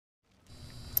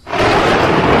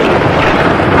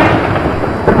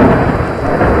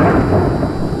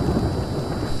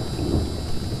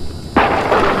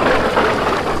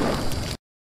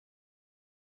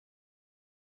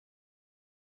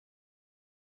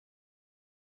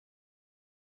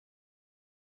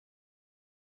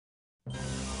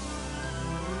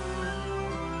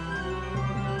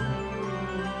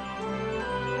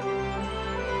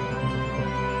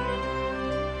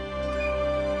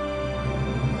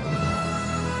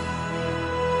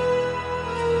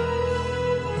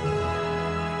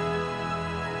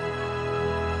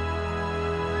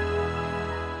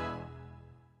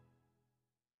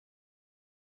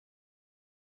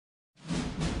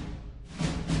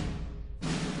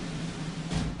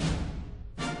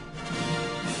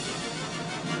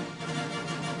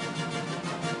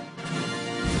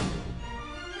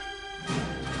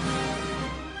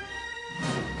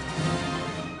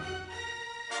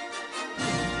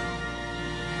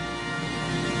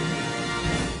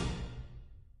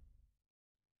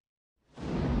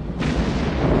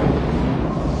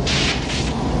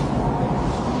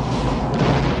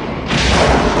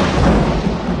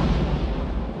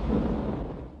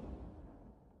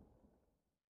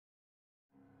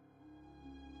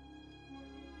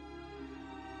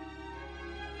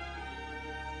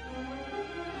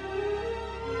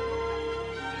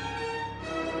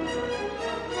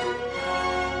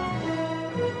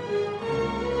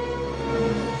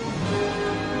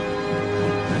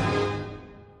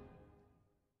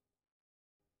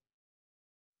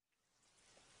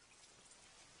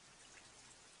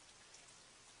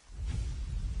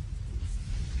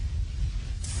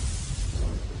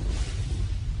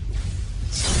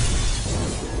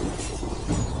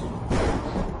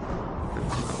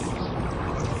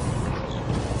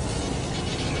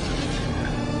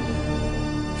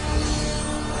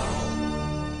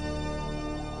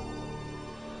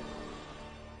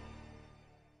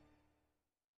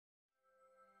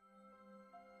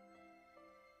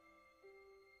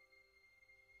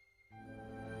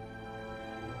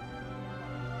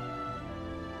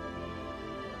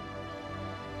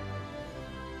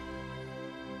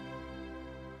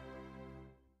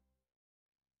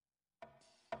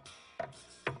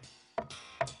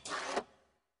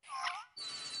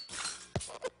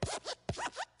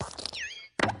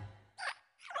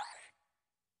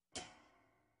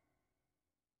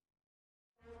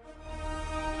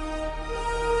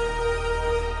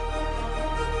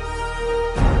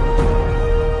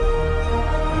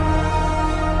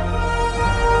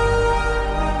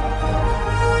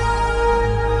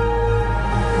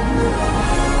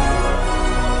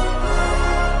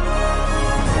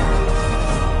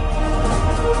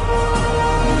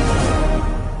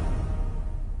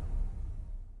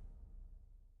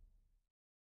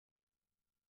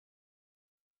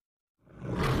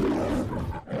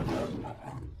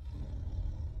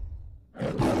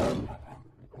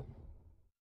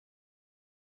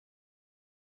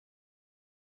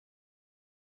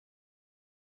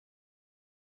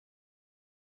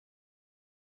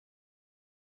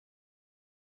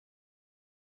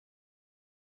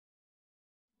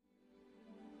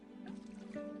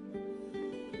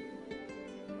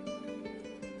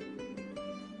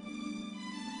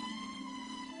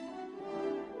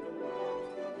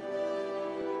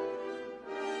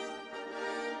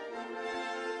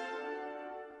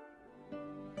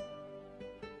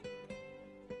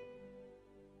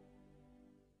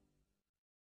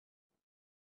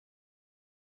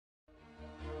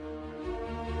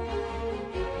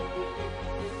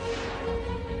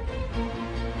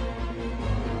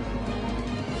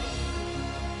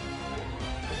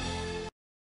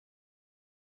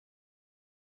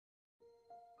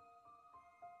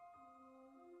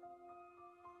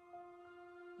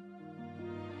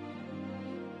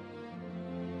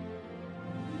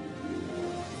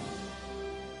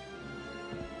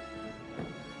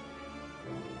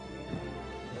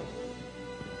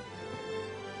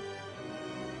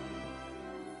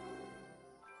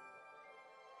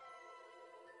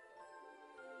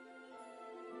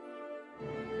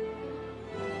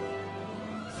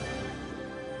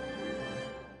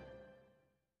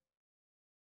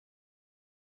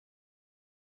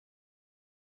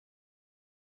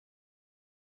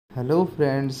Hello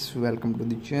friends, welcome to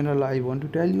the channel. I want to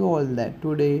tell you all that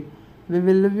today we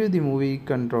will review the movie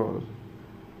Kontroll.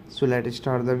 So let's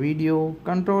start the video.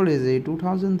 Kontroll is a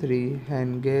 2003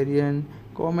 Hungarian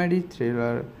comedy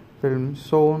thriller film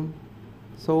shown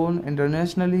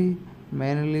internationally,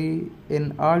 mainly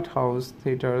in art house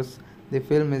theaters. The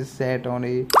film is set on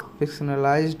a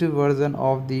fictionalized version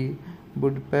of the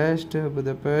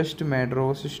Budapest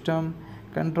metro system.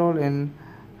 Kontroll in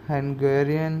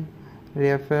Hungarian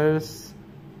refers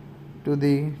to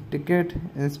the ticket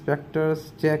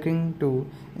inspectors checking to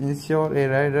ensure a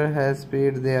rider has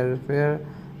paid their fare.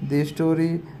 The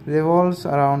story revolves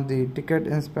around the ticket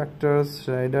inspectors,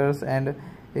 riders, and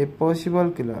a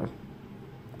possible killer.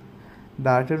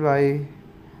 Directed by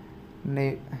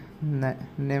Nimrod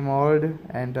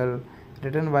Antal,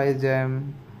 written by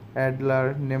Jem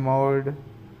Adler, Nimrod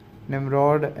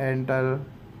Antal,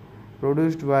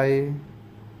 produced by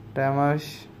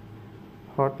Tamas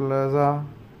Hotlaza,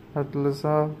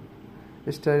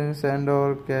 starring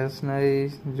Sándor, Csányi,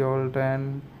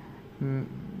 Zoltán,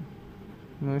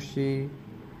 Mucci.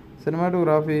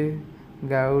 Cinematography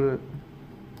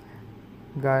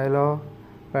Gailo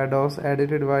Pados,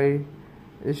 edited by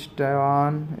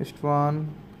Istvan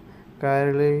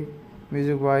Kairli,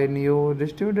 music by Neo,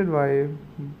 distributed by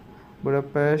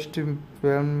Budapest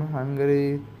Film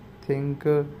Hungary, Think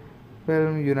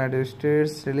Film United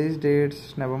States. Release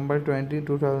dates November 20,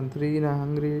 2003 in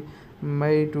Hungary,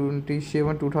 May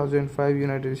 27, 2005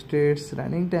 United States.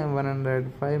 Running time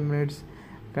 105 minutes.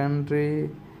 Country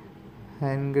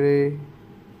Hungary.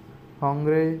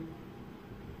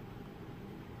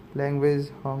 Language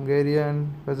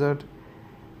Hungarian. Budget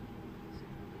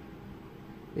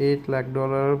 $8 lakh.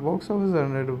 Box office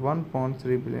earned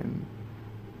 $1.3 billion.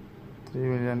 $3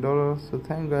 million. So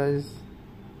thank you guys.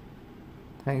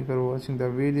 Thank you for watching the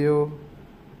video.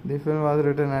 The film was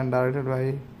written and directed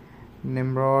by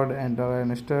Nimrod and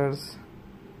stars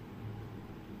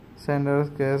Sándor,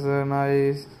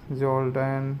 Csányi,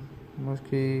 Zoltán,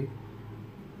 Mucci,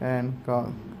 and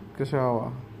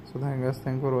Kashawa. So thank you guys.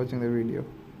 Thank you for watching the video.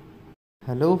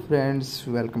 Hello friends,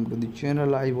 welcome to the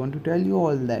channel. I want to tell you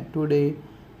all that today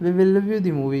we will review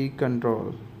the movie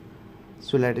Kontroll.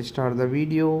 So let's start the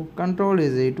video. Kontroll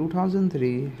is a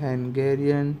 2003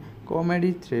 Hungarian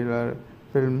comedy thriller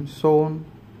film shown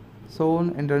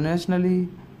internationally,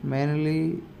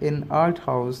 mainly in art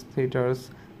house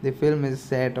theaters. The film is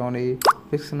set on a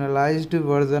fictionalized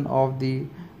version of the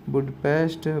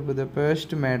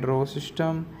Budapest metro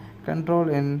system. Kontroll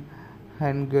in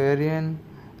Hungarian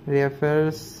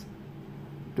refers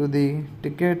to the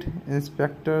ticket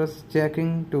inspectors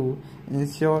checking to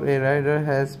ensure a rider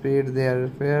has paid their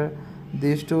fare.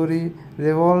 The story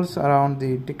revolves around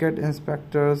the ticket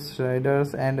inspectors,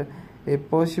 riders, and a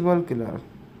possible killer.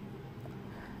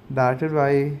 Directed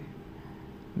by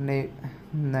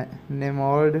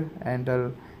Nimrod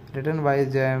Antal, written by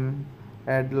Jem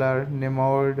Adler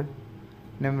Nimrod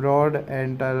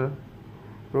Antal,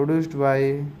 produced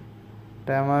by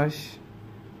Tamas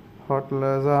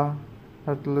Hotlaza,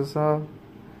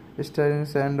 starring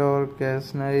Sándor,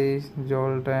 Csányi,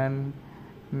 Zoltán,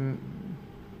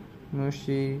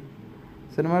 Mucci.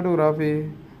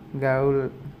 Cinematography Gailo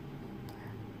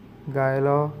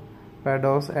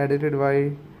Pados, edited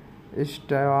by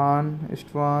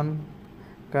Istvan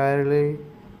Kairli,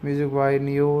 music by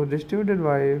Neo, distributed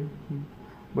by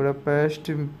Budapest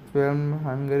Film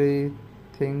Hungary,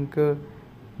 Think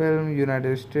Film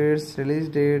United States. Release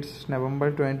dates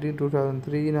November 20,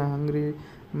 2003 in Hungary,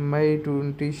 May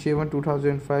 27,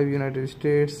 2005 United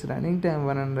States. Running time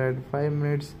 105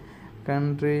 minutes.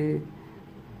 Country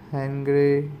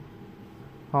Hungary.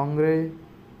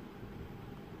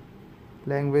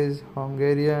 Language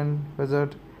Hungarian.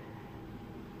 Budget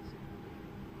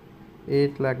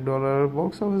 $8 lakh.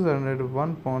 Box office earned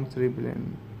 $1.3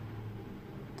 billion.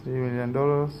 $3 million.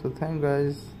 So thank you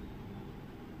guys.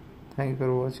 Thank you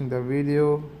for watching the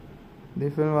video. The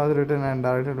film was written and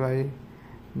directed by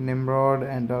Nimrod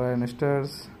and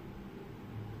stars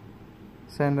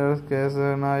Sándor,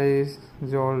 Csányi,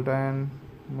 Zoltán,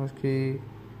 Mucci,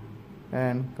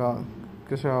 and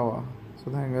Kashawa.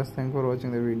 So thank you guys. Thank you for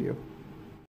watching the video.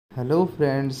 Hello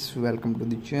friends, welcome to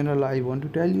the channel. I want to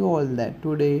tell you all that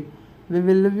today we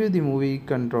will review the movie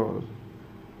Kontroll.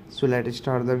 So let's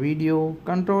start the video.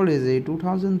 Kontroll is a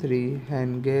 2003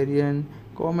 Hungarian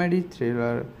comedy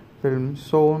thriller film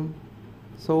shown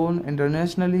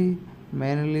internationally,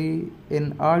 mainly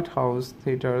in art house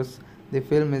theaters. The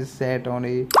film is set on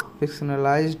a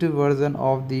fictionalized version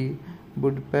of the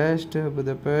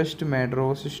Budapest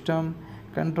metro system.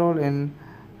 Kontroll in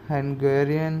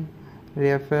Hungarian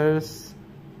refers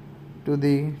to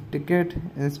the ticket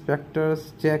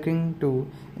inspectors checking to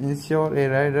ensure a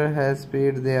rider has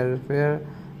paid their fare.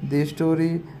 The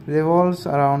story revolves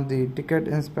around the ticket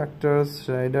inspectors,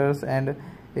 riders, and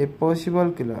a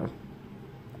possible killer.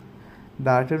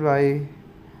 Directed by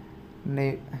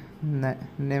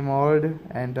Nimrod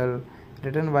Antal,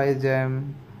 written by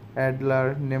Jem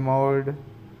Adler Nimrod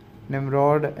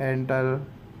Antal,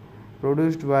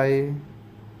 produced by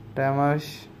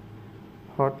Tamas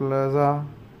Hotlaza,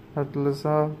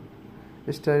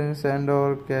 starring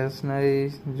Sándor,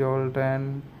 Csányi,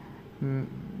 Zoltán,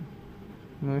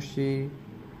 Mucci.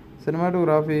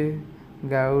 Cinematography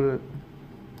Gailo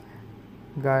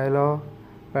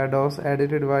Pados,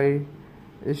 edited by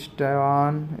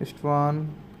Istvan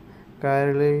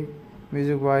Kairli,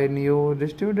 music by Neo,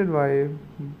 distributed by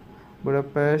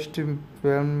Budapest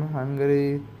Film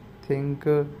Hungary, Think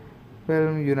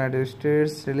Film United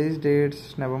States. Release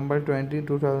dates November 20,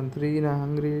 2003 in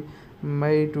Hungary,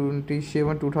 May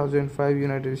 27, 2005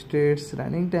 United States.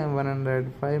 Running time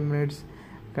 105 minutes.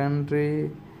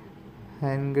 Country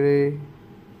Hungary.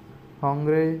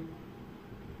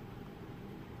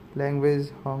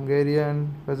 Language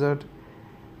Hungarian. Budget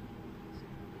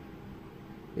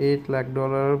 $8 lakh.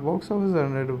 Box office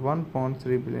earned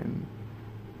 $1.3 billion.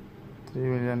 $3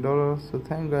 million. So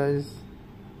thank you guys.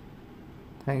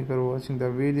 Thank you for watching the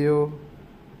video.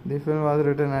 The film was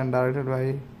written and directed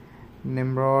by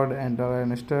Nimrod and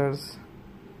stars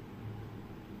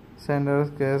Sándor,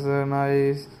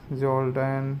 Csányi,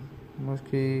 Zoltán,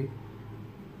 Mucci,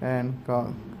 and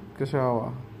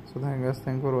Kashawa. So thank you guys.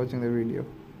 Thank you for watching the video.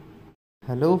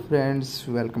 Hello friends,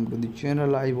 welcome to the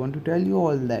channel. I want to tell you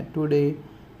all that today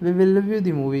we will review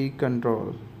the movie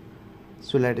Kontroll.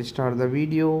 So let's start the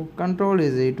video. Kontroll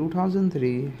is a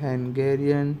 2003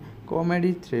 Hungarian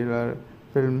comedy thriller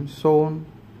film shown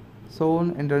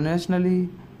internationally,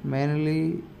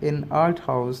 mainly in art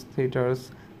house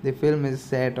theaters. The film is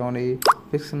set on a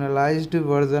fictionalized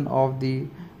version of the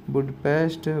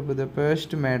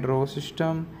Budapest metro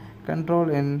system. Kontroll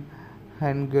in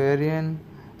Hungarian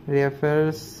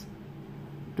refers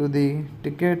to the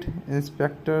ticket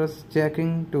inspectors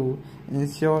checking to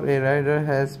ensure a rider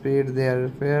has paid their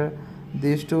fare.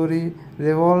 The story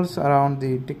revolves around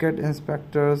the ticket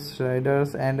inspectors,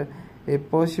 riders, and a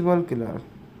possible killer.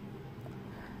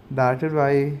 Directed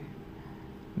by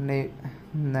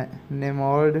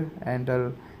Nimrod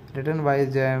Antal, written by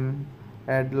Jem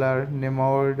Adler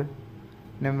Nimrod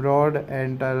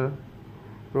Antal,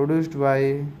 produced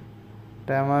by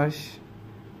Tamas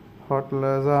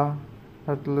Hotlaza,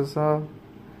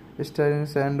 starring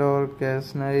Sándor,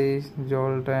 Csányi,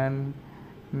 Zoltán,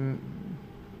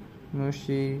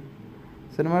 Mucci.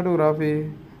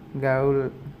 Cinematography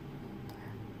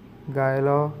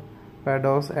Gailo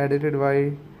Pados, edited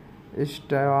by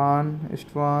Istvan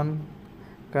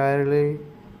Kairli,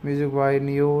 music by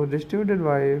Neo, distributed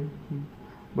by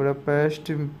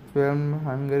Budapest Film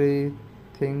Hungary,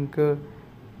 Think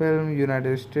Film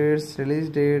United States. Release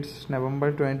dates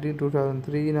November 20,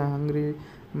 2003 in Hungary,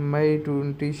 May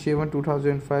 27,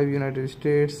 2005 United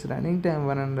States. Running time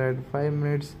 105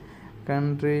 minutes.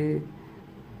 Country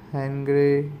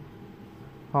Hungary.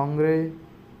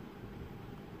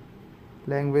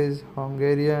 Language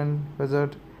Hungarian.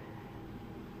 Budget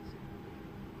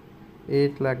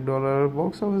 $8 lakh.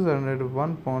 Box office earned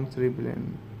 $1.3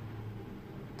 billion.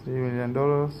 $3 million.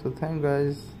 So thank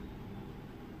guys.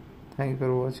 Thank you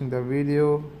for watching the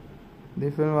video.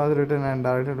 The film was written and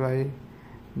directed by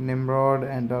Nimrod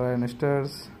and Darren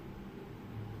Stars.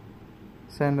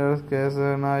 Sándor,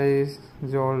 Csányi,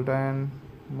 Zoltán,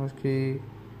 Mucci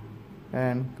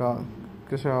and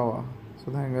Kashawa.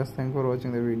 So thank you for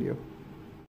watching the video.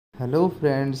 Hello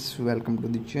friends, welcome to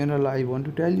the channel. I want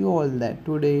to tell you all that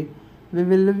today we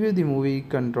will review the movie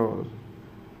Kontroll.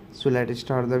 So let's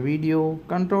start the video.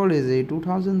 Kontroll is a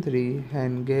 2003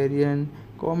 Hungarian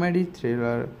comedy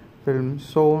thriller film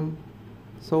shown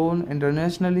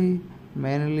internationally,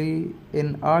 mainly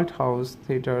in art house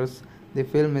theaters. The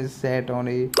film is set on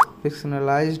a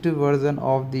fictionalized version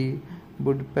of the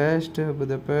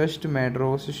Budapest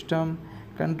metro system.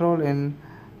 Kontroll in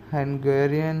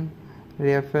Hungarian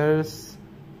refers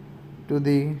to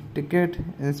the ticket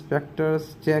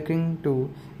inspectors checking to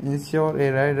ensure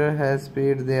a rider has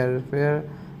paid their fare.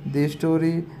 The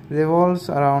story revolves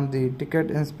around the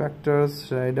ticket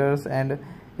inspectors, riders, and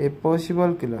a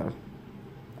possible killer.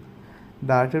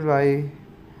 Directed by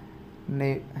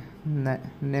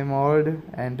Nimrod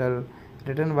and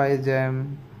written by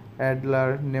James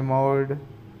Adler Nimrod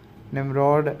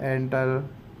and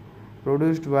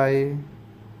produced by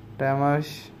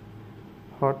Tamas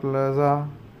Hotlasa,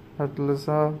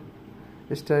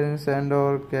 starring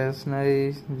Sándor,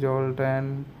 Csányi,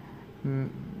 Zoltán,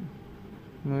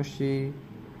 Mucci.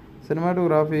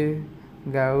 Cinematography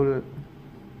Gailo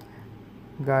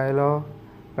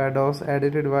Pados,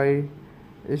 edited by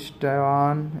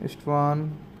Istvan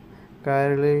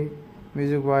Kairli,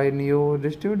 music by Neo,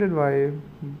 distributed by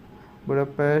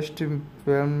Budapest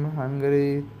Film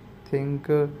Hungary, Think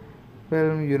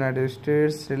Film United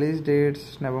States. Release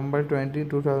dates November 20,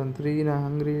 2003 in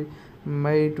Hungary,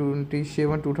 May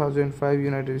 27, 2005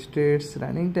 United States.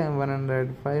 Running time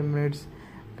 105 minutes.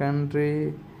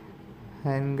 Country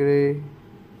Hungary.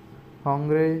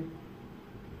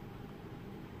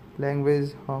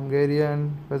 Language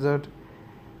Hungarian. Budget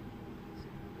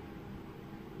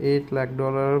 $8 lakh.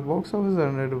 Box office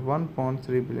earned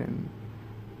 $1.3 billion.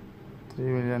 $3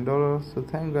 million. So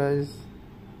thank guys.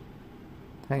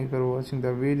 Thank you for watching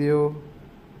the video.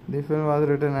 The film was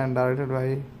written and directed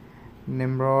by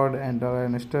Nimrod and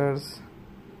Darren Stars.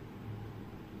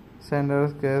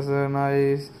 Sándor,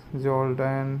 Csányi,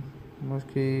 Zoltán,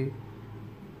 Mucci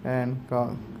and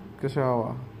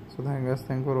Kashawa. So thank you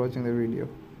for watching the video.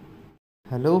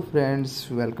 Hello friends,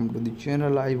 welcome to the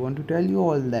channel. I want to tell you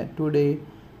all that today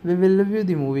we will review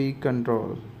the movie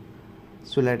Kontroll.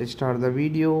 So let's start the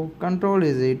video. Kontroll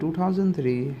is a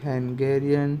 2003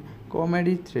 Hungarian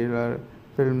comedy thriller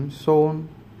film shown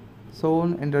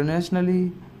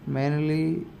internationally,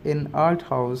 mainly in art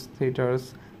house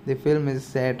theaters. The film is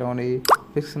set on a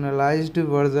fictionalized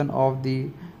version of the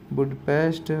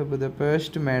Budapest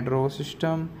metro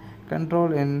system.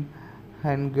 Kontroll in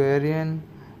Hungarian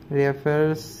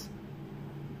refers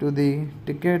to the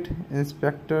ticket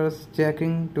inspectors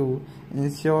checking to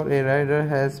ensure a rider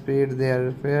has paid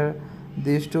their fare.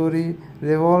 The story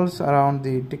revolves around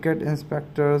the ticket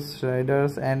inspectors,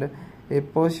 riders, and a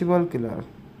possible killer.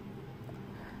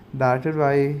 Directed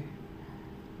by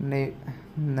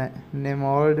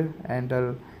Nimrod and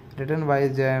written by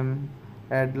James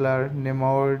Adler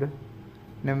Nimrod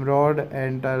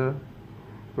and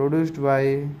produced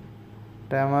by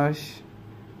Tamas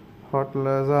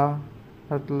Hotlasa,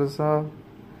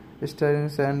 starring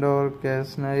Sándor,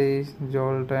 Csányi,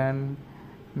 Zoltán,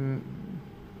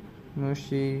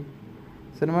 Mucci.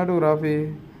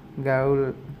 Cinematography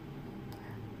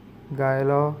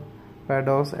Gailo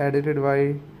Pados, edited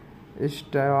by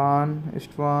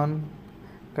Istvan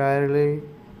Kairli,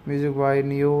 music by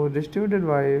Neo, distributed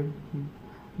by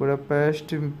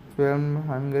Budapest Film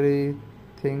Hungary,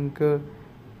 Think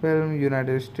Film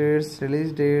United States.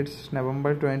 Release dates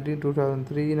November 20,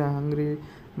 2003 in Hungary,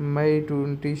 May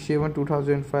 27,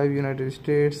 2005, United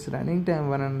States. Running time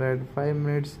 105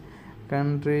 minutes.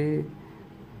 Country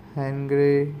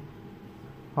Hungary.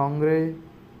 Hungary.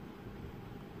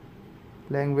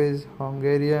 Language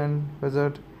Hungarian.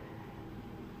 Budget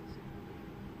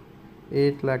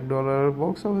 $8 lakh.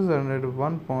 Box office earned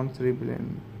 $1.3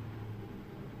 billion.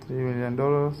 $3 million.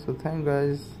 So thank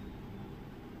guys.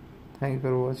 Thank you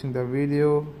for watching the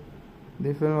video.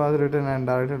 The film was written and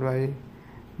directed by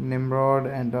Nimrod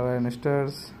and Darren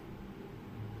Stars.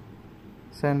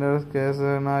 Sándor,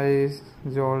 Csányi,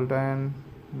 Zoltán,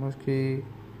 Mucci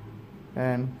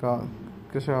and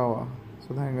Kashawa.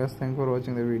 So thanks for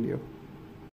watching the video.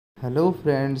 Hello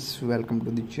friends, welcome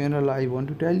to the channel. I want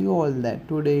to tell you all that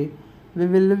today we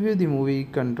will review the movie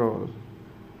Kontroll.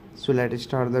 So let's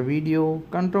start the video.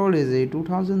 Kontroll is a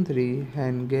 2003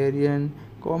 Hungarian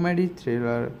comedy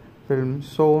thriller film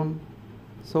shown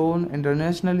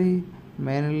internationally,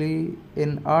 mainly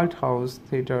in art house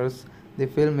theaters. The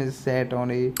film is set on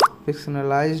a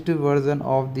fictionalized version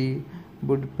of the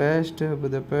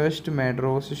Budapest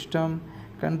metro system.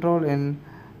 Kontroll in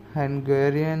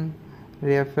Hungarian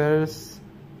refers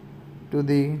to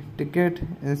the ticket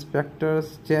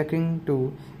inspectors checking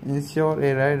to ensure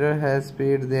a rider has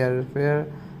paid their fare.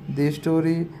 The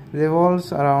story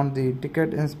revolves around the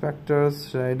ticket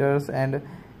inspectors, riders, and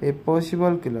a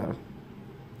possible killer.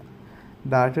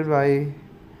 Directed by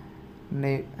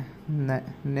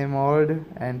Nimrod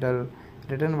and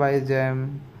written by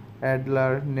James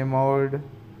Adler Nimrod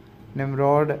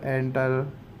and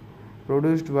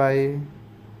produced by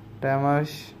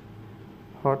Tamas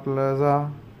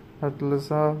Hotlasa,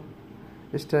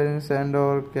 starring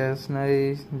Sándor,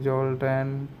 Csányi,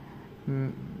 Zoltán,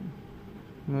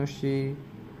 Mucci.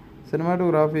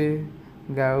 Cinematography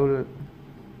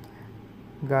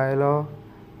Gailo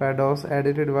Pados,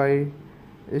 edited by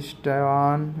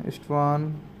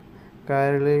István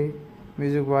Kairli,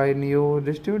 music by Neo,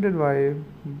 distributed by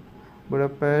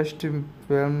Budapest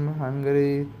Film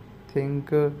Hungary, Think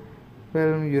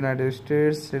Film United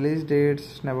States. Release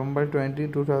dates November 20,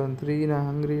 2003 in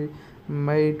Hungary,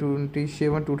 May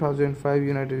 27, 2005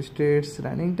 United States.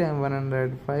 Running time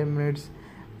 105 minutes.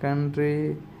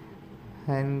 Country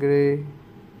Hungary.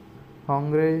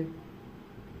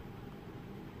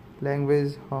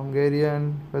 Language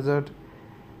Hungarian. Budget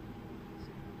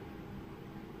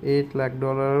 $8 lakh.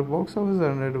 Box office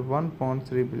earned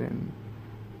 $1.3 billion.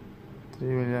 $3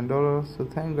 million. So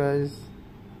thank guys.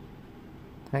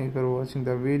 Thank you for watching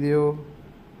the video.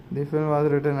 The film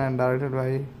was written and directed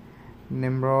by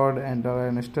Nimrod and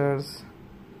Darren Stars.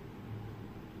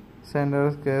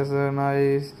 Sándor,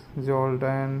 Csányi,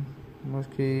 Zoltán,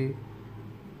 Mucci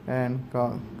and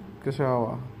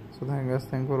Kashawa. So thanks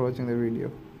for watching the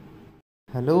video.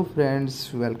 Hello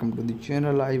friends, welcome to the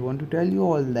channel. I want to tell you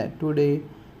all that today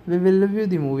we will review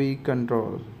the movie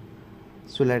Kontroll.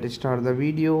 So let's start the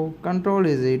video. Kontroll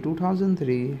is a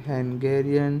 2003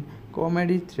 Hungarian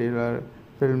comedy thriller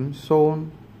film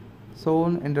shown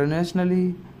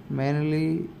internationally,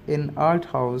 mainly in art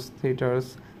house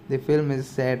theaters. The film is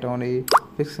set on a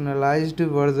fictionalized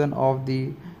version of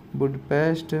the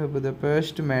Budapest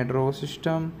metro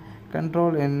system.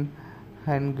 Kontroll in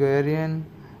Hungarian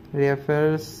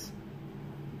refers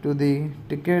to the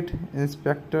ticket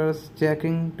inspectors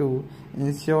checking to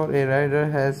ensure a rider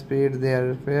has paid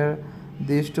their fare.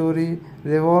 The story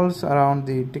revolves around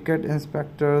the ticket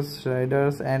inspectors,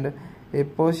 riders, and a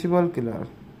possible killer.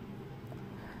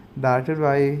 Directed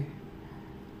by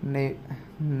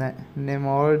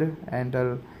Nimrod and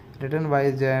written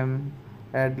by James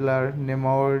Adler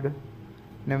Nimrod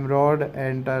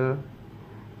and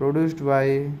produced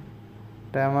by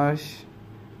Tamas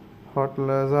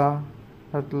Hotlasa,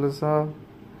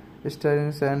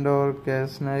 starring Sándor,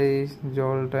 Csányi,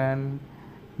 Zoltán,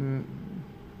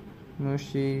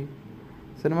 Mucci.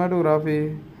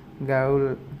 Cinematography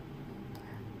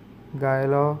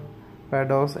Gailo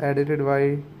Pados, edited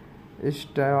by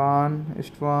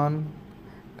István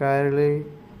Kairli,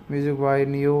 music by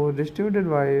Neo, distributed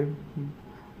by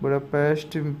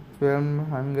Budapest Film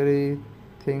Hungary,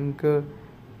 Think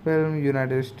Film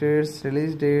United States.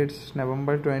 Release dates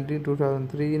November 20,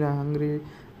 2003 in Hungary,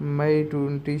 May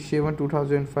 27,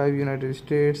 2005 United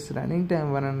States. Running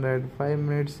time 105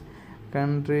 minutes.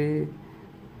 Country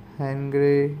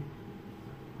Hungary.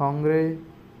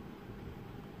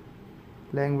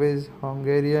 Language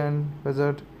Hungarian.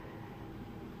 Budget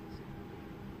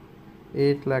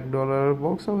 $8 lakh.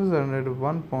 Box office earned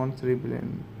 $1.3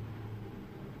 billion.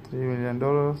 $3 million.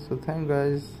 So thank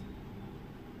guys.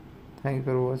 Thank you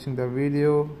for watching the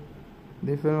video.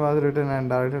 The film was written and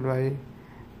directed by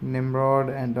Nimrod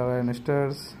and Darren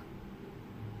Stars.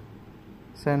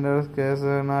 Sándor,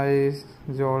 Csányi,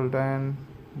 Zoltán,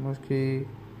 Mucci,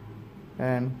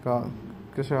 and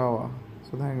Kashawa.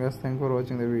 So thanks for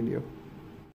watching the video.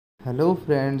 Hello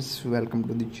friends, welcome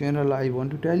to the channel. I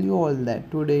want to tell you all that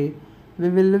today we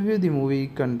will review the movie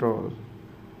Kontroll.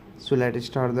 So let's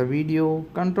start the video.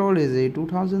 Kontroll is a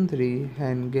 2003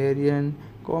 Hungarian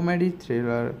comedy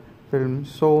thriller film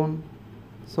shown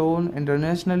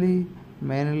internationally,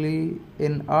 mainly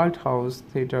in art house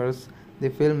theaters. The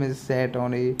film is set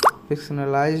on a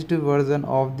fictionalized version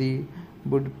of the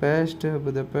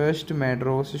Budapest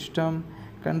metro system.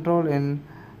 Kontroll in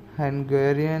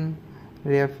Hungarian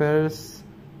refers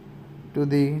to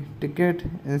the ticket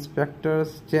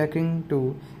inspectors checking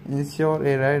to ensure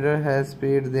a rider has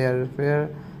paid their fare.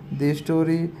 The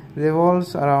story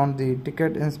revolves around the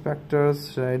ticket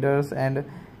inspectors, riders, and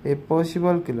a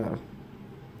possible killer.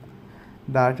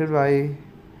 Directed by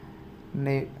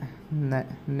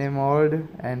Nimrod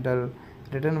and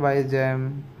written by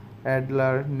Jem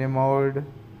Adler, Nimrod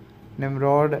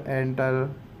and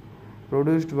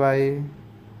produced by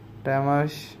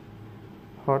Tamas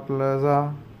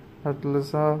Hotlaza,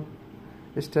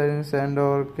 starring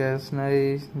Sándor,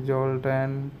 Csányi,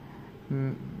 Zoltán,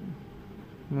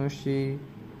 Mucci.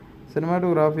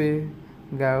 Cinematography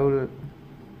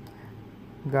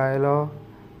Gailo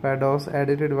Pados,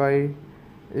 edited by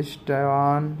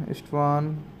Istvan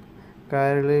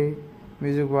Kairli,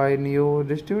 music by Neo,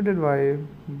 distributed by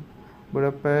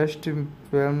Budapest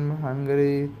Film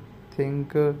Hungary,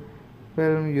 Think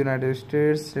Film United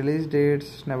States. Release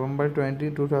dates November 20,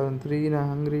 2003 in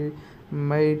Hungary,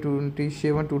 May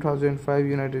 27, 2005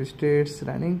 United States.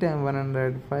 Running time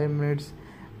 105 minutes.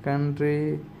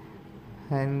 Country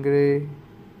Hungary.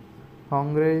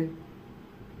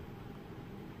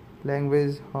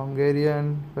 Language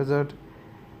Hungarian. Budget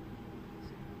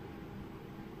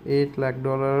 $8 lakh.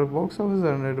 Box office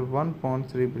earned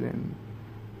 $1.3 billion.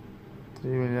 $3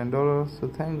 million. So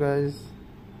thank guys.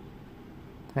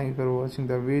 Thank you for watching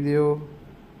the video.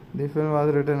 The film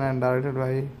was written and directed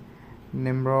by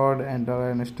Nimrod and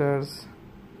stars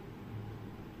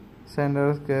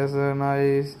Sándor,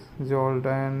 Csányi,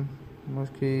 Zoltán,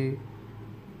 Mucci,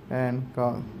 and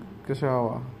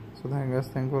Kashawa. So thanks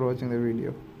for watching the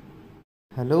video.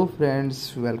 Hello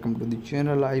friends, welcome to the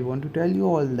channel. I want to tell you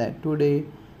all that today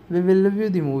we will review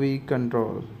the movie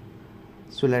Kontroll.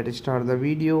 So let's start the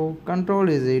video. Kontroll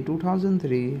is a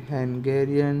 2003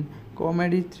 Hungarian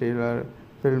comedy thriller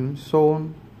film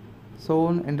shown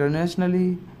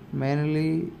internationally,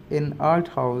 mainly in art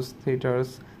house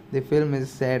theaters. The film is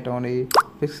set on a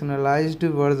fictionalized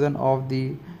version of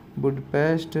the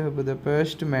Budapest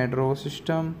metro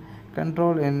system.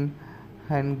 Kontroll in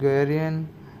Hungarian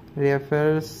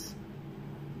refers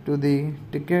to the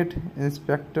ticket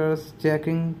inspectors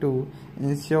checking to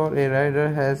ensure a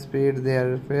rider has paid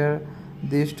their fare.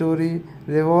 The story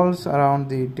revolves around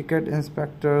the ticket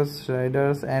inspectors,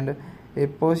 riders, and a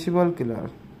possible killer.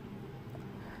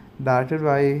 Directed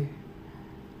by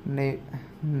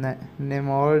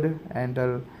Nimrod and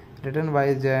written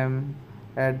by Jem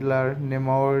Adler,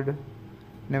 Nimrod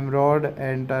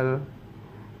and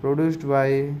produced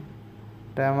by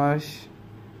Tamas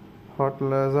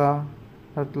Hotlaza,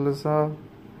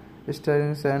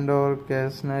 starring Sándor,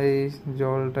 Csányi,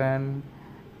 Zoltán,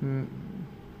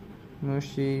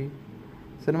 Mucci.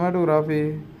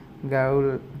 Cinematography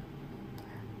Gailo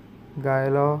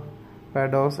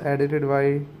Pados, edited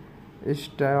by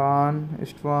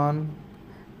Istvan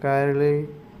Kairli,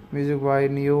 music by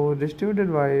Neo,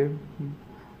 distributed by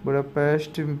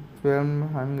Budapest Film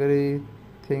Hungary,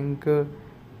 Think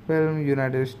Film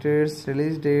United States.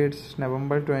 Release dates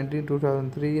November 20,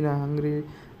 2003 in Hungary,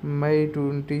 May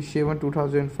 27,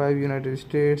 2005 United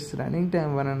States. Running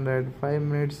time 105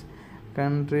 minutes.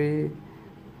 Country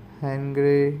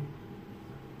Hungary.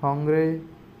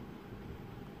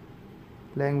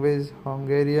 Language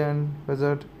Hungarian.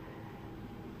 Budget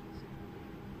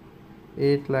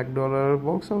 $8 lakh.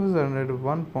 Box office earned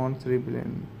 $1.3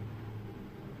 billion.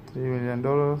 $3 million.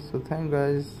 So thank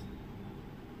guys.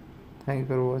 Thank you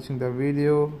for watching the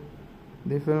video.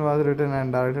 The film was written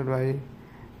and directed by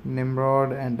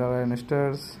Nimrod and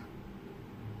stars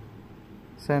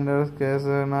Sándor,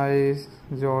 Csányi,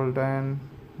 Zoltán,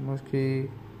 Mucci,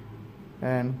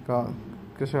 and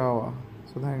Kashawa.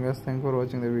 So thanks for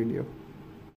watching the video.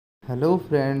 Hello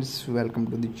friends, welcome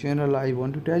to the channel. I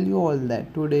want to tell you all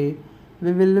that today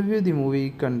we will review the movie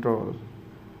Kontroll.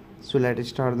 So let's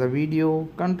start the video.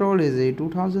 Kontroll is a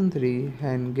 2003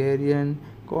 Hungarian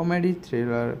comedy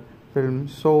thriller film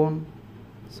shown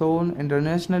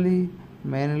internationally,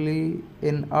 mainly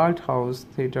in art house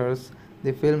theaters.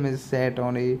 The film is set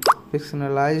on a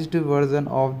fictionalized version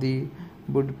of the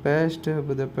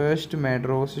Budapest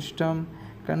metro system.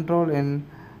 Control in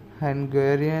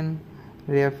Hungarian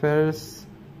refers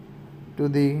to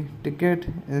the ticket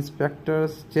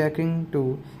inspectors checking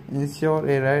to ensure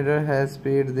a rider has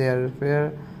paid their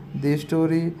fare. The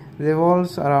story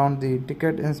revolves around the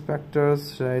ticket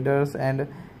inspectors, riders, and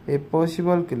a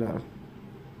possible killer.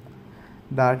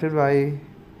 Directed by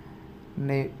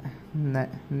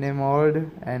Nemrod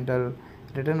and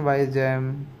written by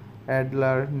Jem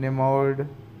Adler Nimrod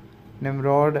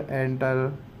and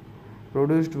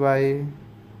produced by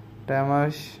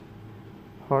Tamas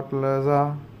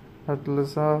Hotlaza,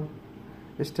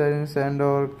 starring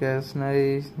Sándor,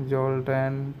 Csányi,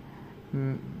 Zoltán,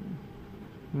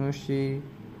 Mucci.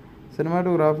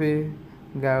 Cinematography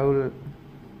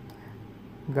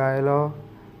Gailo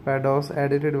Pados,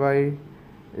 edited by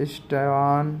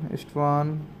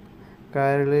Istvan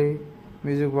Kairli,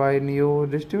 music by Neo,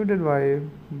 distributed by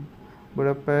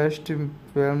Budapest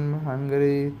Film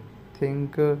Hungary,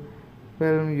 Think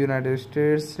Film United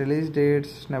States. Release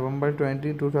dates November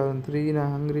 20, 2003 in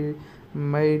Hungary,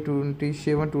 May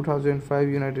 27, 2005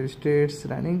 United States.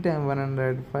 Running time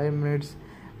 105 minutes.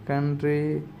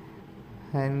 Country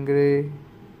Hungary.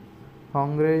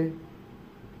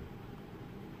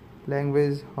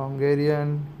 Language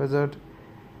Hungarian. Budget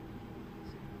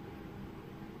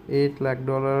 $8 lakh.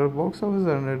 Box office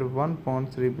earned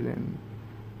 $1.3 billion.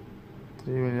 $3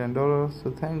 million.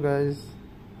 So thank guys.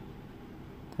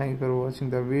 Thank you for watching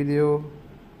the video.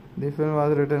 The film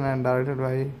was written and directed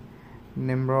by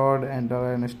Nimrod and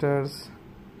stars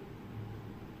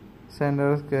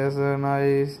Sándor,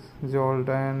 Csányi,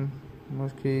 Zoltán,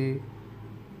 Mucci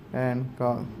and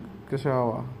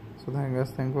Kashawa. So thank you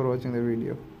for watching the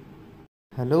video.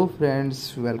 Hello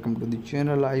friends, welcome to the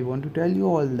channel. I want to tell you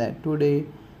all that today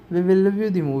we will review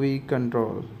the movie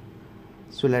Kontroll.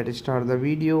 So let's start the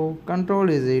video. Kontroll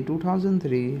is a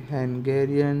 2003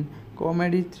 Hungarian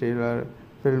comedy thriller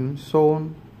film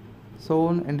shown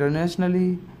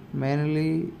internationally,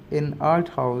 mainly in art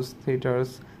house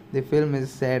theaters. The film is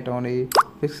set on a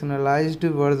fictionalized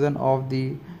version of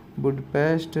the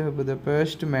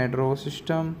Budapest metro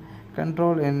system.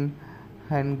 Kontroll in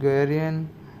Hungarian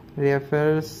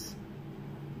refers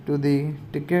to the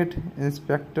ticket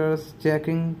inspectors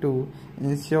checking to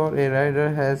ensure a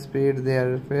rider has paid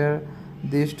their fare.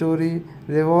 The story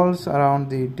revolves around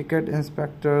the ticket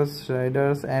inspectors,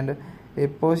 riders, and a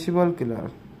possible killer.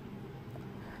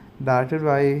 Directed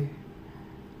by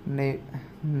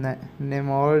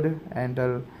Nimrod and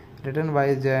written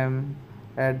by Jem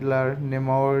Adler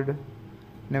Nimrod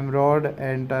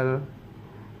and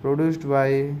produced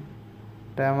by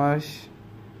Tamas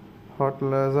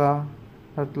Hotlaza,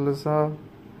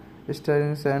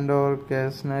 starring Sándor,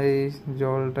 Csányi,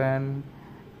 Zoltán,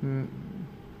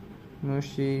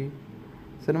 Mucci.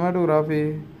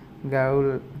 Cinematography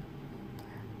Gailo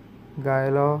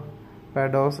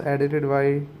Pados, edited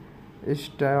by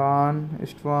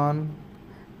Istvan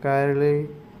Kairli,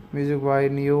 music by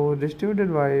Neo,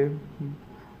 distributed by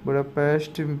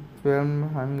Budapest Film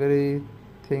Hungary,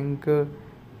 Think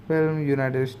Film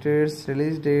United States.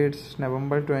 Release dates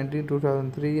November 20,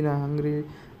 2003 in Hungary,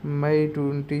 May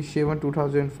 27,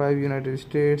 2005 United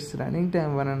States. Running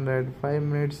time 105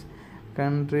 minutes.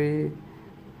 Country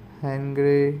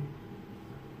Hungary.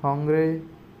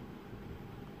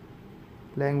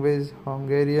 Language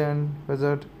Hungarian.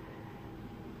 Budget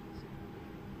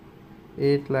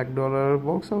 $8 lakh.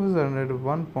 Box office earned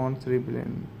 $1.3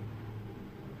 billion.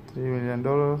 $3 million.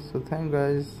 So thank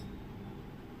guys.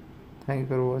 Thank you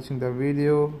for watching the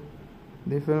video.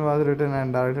 The film was written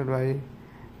and directed by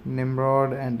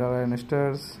Nimrod and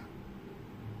stars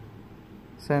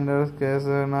Sándor,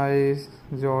 Csányi,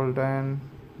 Zoltán,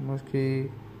 Mucci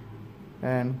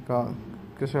and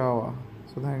Kashawa.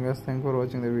 So thank you for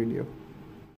watching the video.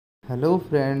 Hello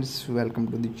friends, welcome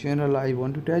to the channel. I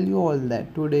want to tell you all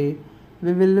that today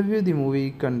we will review the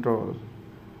movie Kontroll.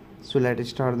 So let's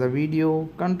start the video.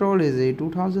 Kontroll is a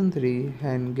 2003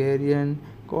 Hungarian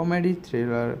comedy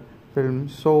thriller film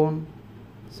shown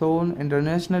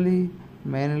internationally,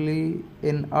 mainly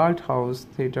in art house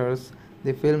theaters.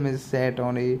 The film is set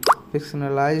on a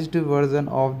fictionalized version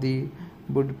of the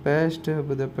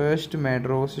Budapest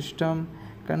metro system.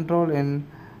 Kontroll in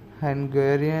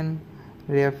Hungarian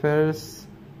refers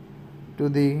to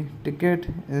the ticket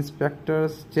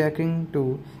inspectors checking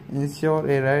to ensure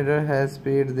a rider has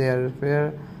paid their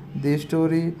fare. The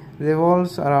story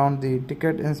revolves around the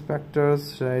ticket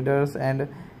inspectors, riders, and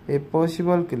a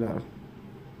possible killer.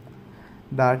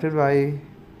 Directed by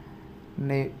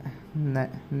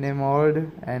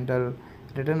Nimrod and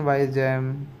written by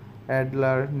Jem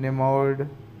Adler Nimrod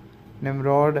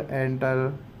and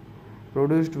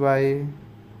produced by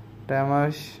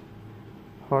Tamas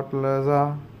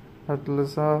Hotlaza,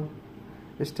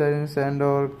 starring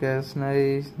Sándor,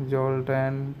 Csányi,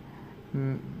 Zoltán,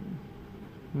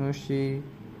 Mucci.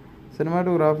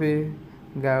 Cinematography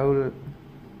Gailo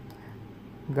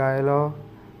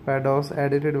Pados,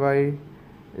 edited by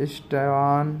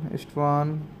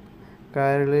Istvan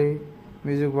Kairli,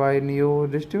 music by Neo,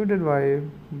 distributed by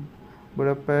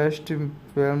Budapest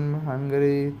Film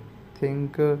Hungary,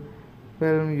 Think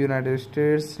Film United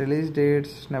States. Release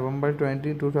dates November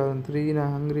 20, 2003 in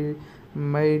Hungary,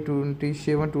 May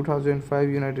 27, 2005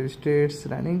 United States.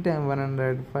 Running time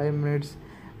 105 minutes.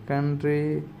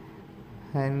 Country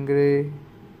Hungary.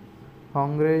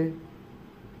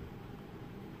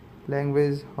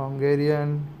 Language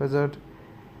Hungarian. Budget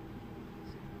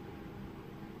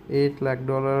 $8 lakh.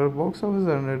 Box office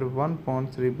earned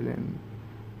 $1.3 billion.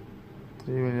 $3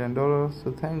 million.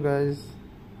 So thank guys.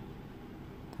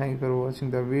 Thank you for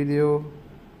watching the video.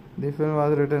 The film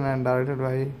was written and directed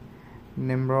by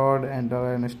Nimrod and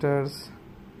Darren Stars.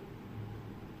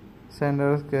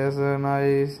 Sándor,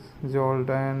 Csányi,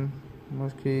 Zoltán,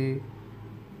 Mucci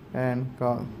and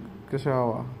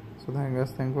Kashawa. So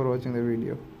thanks for watching the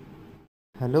video.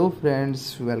 Hello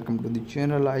friends, welcome to the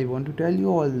channel. I want to tell you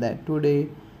all that today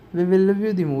we will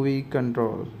review the movie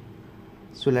Kontroll.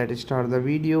 So let's start the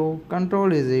video.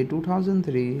 Kontroll is a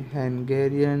 2003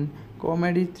 Hungarian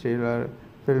comedy thriller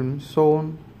film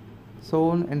shown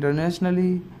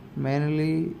internationally,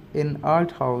 mainly in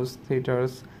art house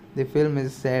theaters. The film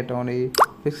is set on a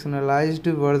fictionalized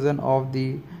version of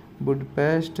the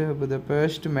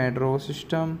Budapest metro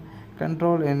system.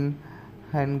 Kontroll in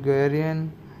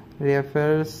Hungarian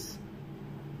refers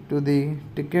to the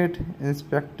ticket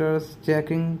inspectors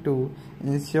checking to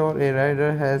ensure a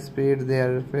rider has paid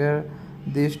their fare.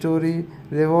 The story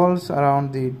revolves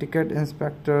around the ticket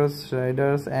inspectors,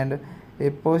 riders, and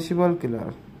a possible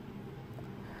killer.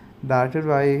 Directed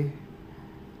by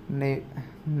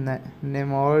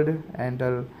Nimrod and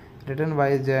written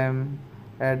by James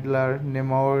Adler,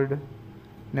 Nimrod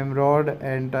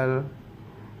and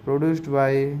produced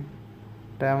by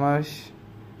Tamas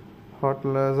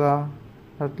Hotlaza,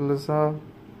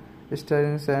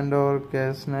 starring Sándor,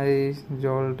 Csányi,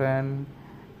 Zoltán,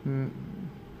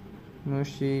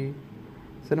 Mucci.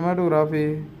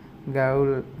 Cinematography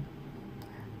Gailo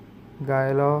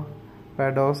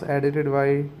Pados, edited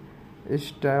by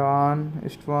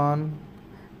Istvan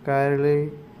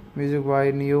Kairli, music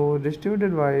by Neo,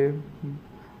 distributed by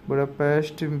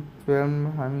Budapest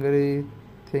Film Hungary,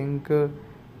 Think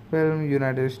Film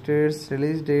United States.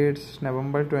 Release dates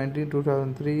November 20,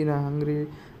 2003 in Hungary,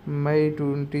 May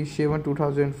 27,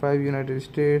 2005 United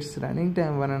States. Running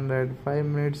time 105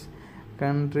 minutes.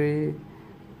 Country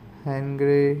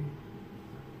Hungary.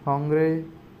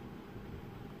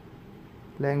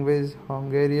 Language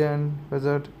Hungarian.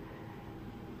 Budget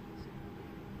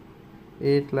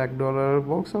 $8 lakh.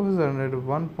 Box office earned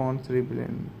 $1.3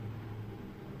 billion.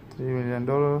 $3 million.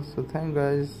 So thank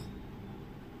guys.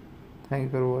 Thank you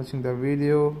for watching the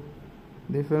video.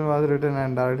 The film was written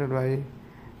and directed by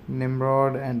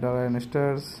Nimrod and Darren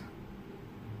Stars.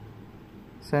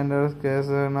 Sándor,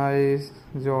 Csányi,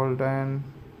 Zoltán,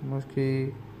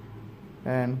 Mucci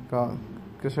and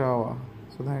Kashawa.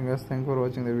 So thanks for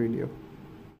watching the video.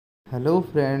 Hello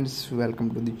friends, welcome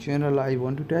to the channel. I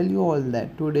want to tell you all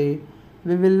that today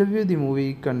we will review the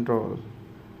movie Kontroll.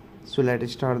 So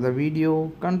let's start the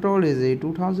video. Kontroll is a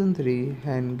 2003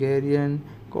 Hungarian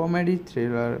comedy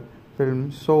thriller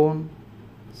film shown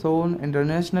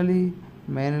internationally,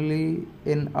 mainly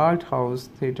in art house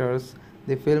theaters.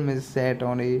 The film is set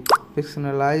on a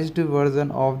fictionalized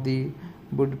version of the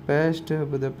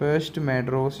Budapest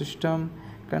metro system.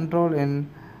 Kontroll in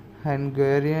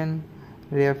Hungarian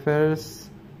refers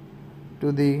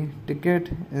to the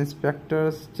ticket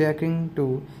inspectors checking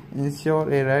to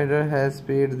ensure a rider has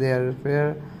paid their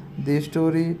fare. The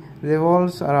story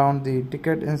revolves around the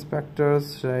ticket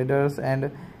inspectors, riders,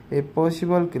 and a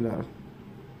possible killer.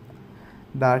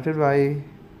 Directed by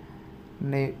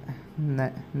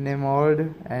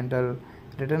Nimrod and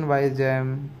written by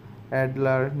James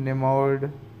Adler, Nimrod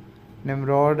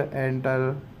and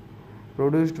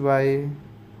produced by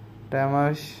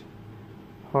Tamas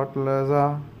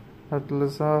Hotlaza,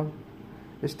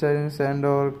 starring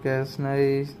Sándor,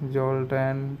 Csányi,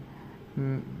 Zoltán,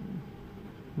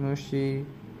 Mucci.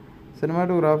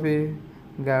 Cinematography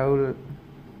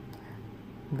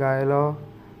Gailo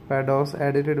Pados,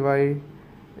 edited by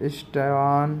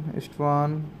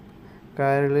Istvan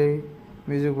Kairli,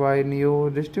 music by Neo,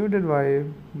 distributed by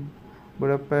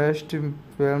Budapest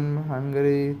Film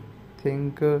Hungary,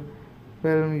 Think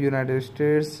film. United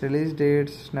States. Release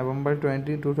dates November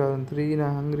 20, 2003 in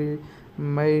Hungary,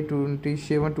 May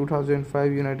 27,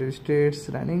 2005 United States.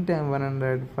 Running time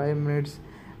 105 minutes.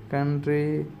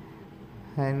 Country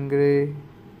Hungary.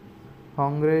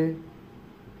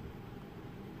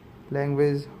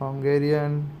 Language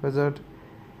Hungarian. Budget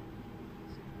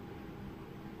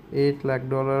 $8 lakh.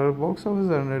 Box office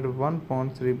earned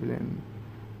 $1.3 billion.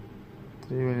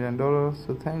 $3 million.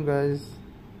 So thank guys.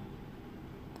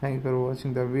 Thank you for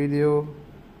watching the video.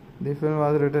 The film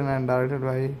was written and directed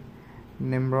by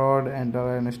Nimrod and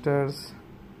Darren Stars.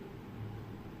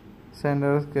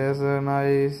 Sándor,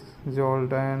 Csányi,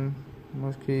 Zoltán,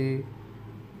 Mucci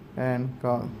and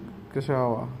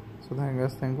Kashawa. So thank you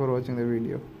guys. Thank you for watching the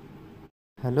video.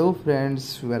 Hello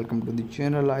friends, welcome to the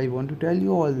channel. I want to tell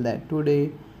you all that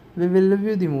today we will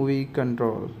review the movie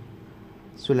Kontroll.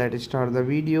 So let's start the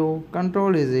video.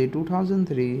 Kontroll is a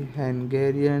 2003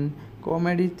 Hungarian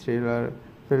comedy thriller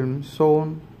film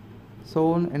shown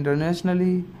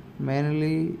internationally,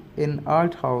 mainly in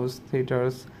art house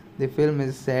theaters. The film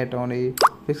is set on a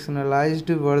fictionalized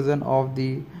version of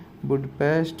the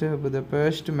Budapest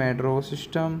metro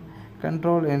system.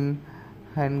 Kontroll in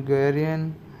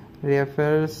Hungarian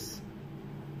refers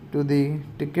to the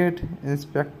ticket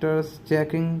inspectors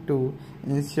checking to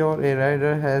ensure a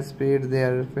rider has paid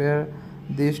their fare.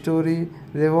 The story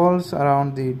revolves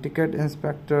around the ticket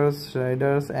inspectors,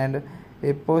 riders, and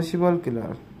a possible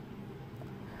killer.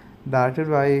 Directed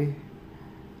by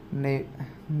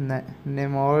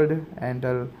Nimrod and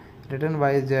written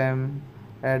by James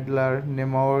Adler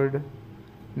Nimrod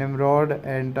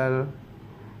and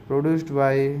produced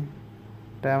by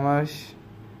Tamas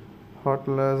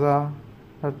Hotlasa,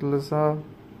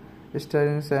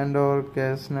 starring Sándor,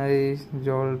 Csányi,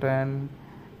 Zoltán,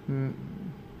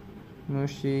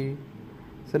 Mucci.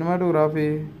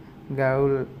 Cinematography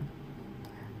Gailo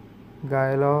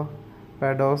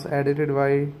Pados, edited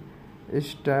by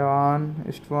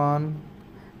Istvan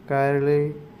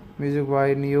Kairli, music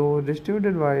by Neo,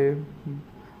 distributed by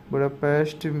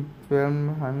Budapest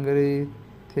Film Hungary,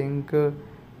 Think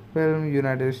Film.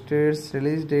 United States.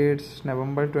 Release dates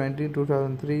November 20,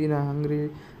 2003 in Hungary,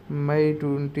 May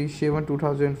 27,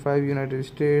 2005 United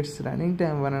States. Running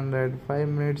time 105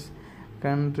 minutes.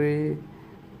 Country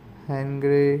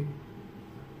Hungary.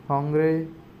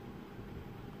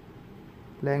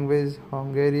 Language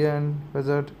Hungarian.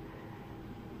 Budget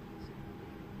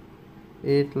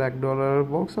 $8 lakh.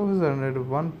 Box office earned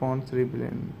 $1.3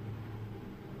 billion.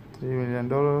 $3 million.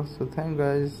 So thank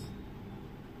guys.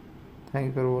 Thank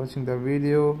you for watching the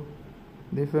video.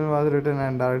 The film was written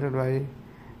and directed by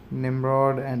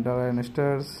Nimrod and Darren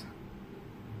Stars.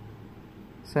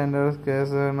 Sándor,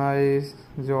 Csányi,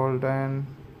 Zoltán,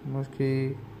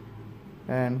 Mucci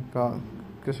and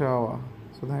Kashawa.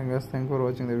 So thank you guys. Thank you for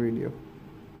watching the video.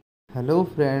 Hello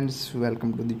friends,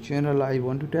 welcome to the channel. I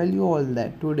want to tell you all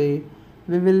that today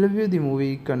we will review the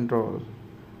movie Kontroll.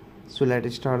 So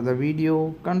let's start the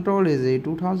video. Kontroll is a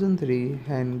 2003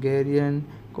 Hungarian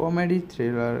comedy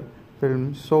thriller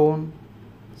film shown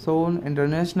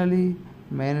internationally,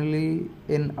 mainly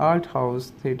in art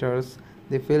house theaters.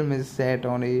 The film is set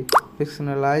on a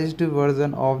fictionalized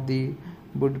version of the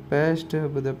Budapest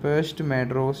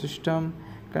metro system.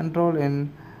 Kontroll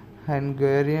in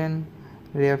Hungarian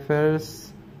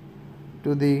refers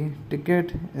to the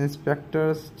ticket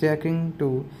inspectors checking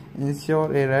to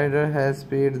ensure a rider has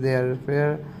paid their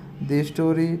fare. The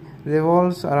story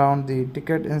revolves around the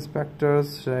ticket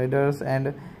inspectors, riders,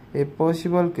 and a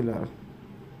possible killer.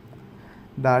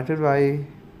 Directed by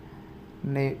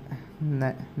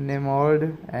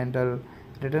Nimrod and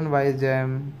written by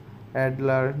James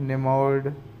Adler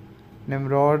Nimrod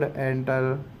and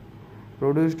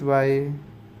produced by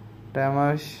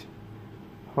Tamas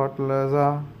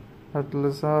Hotlasa,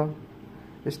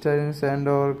 starring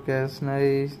Sándor,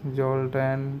 Csányi,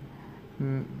 Zoltán,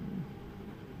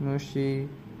 Mucci.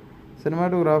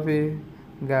 Cinematography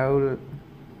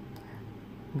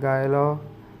Gailo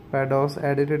Pados,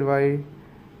 edited by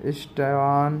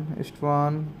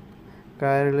Istvan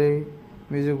Kairli,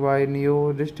 music by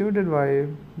Neo, distributed by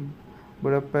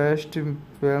Budapest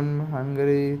Film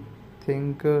Hungary,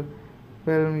 Think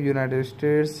Film. United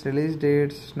States. Release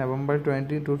dates November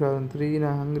 20, 2003 in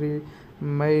Hungary,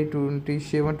 May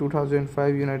 27,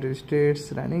 2005 United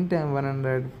States. Running time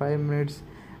 105 minutes.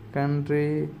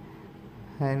 Country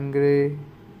Hungary.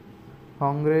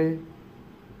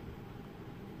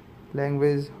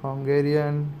 Language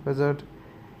Hungarian. Budget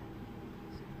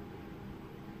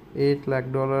 $8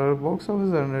 lakh. Box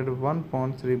office earned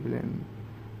 $1.3 billion.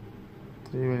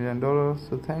 $3 million.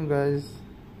 So thank guys.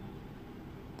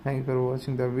 Thank you for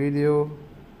watching the video.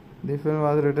 The film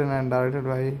was written and directed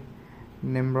by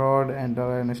Nimrod and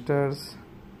stars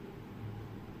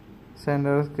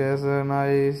Sándor,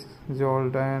 Csányi,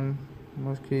 Zoltán,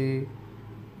 Mucci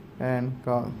and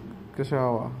So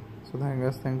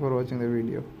thank for watching the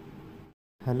video.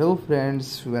 Hello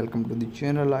friends, welcome to the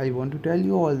channel. I want to tell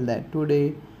you all that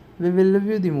today we will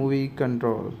review the movie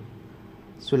Kontroll.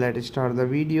 So let's start the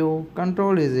video.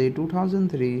 Kontroll is a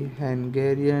 2003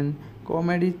 Hungarian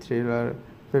comedy thriller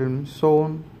film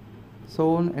shown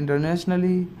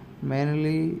internationally,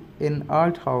 mainly in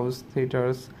art house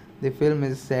theaters. The film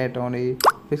is set on a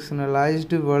fictionalized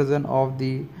version of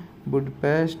the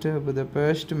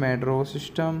Budapest metro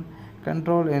system.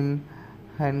 Kontroll in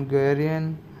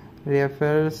Hungarian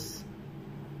refers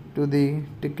to the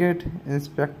ticket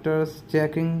inspectors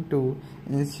checking to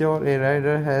ensure a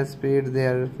rider has paid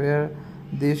their fare.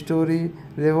 The story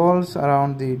revolves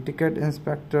around the ticket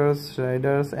inspectors,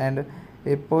 riders, and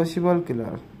a possible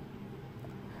killer.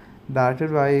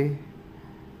 Directed by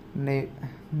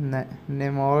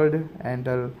Nimrod and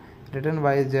written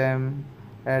by James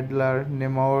Adler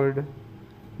Nimrod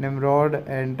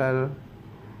and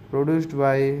produced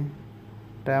by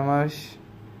Tamas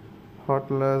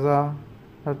Hotlaza,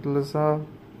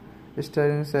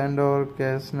 starring Sándor,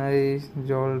 Csányi,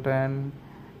 Zoltán,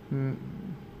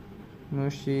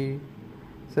 Mucci.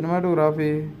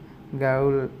 Cinematography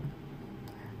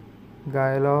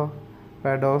Gailo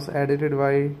Pados, edited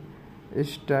by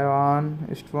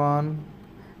István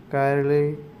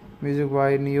Kairli, music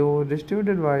by Neo,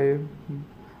 distributed by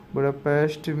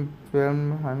Budapest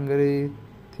Film Hungary,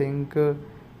 Think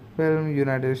Film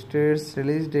United States.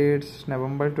 Release dates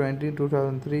November 20,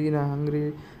 2003 in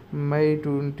Hungary, May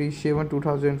 27,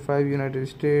 2005 United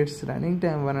States. Running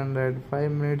time 105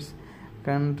 minutes.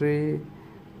 Country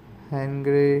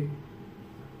Hungary.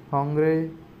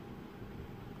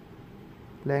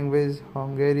 Language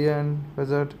Hungarian.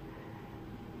 Budget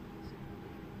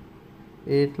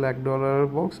 $8 lakh.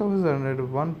 Box office earned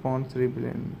 $1.3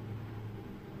 billion.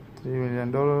 $3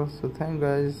 million. So thank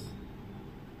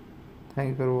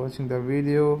you for watching the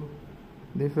video.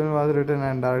 The film was written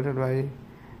and directed by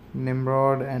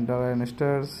Nimrod and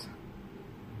stars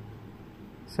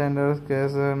Sándor,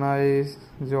 Csányi,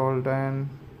 Zoltán,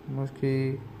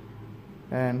 Mucci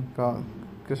and So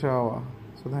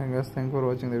thank for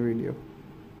watching the video.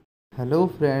 Hello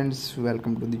friends,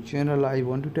 welcome to the channel. I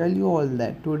want to tell you all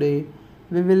that today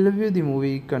we will review the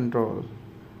movie Kontroll.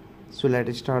 So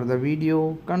let's start the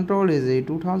video. Kontroll is a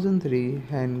 2003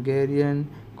 Hungarian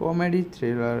comedy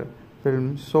thriller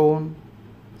film shown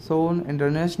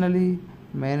internationally,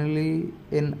 mainly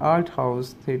in art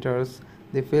house theaters.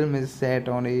 The film is set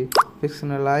on a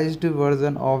fictionalized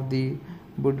version of the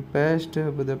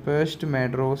Budapest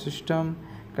metro system.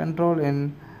 Kontroll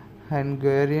in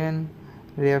Hungarian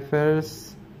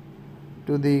refers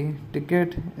to the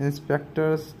ticket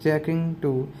inspectors checking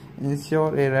to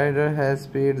ensure a rider has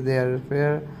paid their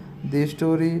fare. The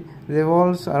story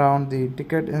revolves around the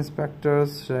ticket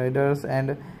inspectors, riders,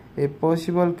 and a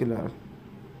possible killer.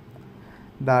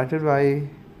 Directed by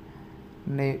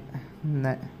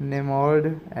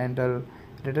Nimrod and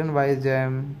written by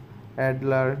James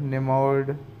Adler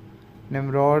Nimrod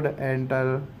and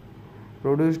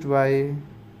produced by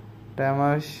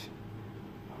Tamas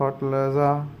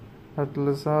Hotlaza,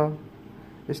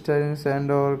 starring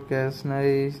Sándor,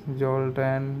 Csányi,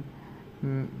 Zoltán,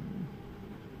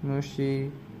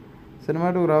 Mucci.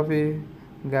 Cinematography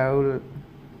Gailo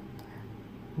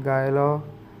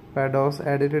Pados,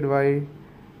 edited by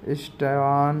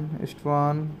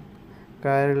István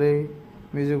Kairli,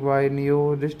 music by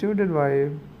Neo, distributed by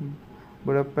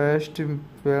Budapest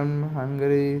Film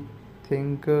Hungary,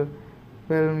 Think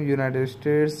Film United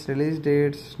States. Release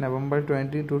dates November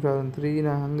 20, 2003 in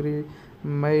Hungary,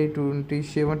 May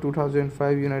 27,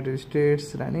 2005 United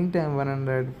States. Running time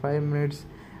 105 minutes.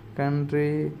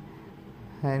 Country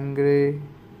Hungary.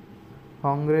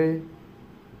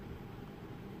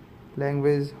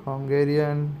 Language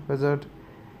Hungarian. Budget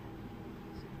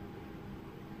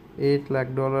 $8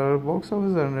 lakh. Box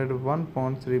office earned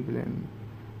 $1.3 billion.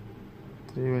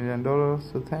 $3 million.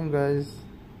 So thank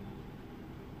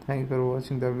you for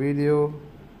watching the video.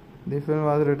 The film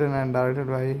was written and directed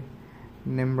by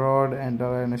Nimrod and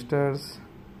stars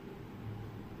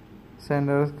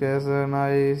Sándor,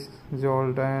 Csányi,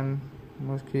 Zoltán,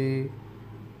 Mucci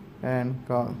and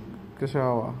So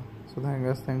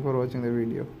thank for watching the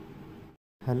video.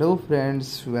 Hello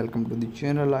friends, welcome to the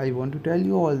channel. I want to tell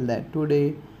you all that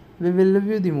today we will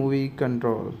review the movie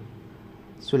Kontroll.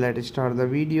 So let's start the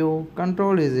video.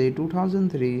 Kontroll is a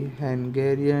 2003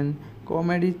 Hungarian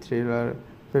comedy thriller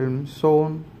film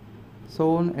shown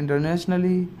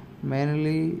internationally,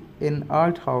 mainly in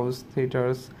art house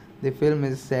theaters. The film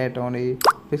is set on a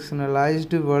fictionalized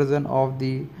version of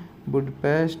the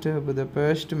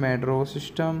Budapest metro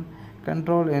system.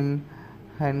 Control in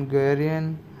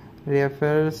Hungarian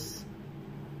refers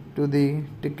to the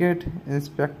ticket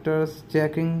inspectors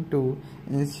checking to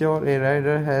ensure a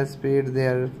rider has paid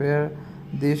their fare.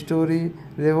 The story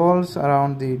revolves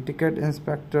around the ticket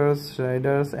inspectors,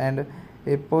 riders, and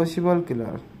a possible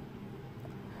killer.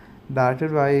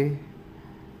 Directed by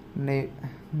Nimrod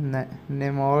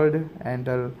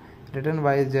Antal, written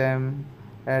by Jem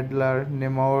Adler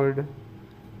Nimrod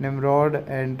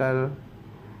Antal,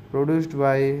 produced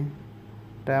by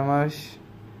Tamas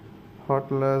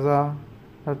Hotlaza,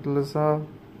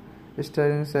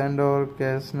 starring Sándor,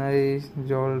 Csányi,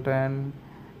 Zoltán,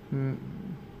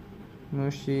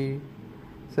 Mucci.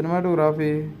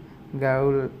 Cinematography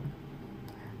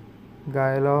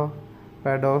Gailo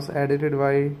Pados, edited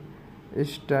by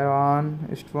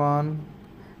Istvan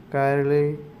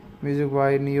Kairli, music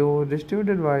by Neo,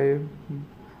 distributed by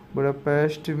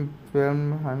Budapest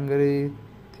Film Hungary,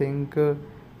 Think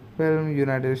Film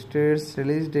United States.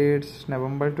 Release dates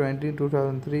November 20,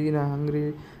 2003 in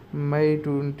Hungary, May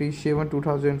 27,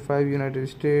 2005 United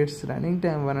States. Running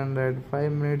time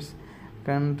 105 minutes.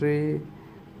 Country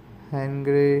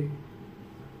Hungary.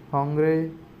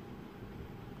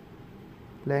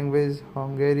 Language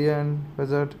Hungarian.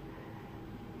 Budget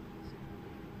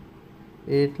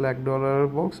 $8 lakh.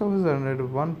 Box office earned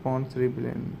 $1.3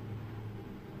 billion.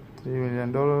 $3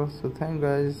 million. So thank you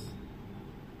guys.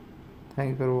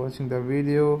 Thank you for watching the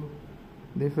video.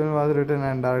 The film was written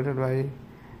and directed by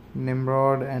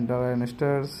Nimrod and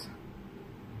stars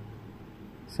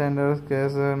Sándor,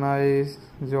 Csányi,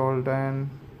 Zoltán,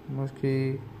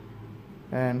 Mucci,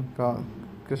 and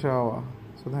Csányi.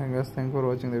 So thank you for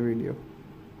watching the video.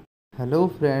 Hello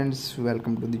friends,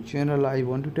 welcome to the channel. I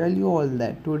want to tell you all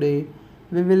that today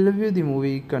we will review the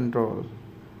movie Kontroll.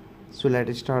 So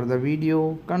let's start the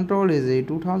video. Kontroll is a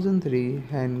 2003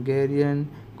 Hungarian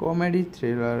comedy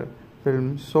thriller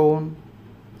film shown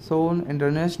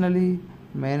internationally,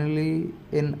 mainly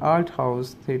in art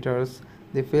house theaters.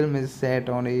 The film is set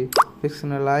on a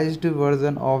fictionalized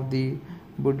version of the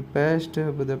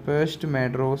Budapest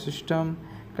metro system.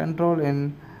 Control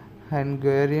in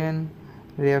Hungarian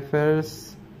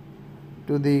refers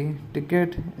to the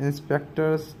ticket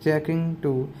inspectors checking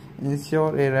to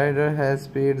ensure a rider has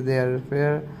paid their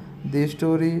fare. The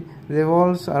story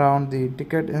revolves around the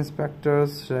ticket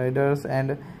inspectors, riders,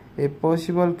 and a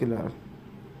possible killer.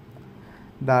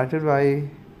 Directed by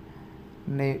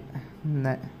Nimrod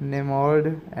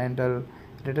Antal,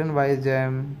 written by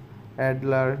Jem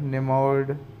Adler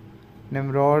Nimrod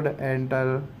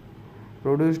Antal,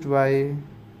 produced by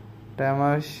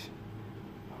Tamas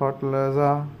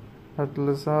Hotlaza,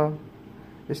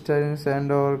 starring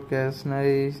Sándor,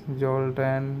 Csányi,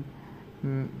 Zoltán,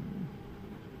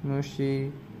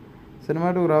 Mucci.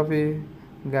 Cinematography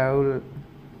Gailo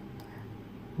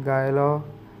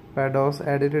Pados,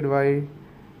 edited by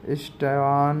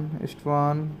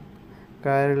Istvan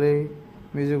Kairli,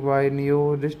 music by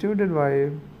Neo, distributed by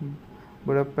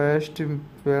Budapest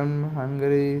Film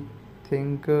Hungary,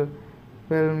 Think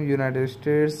Film United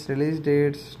States. Release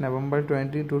dates November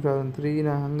 20, 2003 in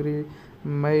Hungary,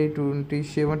 May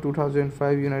 27,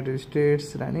 2005 United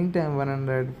States. Running time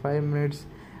 105 minutes.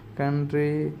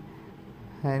 Country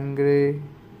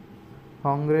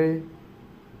Hungary.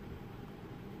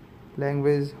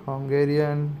 Language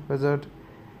Hungarian. Budget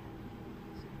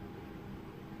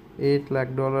 $8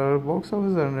 lakh. Box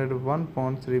office earned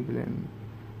 $1.3 billion.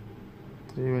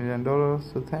 $3 million.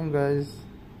 So thank you guys.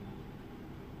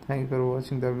 Thank you for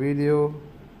watching the video.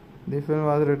 The film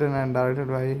was written and directed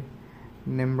by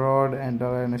Nimrod and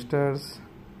stars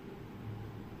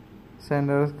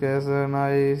Sándor,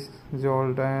 Csányi,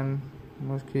 Zoltán,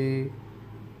 Mucci,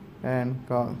 and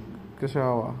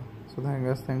Csányi. So thank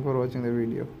you for watching the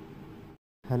video.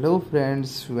 Hello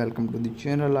friends, welcome to the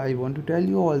channel. I want to tell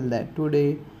you all that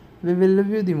today we will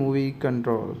review the movie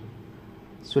Kontroll.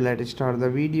 So let's start the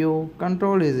video.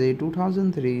 Kontroll is a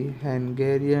 2003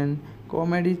 Hungarian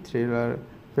comedy thriller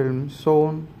film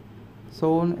shown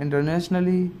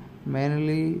internationally,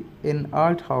 mainly in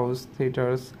art house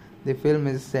theaters. The film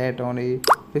is set on a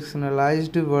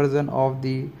fictionalized version of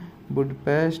the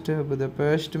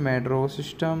Budapest metro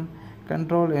system.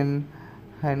 Control in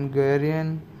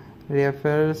Hungarian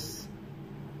refers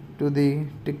to the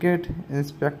ticket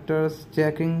inspectors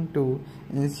checking to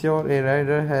ensure a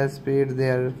rider has paid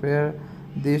their fare.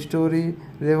 The story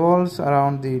revolves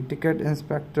around the ticket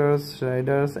inspectors,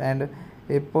 riders, and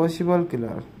a possible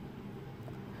killer.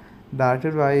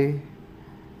 Directed by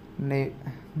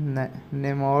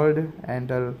Nimrod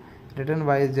and written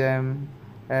by James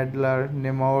Adler.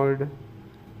 Nimrod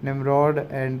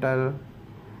and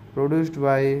produced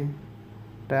by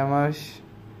Tamas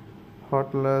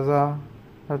Hotlaza,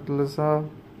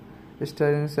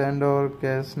 starring Sándor,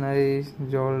 Csányi,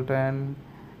 Zoltán,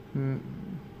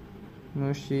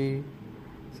 Mucci.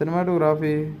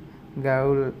 Cinematography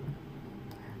Gailo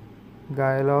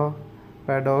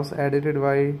Pados, edited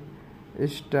by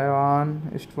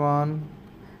Istvan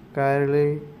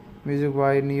Kairli, music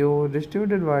by Neo,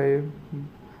 distributed by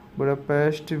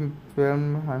Budapest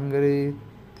Film Hungary,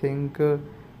 Think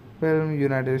Film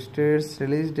United States.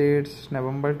 Release dates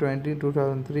November 20,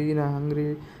 2003 in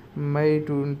Hungary, May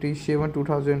 27,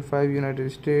 2005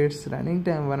 United States. Running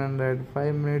time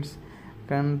 105 minutes.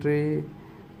 Country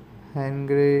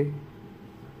Hungary.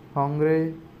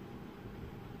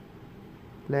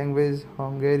 Language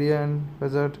Hungarian.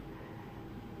 Budget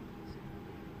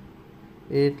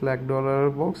 $8 lakh.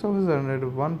 Box office earned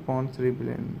 $1.3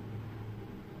 billion.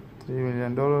 $3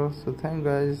 million. So thank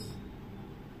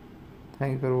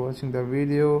you for watching the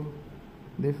video.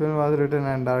 The film was written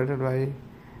and directed by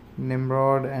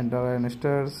Nimrod and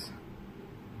stars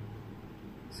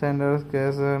Sándor,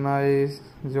 Csányi,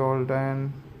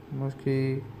 Zoltán,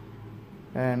 Mucci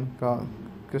and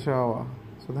Kashawa.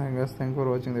 So thank you for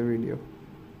watching the video.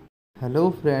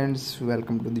 Hello friends,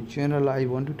 welcome to the channel. I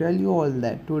want to tell you all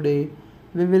that today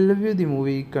we will review the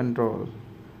movie Kontroll.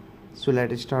 So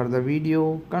let's start the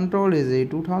video. Kontroll is a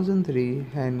 2003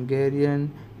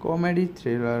 Hungarian comedy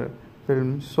thriller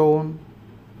film shown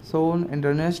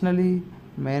internationally,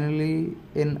 mainly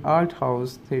in art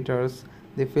house theaters.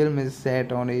 The film is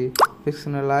set on a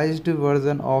fictionalized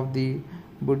version of the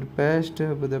Budapest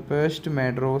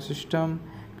metro system.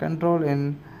 Kontroll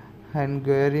in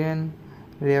Hungarian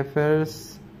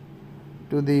refers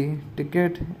to the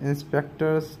ticket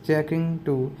inspectors checking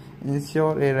to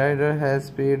ensure a rider has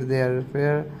paid their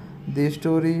fare. The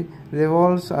story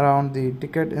revolves around the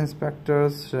ticket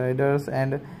inspectors, riders,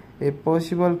 and a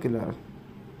possible killer.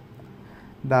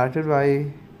 Directed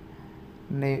by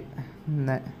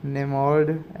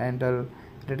Nimrod and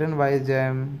written by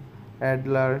James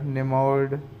Adler.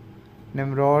 Nimrod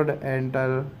and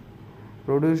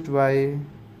produced by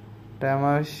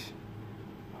Tamas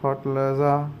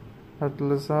Hotlaza,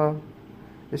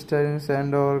 starring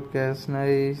Sándor,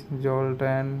 Csányi,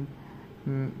 Zoltán,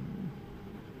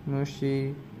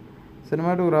 Mucci.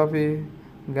 Cinematography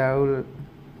Gailo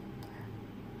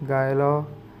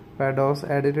Pados,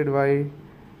 edited by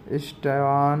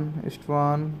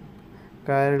Istvan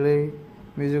Kairli,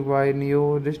 music by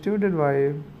Neo, distributed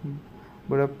by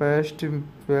Budapest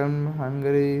Film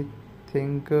Hungary,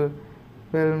 Think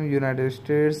Film United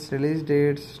States. Release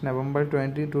dates November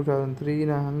 20, 2003 in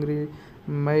Hungary,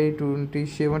 May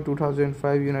 27,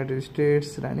 2005 United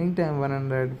States. Running time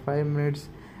 105 minutes.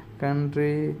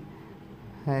 Country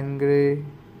Hungary.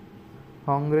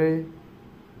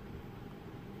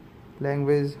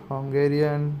 Language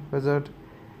Hungarian. Budget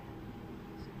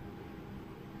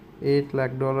 $8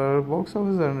 lakh. Box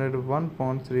office earned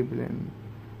 $1.3 billion.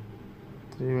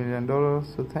 $3 million.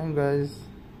 So thank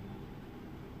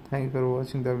you for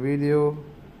watching the video.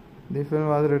 The film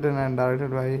was written and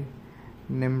directed by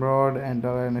Nimrod and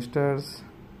stars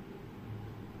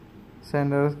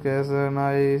Sándor,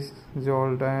 Csányi,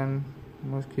 Zoltán,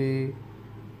 Mucci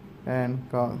and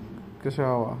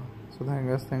Kashawa. So thank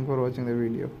you for watching the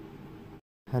video.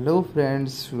 Hello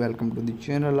friends, welcome to the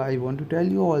channel. I want to tell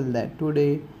you all that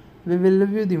today we will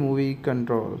review the movie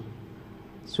Kontroll.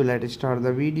 So let's start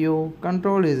the video.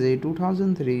 Kontroll is a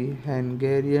 2003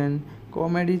 Hungarian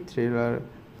comedy thriller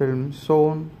film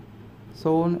shown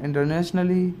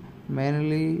internationally,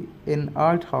 mainly in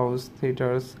art house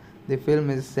theaters. The film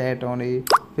is set on a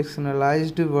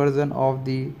fictionalized version of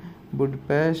the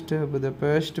Budapest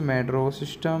metro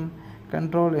system.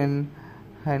 Kontroll in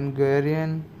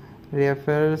Hungarian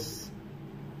refers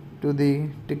to the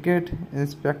ticket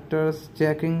inspectors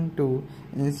checking to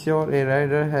ensure a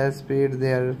rider has paid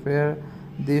their fare.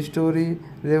 The story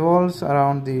revolves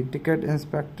around the ticket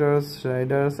inspectors,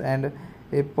 riders, and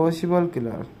a possible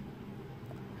killer.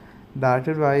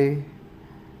 Directed by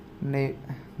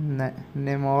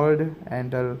Nimrod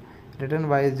and written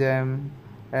by James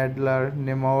Adler.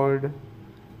 Nimrod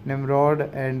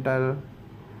and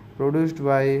produced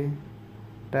by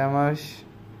Tamas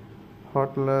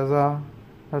Hotlaza,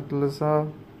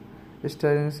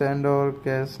 starring Sándor,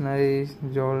 Csányi,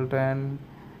 Zoltán,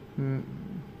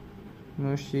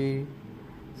 Mucci.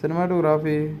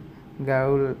 Cinematography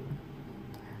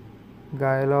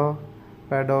Gailo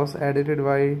Pados, edited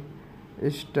by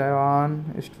Istvan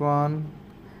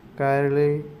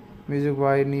Kairli, Music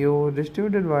by Neo.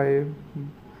 Distributed by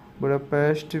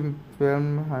Budapest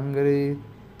Film Hungary.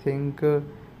 Think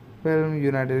Film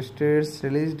United States.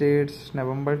 Release dates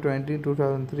November 20,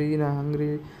 2003 in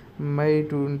Hungary. May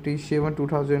 27,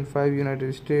 2005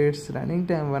 United States. Running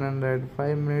time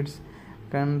 105 minutes.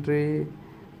 Country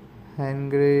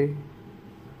Hungary.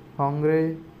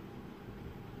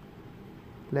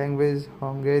 Language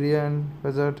Hungarian.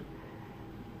 Budget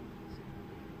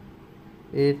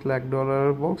 $8 lakh.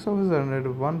 Box office earned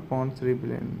 $1.3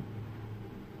 billion.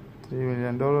 $3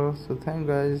 million. So thank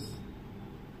guys.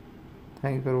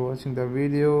 Thank you for watching the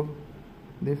video.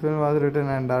 The film was written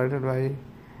and directed by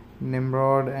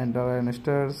Nimrod and Darren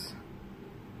Stars.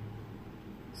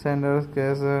 Sándor,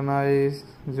 Csányi,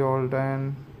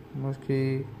 Zoltán,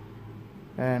 Mucci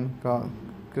and So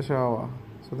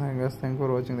thank you guys. Thank you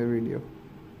for watching the video.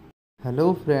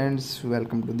 Hello friends,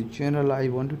 welcome to the channel. I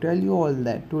want to tell you all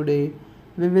that today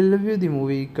we will review the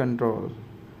movie Kontroll.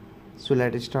 So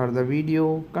let's start the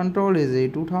video. Kontroll is a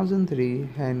 2003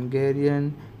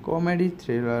 Hungarian comedy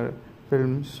thriller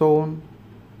film shown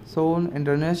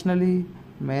internationally,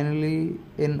 mainly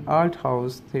in art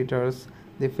house theaters.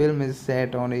 The film is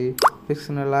set on a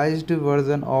fictionalized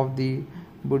version of the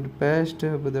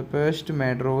Budapest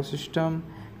metro system.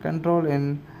 Kontroll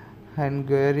in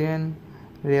Hungarian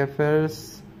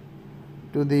refers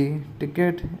to the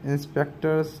ticket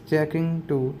inspectors checking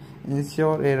to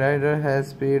ensure a rider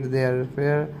has paid their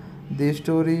fare. The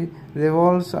story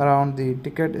revolves around the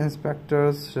ticket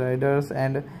inspectors, riders,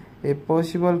 and a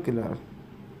possible killer.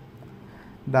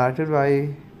 Directed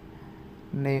by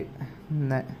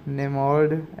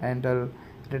Nimrod and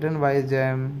written by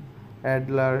James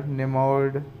Adler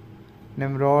Nimrod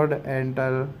and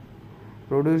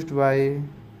produced by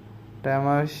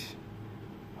Tamas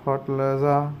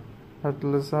Hotlasa,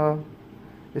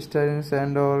 starring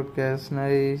Sándor,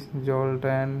 Csányi,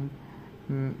 Zoltán,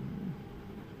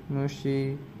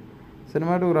 Mucci.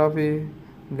 Cinematography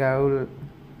Gailo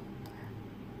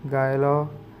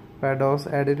Pados,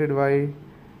 edited by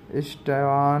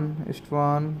Istvan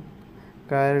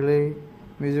Kairli.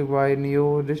 Music by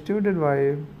Neo. Distributed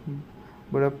by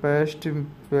Budapest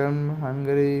Film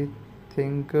Hungary.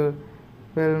 Think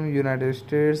Film United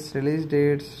States. Release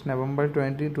dates November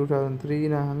 20, 2003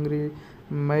 in Hungary.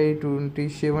 May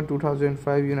 27,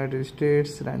 2005 United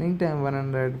States. Running time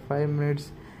 105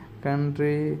 minutes.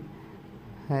 Country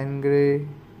Hungary.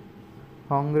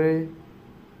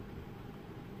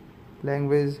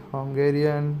 Language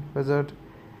Hungarian. Budget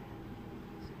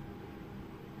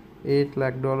 $8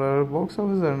 lakh. Box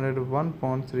office earned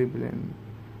 $1.3 billion.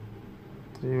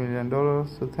 $3 million.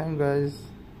 So thank guys.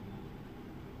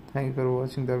 Thank you for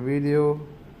watching the video.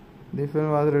 The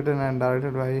film was written and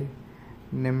directed by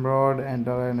Nimrod and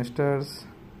Darren Stars.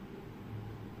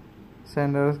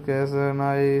 Sándor,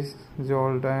 Csányi,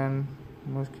 Zoltán,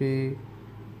 Mucci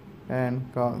and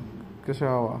So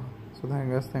thank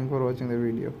you guys. Thank you for watching the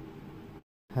video.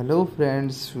 Hello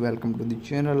friends, welcome to the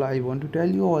channel. I want to tell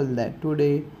you all that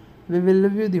today we will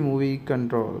review the movie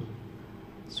Kontroll.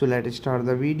 So let's start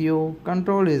the video.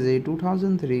 Kontroll is a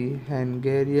 2003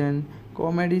 Hungarian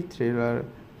comedy thriller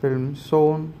film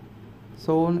shown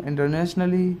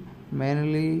internationally,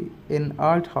 mainly in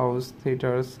art house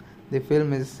theaters. The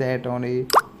film is set on a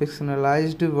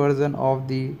fictionalized version of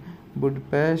the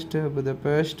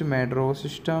Budapest metro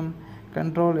system.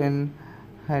 Kontroll in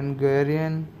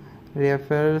Hungarian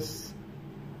refers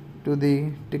to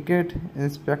the ticket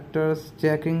inspectors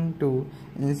checking to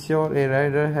ensure a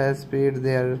rider has paid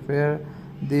their fare.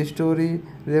 The story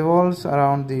revolves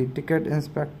around the ticket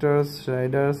inspectors,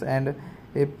 riders, and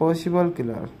a possible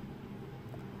killer.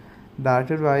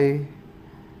 Directed by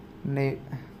Nimrod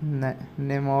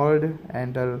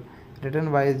and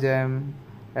written by James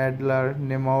Adler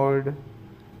Nimrod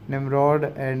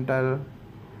and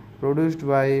produced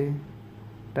by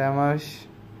Tamas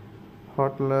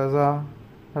Hotlasa,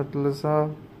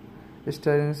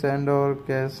 starring Sándor,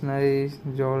 Csányi,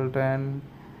 Zoltán,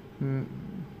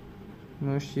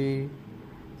 Mucci.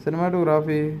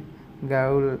 Cinematography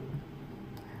Gailo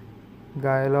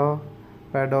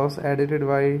Pados, edited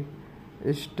by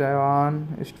Istvan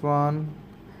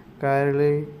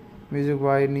Kairli. Music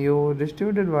by Neo.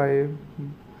 Distributed by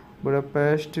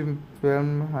Budapest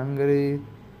Film Hungary.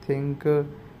 Think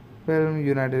Film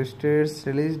United States.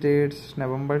 Release dates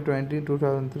November 20,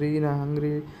 2003 in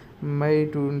Hungary. May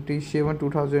 27,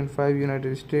 2005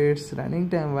 United States. Running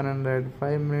time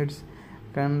 105 minutes.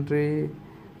 Country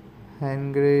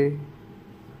Hungary.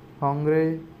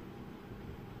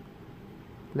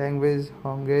 Language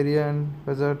Hungarian.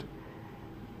 Budget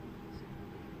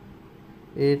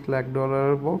 $8 lakh.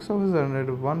 Box office earned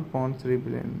 $1.3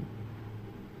 billion.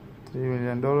 $3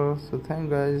 million. So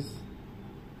thank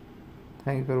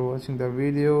you for watching the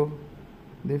video.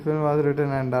 The film was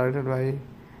written and directed by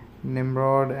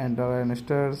Nimrod and Alan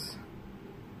Stars.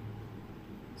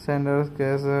 Sándor,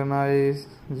 Csányi,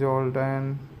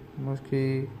 Zoltán,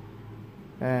 Mucci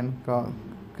and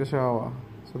Kashawa.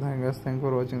 So thank you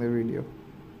for watching the video.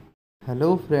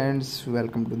 Hello friends,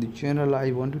 welcome to the channel.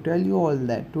 I want to tell you all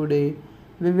that today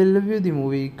we will review the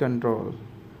movie Kontroll.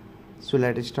 So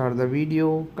let's start the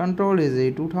video. Kontroll is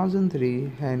a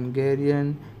 2003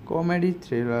 Hungarian comedy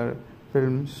thriller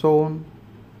film shown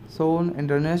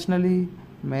internationally,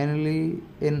 mainly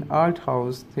in art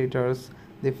house theaters.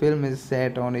 The film is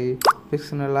set on a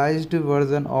fictionalized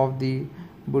version of the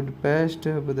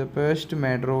Budapest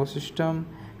metro system.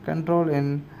 Kontroll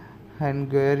in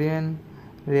Hungarian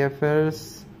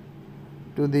refers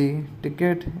to the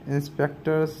ticket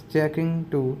inspectors checking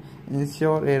to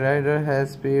ensure a rider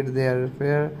has paid their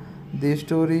fare. The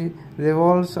story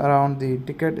revolves around the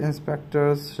ticket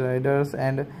inspectors, riders,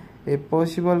 and a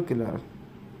possible killer.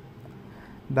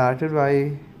 Directed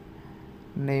by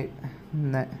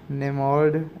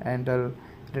Nimrod and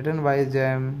written by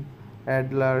James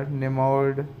Adler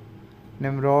Nimrod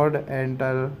and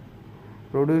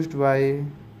produced by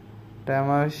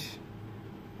Tamas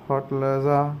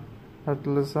Hotlaza,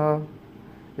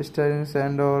 starring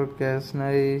Sándor,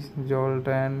 Csányi,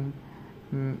 Zoltán,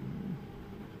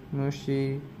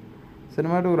 Mucci.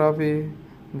 Cinematography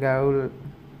Gailo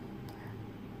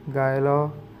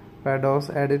Pados,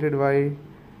 edited by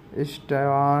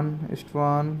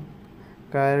Istvan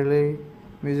Kairli,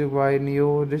 music by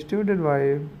Neo, distributed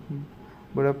by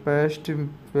Budapest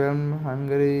Film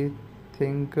Hungary,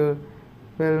 Think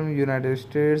Film United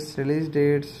States. Release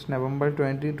dates November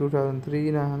 20, 2003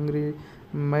 in Hungary,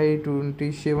 May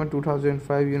 27,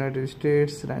 2005 United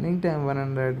States. Running time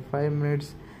 105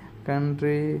 minutes.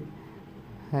 Country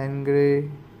Hungary.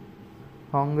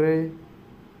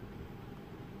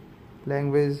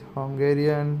 Language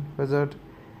Hungarian. Budget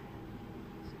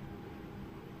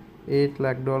 $8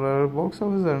 lakh. Box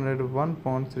office earned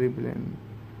 $1.3 billion.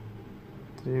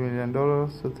 $3 million.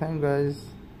 So thank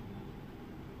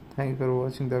you for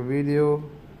watching the video.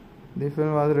 The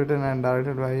film was written and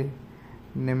directed by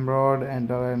Nimrod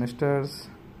and Alan Stars.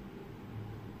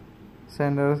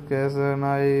 Sándor,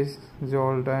 Csányi,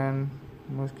 Zoltán,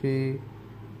 Mucci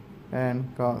and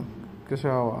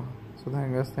Kashawa. So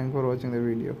thank you for watching the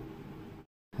video.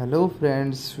 Hello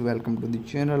friends, welcome to the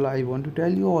channel. I want to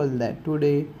tell you all that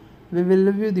today we will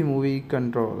review the movie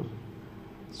Kontroll.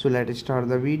 So let's start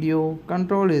the video.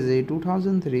 Kontroll is a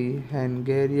 2003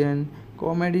 Hungarian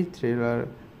comedy thriller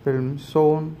film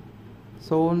shown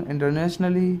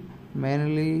internationally,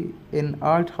 mainly in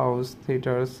art house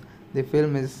theaters. The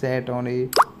film is set on a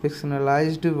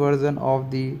fictionalized version of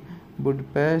the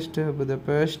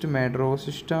Budapest metro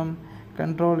system.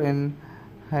 Kontroll in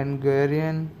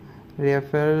Hungarian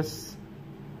refers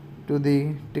to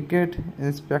the ticket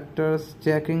inspectors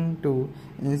checking to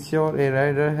ensure a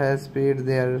rider has paid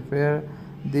their fare.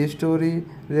 The story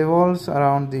revolves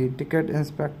around the ticket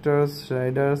inspectors,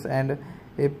 riders, and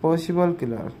a possible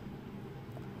killer.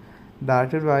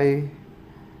 Directed by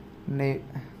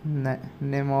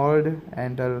Nimrod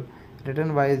and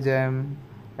written by James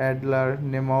Adler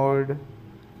Nimrod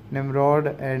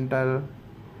and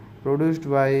produced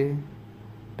by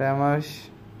Tamas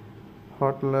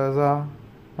Hotlaza,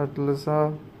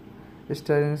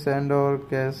 starring Sándor,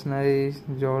 Csányi,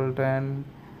 Zoltán,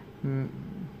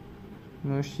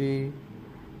 Mucci.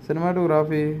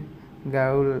 Cinematography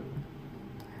Gailo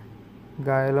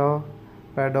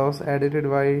Pados, edited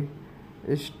by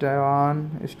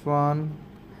Istvan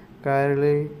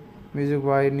Kairli, music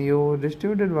by Neo,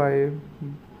 distributed by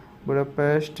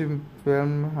Budapest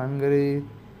Film Hungary,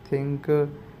 Think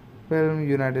Film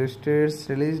United States.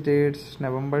 Release dates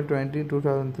November 20,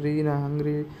 2003 in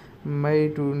Hungary, May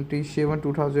 27,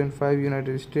 2005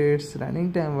 United States.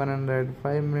 Running time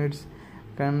 105 minutes.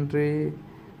 Country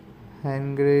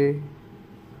Hungary.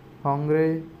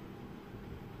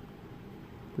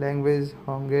 Language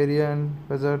Hungarian.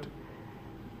 Budget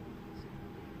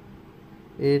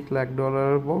 $8 lakh.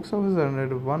 Box office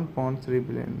earned $1.3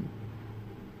 billion.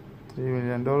 $3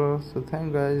 million. So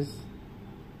thank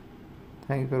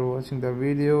you for watching the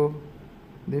video.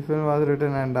 The film was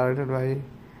written and directed by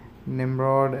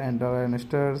Nimrod and Alan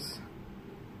Stars.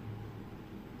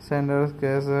 Sándor,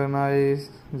 Csányi,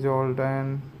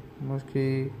 Zoltán,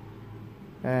 Mucci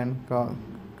and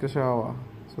Kashawa.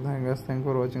 So thank you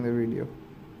for watching the video.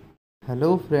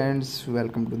 Hello friends,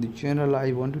 welcome to the channel.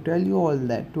 I want to tell you all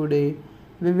that today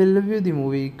we will review the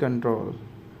movie Kontroll.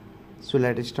 So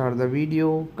let's start the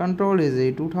video. Kontroll is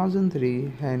a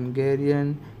 2003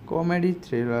 Hungarian comedy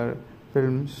thriller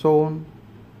film shown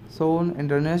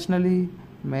internationally,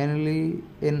 mainly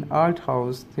in art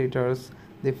house theaters.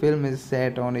 The film is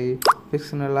set on a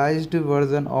fictionalized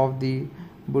version of the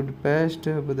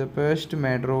Budapest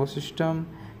metro system.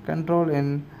 Kontroll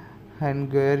in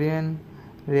Hungarian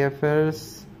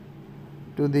refers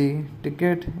to the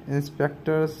ticket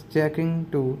inspectors checking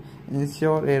to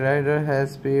ensure a rider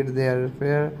has paid their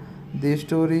fare. The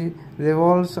story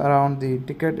revolves around the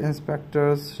ticket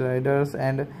inspectors, riders,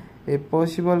 and a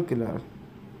possible killer.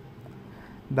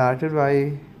 Directed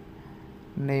by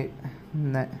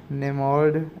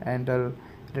Nemrod and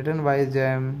written by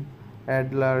Jem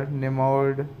Adler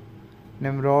Nemrod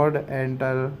and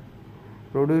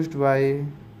produced by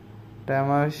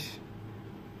Tamas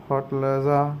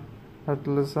Hotlaza,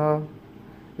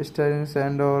 starring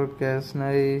Sándor,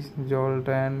 Csányi,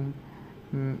 Zoltán,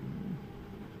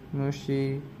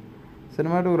 Mucci.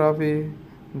 Cinematography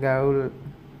Gailo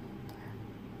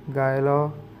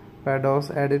Pados,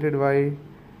 edited by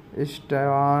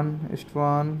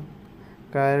Istvan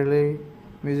Kairli,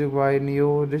 music by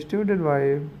Neo, distributed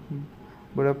by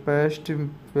Budapest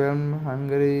Film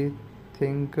Hungary,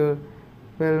 Think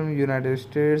Film United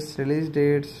States. Release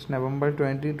dates November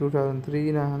 20, 2003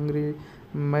 in Hungary,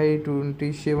 May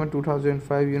 27,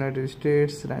 2005 United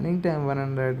States. Running time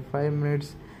 105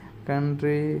 minutes.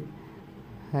 Country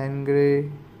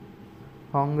Hungary.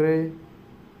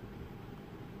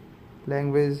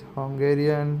 Language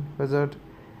Hungarian. Budget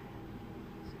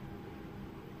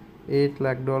 $8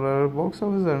 lakh. Box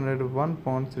office earned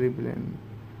 $1.3 billion.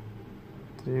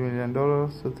 $3 million.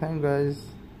 So thank guys.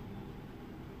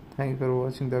 Thank you for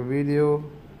watching the video.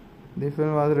 The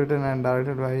film was written and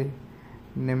directed by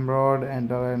Nimrod and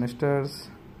stars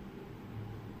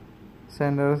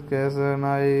Sándor,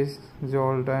 Csányi,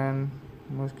 Zoltán,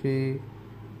 Mucci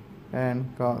and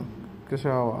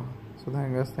Csányi. So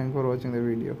thank for watching the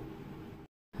video.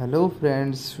 Hello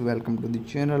friends, welcome to the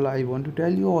channel. I want to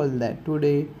tell you all that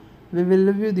today we will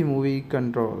review the movie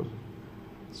Kontroll.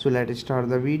 So let's start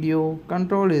the video.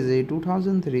 Kontroll is a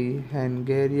 2003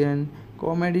 Hungarian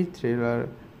comedy thriller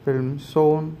film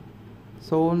shown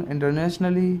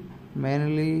internationally,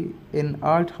 mainly in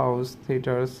art house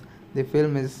theaters. The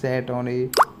film is set on a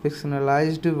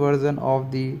fictionalized version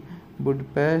of the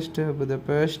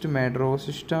Budapest metro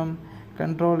system.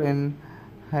 Kontroll in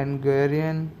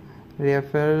Hungarian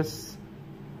refers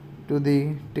to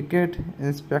the ticket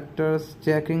inspectors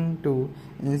checking to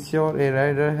ensure a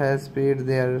rider has paid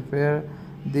their fare.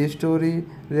 The story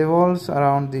revolves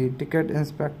around the ticket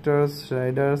inspectors,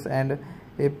 riders, and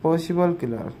a possible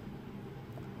killer.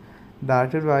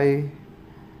 Directed by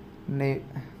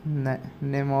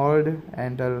Nemrod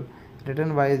and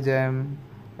written by Jem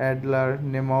Adler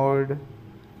Nemrod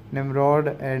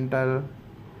and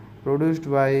produced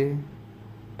by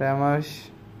Tamas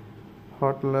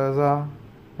Hotlaza,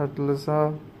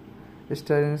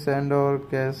 starring Sándor,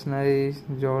 Csányi,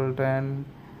 Zoltán,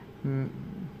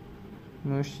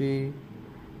 Mucci.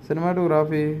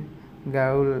 Cinematography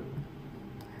Gailo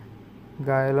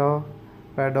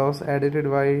Pados, edited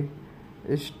by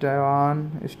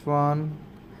Istvan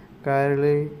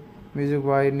Kairli, music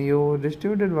by Neo,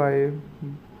 distributed by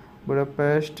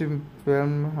Budapest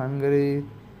Film Hungary,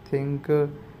 Think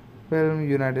Film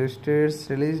United States.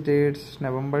 Release dates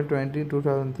November 20,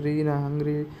 2003 in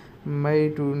Hungary, May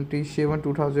 27,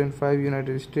 2005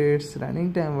 United States.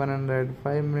 Running time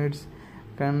 105 minutes.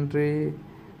 Country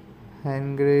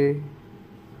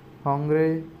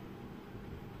Hungary.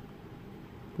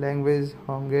 Language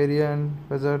Hungarian.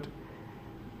 Budget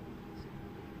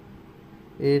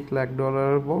 $8 lakh.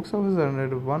 Box office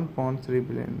earned $1.3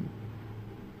 billion.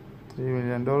 $3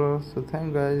 million. So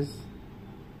thank guys.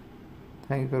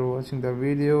 Thank you for watching the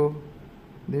video.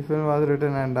 The film was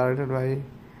written and directed by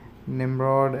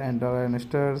Nimrod and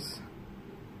stars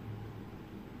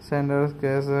Sándor,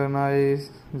 Csányi,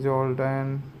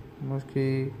 Zoltán,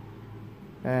 Mucci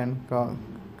and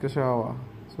Csányi.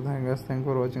 So thank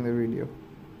for watching the video.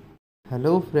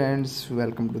 Hello friends,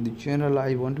 welcome to the channel.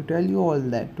 I want to tell you all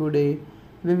that today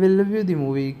we will review the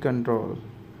movie Kontroll.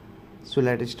 So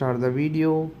let's start the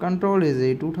video. Kontroll is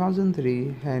a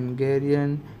 2003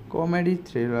 Hungarian comedy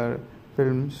thriller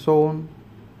film shown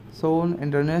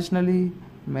internationally,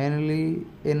 mainly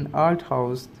in art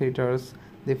house theaters.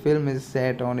 The film is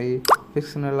set on a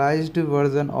fictionalized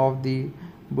version of the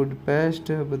Budapest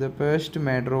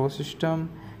metro system.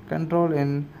 Kontroll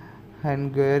in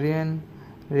Hungarian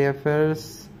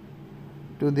refers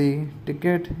to the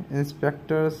ticket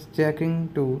inspectors checking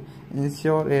to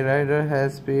ensure a rider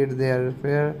has paid their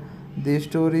fare. The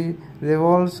story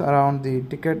revolves around the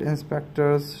ticket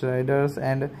inspectors, riders,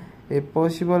 and a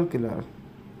possible killer.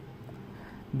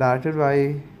 Directed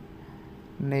by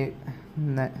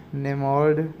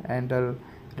Nemord and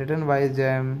written by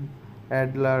Jem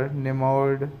Adler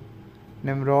Nimrod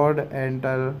and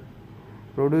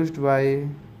produced by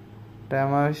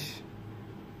Tamas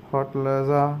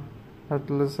Hotlasa,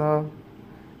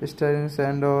 starring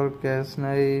Sándor,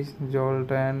 Csányi,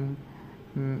 Zoltán,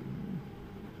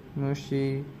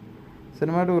 Mucci.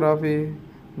 Cinematography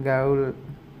Gailo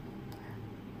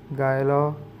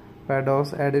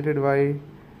Pados, edited by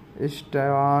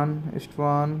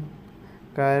Istvan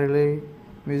Kairli,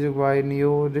 music by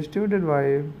Neo, distributed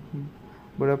by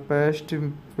Budapest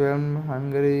Film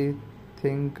Hungary,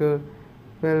 Think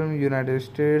Film United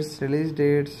States. Release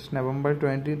dates November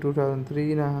 20,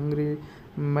 2003 in Hungary,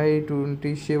 May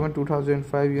 27,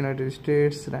 2005 United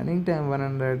States. Running time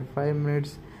 105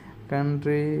 minutes.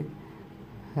 Country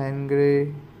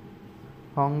Hungary.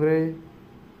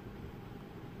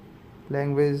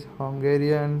 Language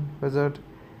Hungarian. Budget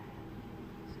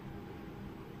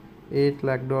 $8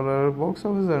 lakh. Box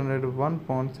office earned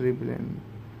 $1.3 billion.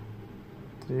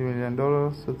 $3 million.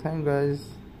 So thank guys.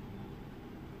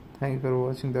 Thank you for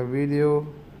watching the video.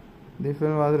 The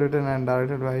film was written and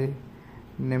directed by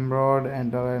Nimrod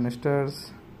and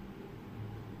stars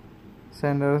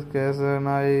Sándor,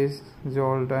 Csányi,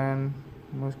 Zoltán,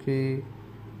 Mucci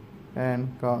and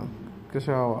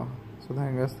Kashawa. So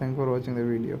thank you for watching the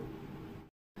video.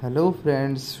 Hello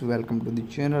friends, welcome to the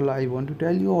channel. I want to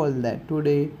tell you all that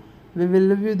today we will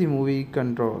review the movie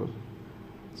Kontroll.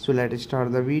 So let's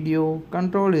start the video.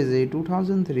 Kontroll is a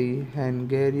 2003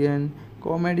 Hungarian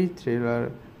comedy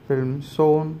thriller film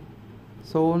shown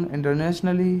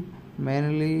internationally,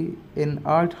 mainly in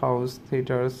art house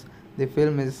theaters. The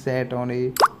film is set on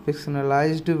a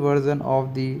fictionalized version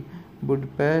of the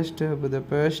Budapest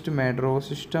metro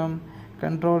system.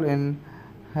 Kontroll in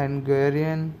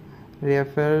Hungarian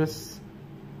refers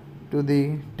to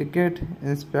the ticket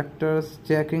inspectors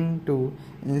checking to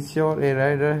ensure a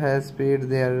rider has paid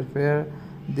their fare.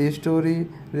 The story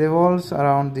revolves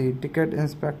around the ticket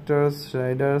inspectors,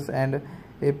 riders, and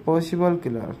a possible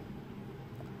killer.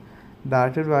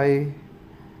 Directed by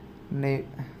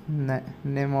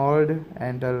Nemord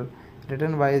and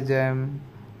written by Jem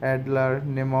Adler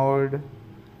Nimrod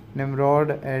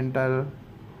and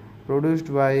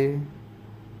produced by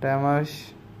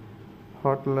Tamas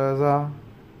Hotlasa,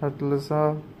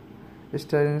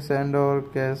 starring Sándor,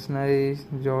 Csányi,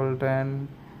 Zoltán,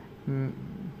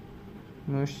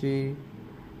 Mucci.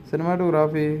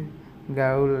 Cinematography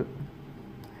Gailo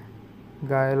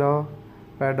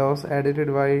Pados,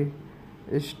 edited by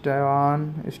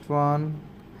Istvan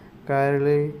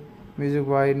Kairli, music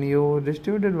by Neo,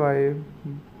 distributed by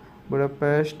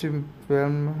Budapest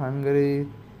Film Hungary,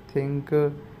 Think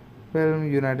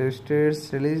Film United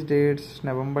States. Release dates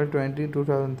November 20,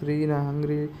 2003 in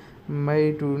Hungary,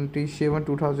 May 27,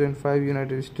 2005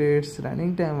 United States.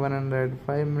 Running time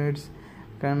 105 minutes.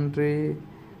 Country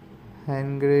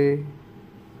Hungary.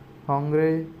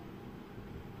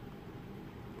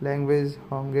 Language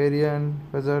Hungarian.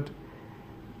 Budget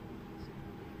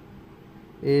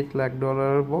 $8 lakh.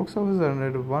 Box office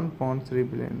earned $1.3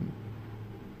 billion.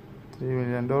 $3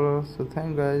 million. So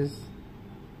thank guys.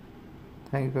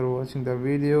 Thank you for watching the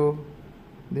video.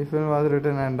 The film was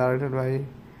written and directed by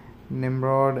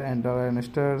Nimrod and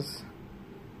stars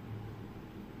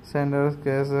Sándor,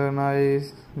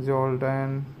 Csányi,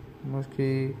 Zoltán,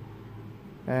 Mucci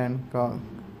and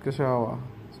Kashawa.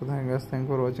 So thank you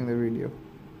for watching the video.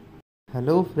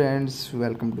 Hello friends,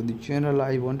 welcome to the channel.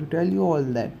 I want to tell you all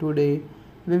that today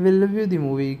we will review the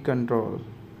movie Kontroll.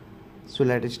 So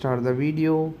let's start the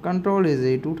video. Kontroll is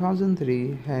a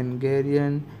 2003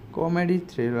 Hungarian comedy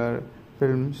thriller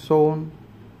film shown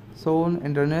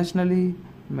internationally,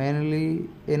 mainly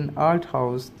in art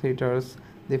house theaters.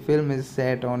 The film is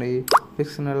set on a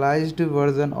fictionalized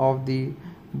version of the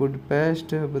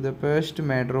Budapest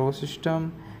metro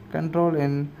system. Kontroll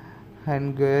in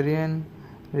Hungarian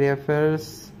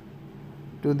refers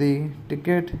to the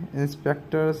ticket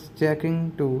inspectors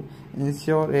checking to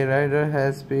ensure a rider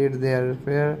has paid their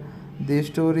fare. The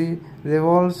story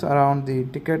revolves around the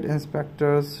ticket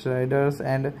inspectors, riders,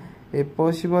 and a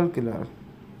possible killer.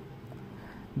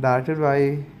 Directed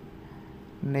by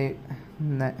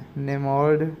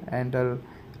Nemord and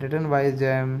written by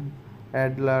Jem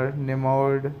Adler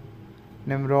Nimrod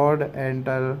and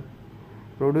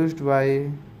produced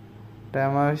by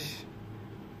Tamas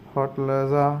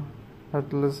Hotlasa,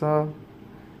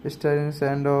 starring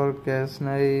Sándor,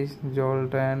 Csányi,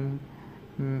 Zoltán,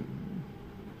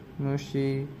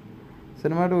 Mucci.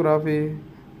 Cinematography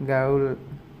Gaul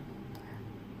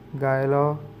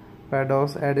Gailo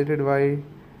Pados, edited by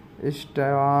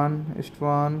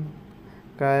Istvan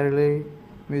Kairli,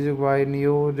 music by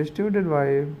Neo, distributed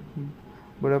by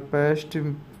Budapest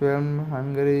Film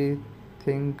Hungary,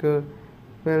 Think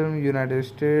Film United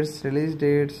States, release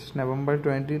dates November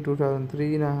 20,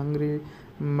 2003 in Hungary,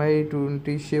 May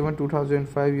 27,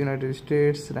 2005 United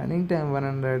States, running time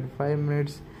 105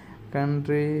 minutes,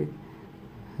 country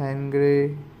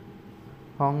Hungary,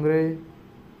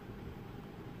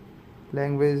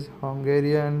 language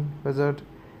Hungarian, budget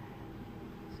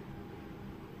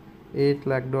 $8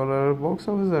 lakh, box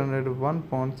office earned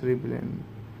 $1.3 billion,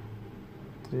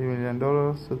 $3 million.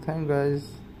 So thank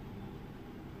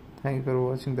you for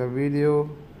watching the video.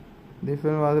 The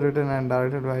film was written and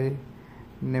directed by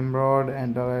Nimrod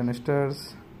and Darren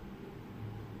Stars.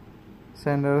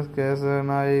 Sándor,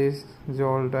 Csányi,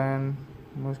 Zoltán,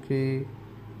 Mucci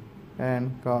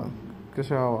and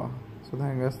Kashawa. So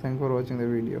thanks for watching the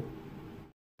video.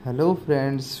 Hello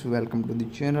friends, welcome to the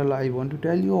channel. I want to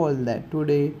tell you all that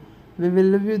today we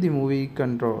will review the movie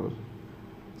Kontroll.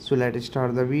 So let's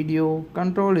start the video.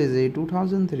 Kontroll is a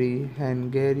 2003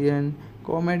 Hungarian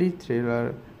comedy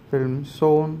thriller film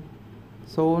shown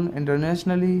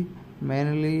internationally,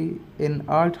 mainly in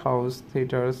art house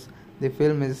theaters. The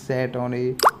film is set on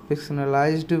a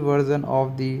fictionalized version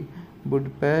of the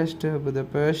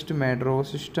Budapest metro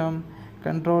system.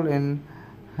 Kontroll in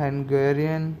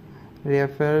Hungarian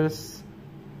refers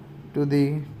to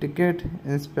the ticket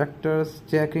inspectors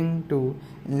checking to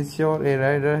ensure a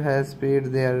rider has paid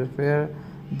their fare.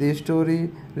 The story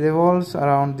revolves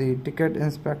around the ticket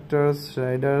inspectors,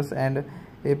 riders, and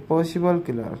a possible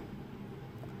killer.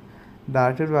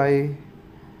 Directed by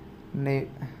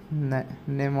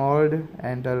Nimrod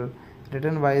and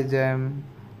written by James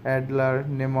Adler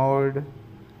Nimrod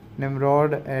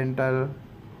and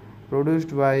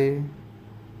produced by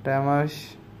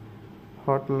Tamas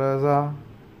Hotlaza,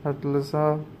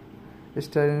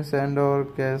 starring Sándor,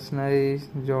 Csányi,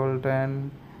 Zoltán,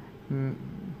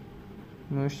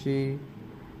 Mucci.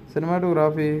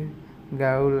 Cinematography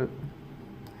Gailo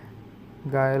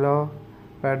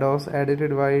Pados,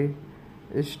 edited by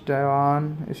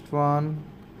Istvan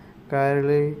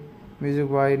Kairli, music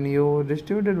by Neo,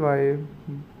 distributed by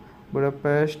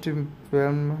Budapest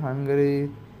Film Hungary,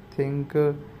 Think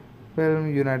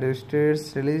Film United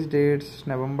States, release dates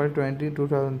November 20,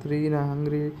 2003 in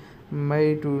Hungary,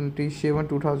 May 27,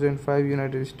 2005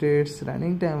 United States,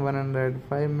 running time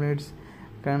 105 minutes,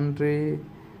 country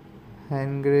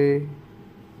Hungary,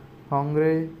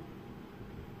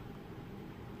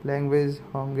 language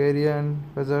Hungarian,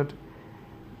 budget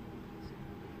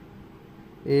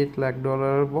 $8 lakh,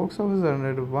 box office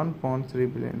earned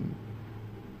 $1.3 billion,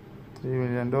 $3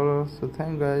 million. So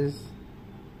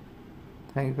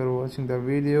thank you for watching the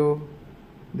video.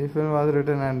 The film was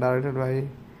written and directed by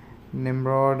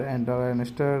Nimrod and Darren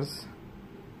Stars.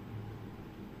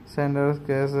 Sándor,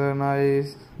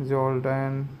 Csányi,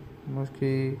 Zoltán,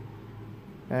 Mucci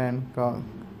and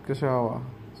Kashawa.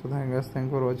 So thanks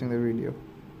for watching the video.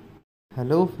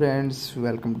 Hello friends,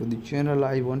 welcome to the channel.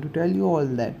 I want to tell you all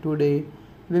that today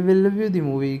we will review the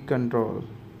movie Kontroll.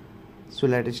 So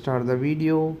let's start the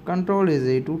video. Kontroll is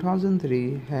a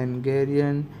 2003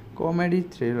 Hungarian comedy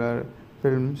thriller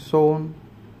film shown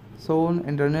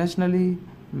internationally,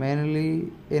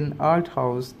 mainly in art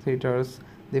house theaters.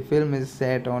 The film is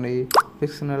set on a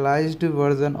fictionalized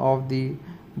version of the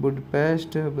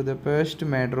Budapest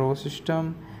metro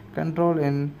system. Kontroll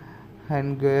in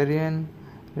Hungarian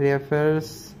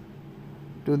refers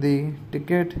to the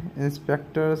ticket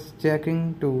inspectors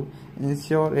checking to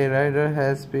ensure a rider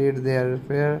has paid their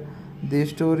fare. The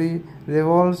story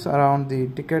revolves around the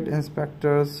ticket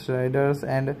inspectors, riders,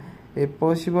 and a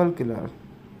possible killer.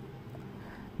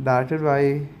 Directed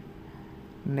by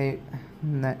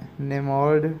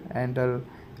Nimrod and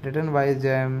written by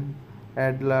James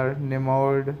Adler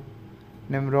Nimrod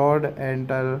and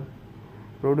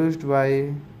produced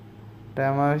by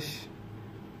Tamas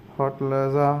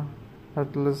Hotlaza,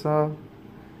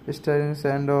 starring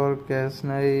Sándor,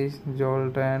 Csányi,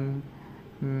 Zoltán,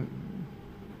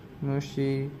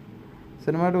 Mucci.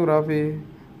 Cinematography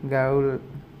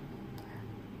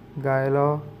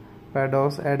Gailo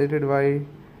Pados, edited by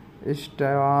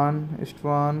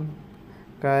Istvan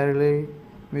Kairli,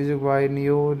 music by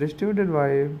Neo, distributed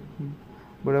by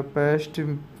Budapest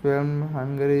Film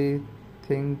Hungary,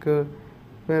 Think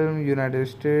Film United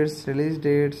States, release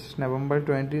dates November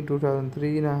 20,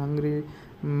 2003 in Hungary,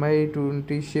 May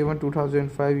 27,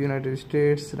 2005 United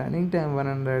States, running time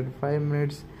 105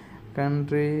 minutes,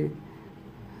 country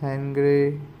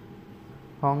Hungary,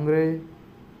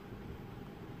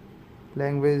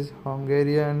 Language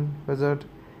Hungarian. Budget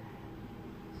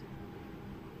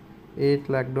 $8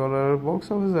 lakh.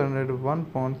 Box office earned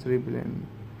 $1.3 billion.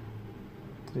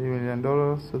 $3 million.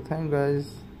 So thank you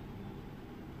guys.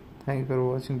 Thank you for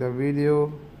watching the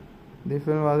video. The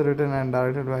film was written and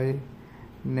directed by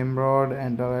Nimrod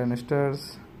and Darren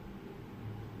Stars.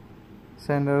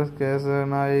 Sándor,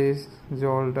 Csányi,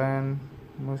 Zoltán,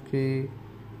 Mucci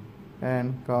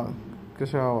and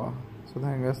Kashawa. So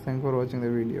thank you for watching the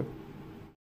video.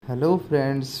 Hello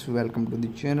friends, welcome to the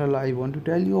channel. I want to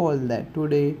tell you all that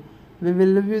today we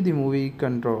will review the movie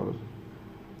Kontroll.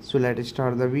 So let's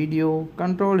start the video.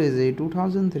 Kontroll is a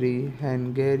 2003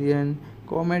 Hungarian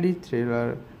comedy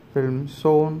thriller film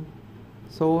shown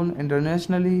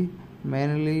internationally,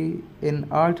 mainly in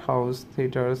art house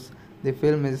theaters. The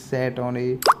film is set on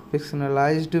a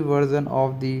fictionalized version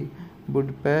of the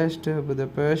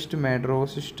Budapest metro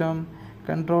system.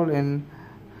 Kontroll in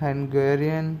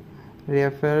Hungarian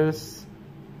refers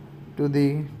to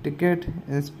the ticket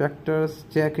inspectors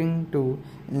checking to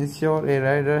ensure a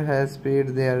rider has paid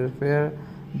their fare.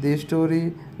 The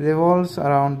story revolves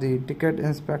around the ticket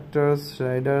inspectors,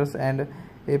 riders, and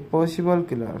a possible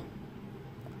killer.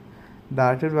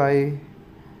 Directed by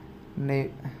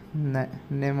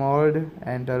Nimrod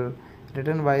and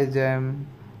written by James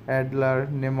Adler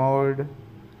Nimrod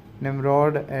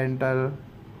and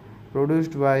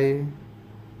produced by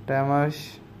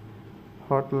Tamas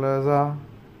Hotlasa,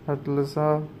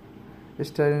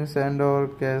 starring Sándor,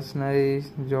 Csányi,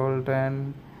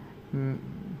 Zoltán,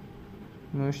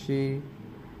 Mucci.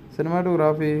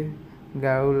 Cinematography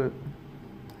Gailo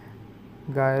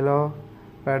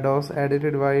Pados,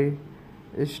 edited by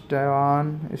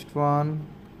Istvan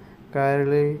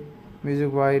Kairli,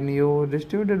 music by Neo,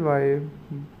 distributed by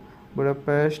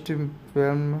Budapest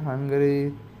Film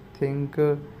Hungary, Think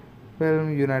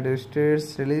Film United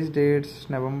States. Release dates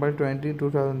November 20,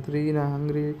 2003 in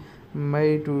Hungary,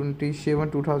 May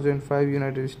 27, 2005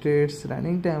 United States.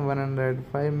 Running time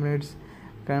 105 minutes.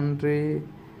 Country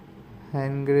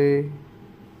Hungary.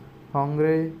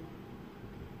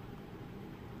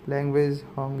 Language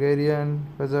Hungarian.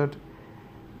 Budget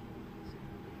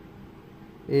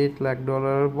 $8 lakh.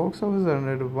 Box office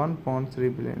earned $1.3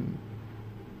 billion.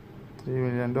 $3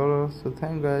 million. So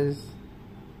thank you guys.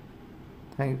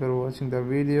 Thank you for watching the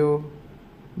video.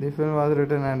 The film was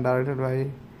written and directed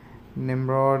by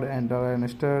Nimrod and Darren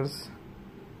Stars.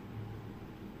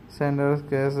 Sándor,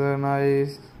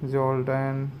 Csányi,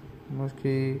 Zoltán,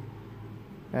 Mucci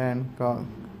and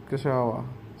Kashawa.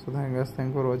 So thank you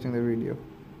for watching the video.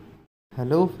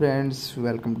 Hello friends,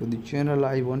 welcome to the channel.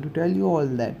 I want to tell you all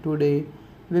that today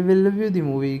we will review the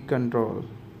movie Kontroll.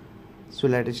 So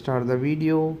let's start the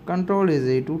video. Kontroll is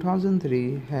a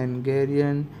 2003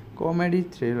 Hungarian comedy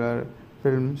thriller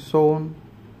film shown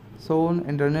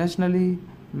internationally,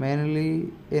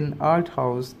 mainly in art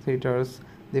house theaters.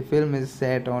 The film is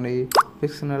set on a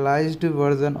fictionalized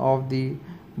version of the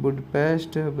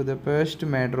Budapest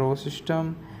metro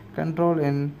system. Kontroll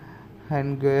in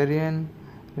Hungarian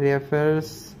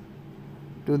refers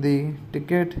to the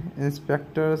ticket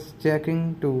inspectors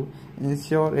checking to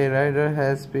ensure a rider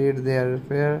has paid their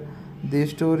fare. The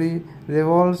story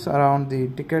revolves around the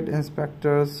ticket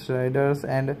inspectors, riders,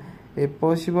 and a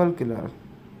possible killer.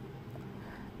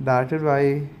 Directed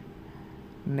by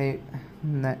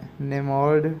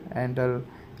Nimrod and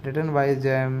written by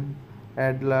James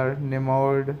Adler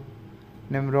Nimrod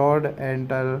and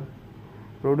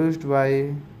produced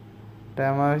by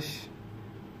Tamas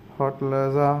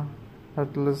Hotlasa,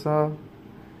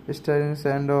 starring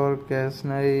Sándor,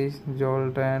 Csányi,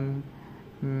 Zoltán,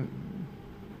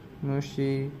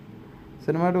 Mucci.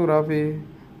 Cinematography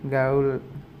Gailo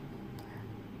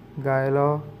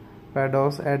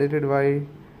Pados, edited by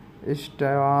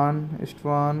Istvan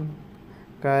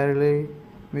Kairli,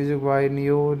 music by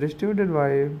Neo, distributed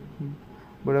by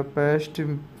Budapest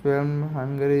Film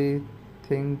Hungary,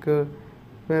 Think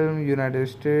Film United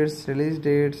States. Release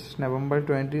dates November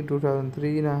 20,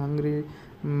 2003 in Hungary,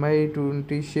 May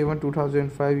 27,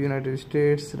 2005 United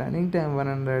States. Running time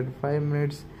 105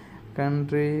 minutes.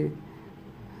 Country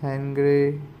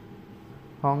Hungary.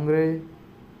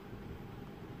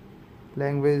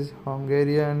 Language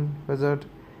Hungarian. Budget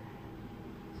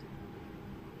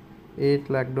 $8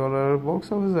 lakh.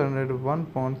 Box office earned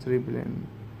 $1.3 billion.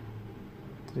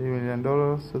 $3 million.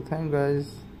 So thank you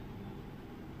guys.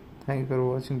 Thank you for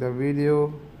watching the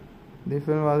video. The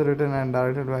film was written and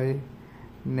directed by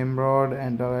Nimrod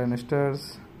and Darren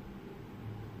Stars.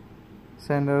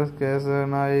 Sándor,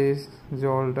 Csányi,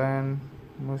 Zoltán,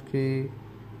 Mucci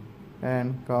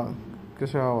and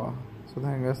Kashawa. So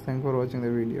thank you for watching the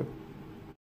video.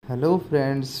 Hello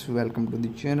friends, welcome to the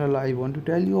channel. I want to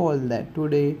tell you all that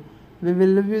today we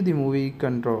will review the movie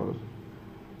Control.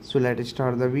 So let's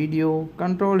start the video.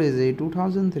 Control is a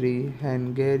 2003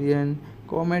 Hungarian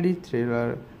comedy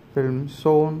thriller film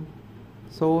shown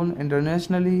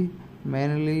internationally,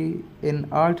 mainly in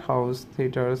art house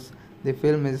theaters. The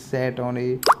film is set on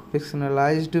a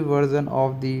fictionalized version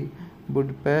of the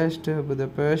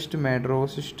Budapest metro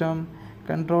system.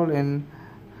 Control in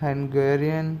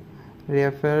Hungarian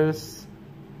refers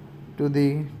to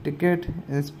the ticket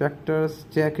inspectors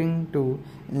checking to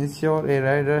ensure a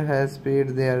rider has paid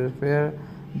their fare.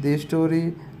 The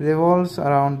story revolves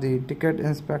around the ticket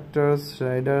inspectors,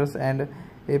 riders, and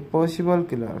a possible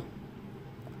killer.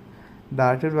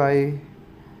 Directed by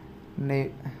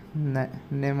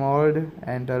Nemord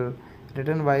and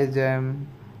written by Jem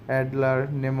Adler,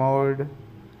 Nimrod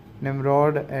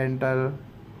and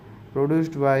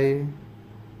produced by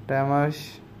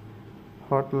Tamas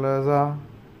Hotlasa,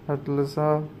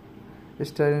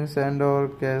 starring Sándor,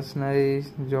 Csányi,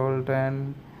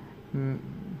 Zoltán,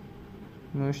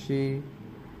 Mucci.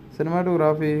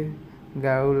 Cinematography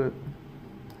Gailo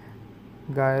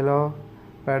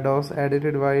Pados,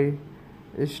 edited by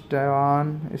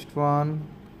Istvan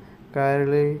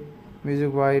Kairli,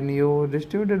 music by Neo,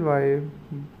 distributed by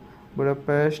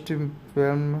Budapest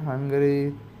Film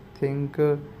Hungary, Think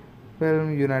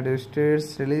Film United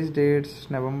States. Release dates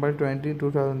November 20,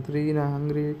 2003 in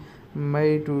Hungary,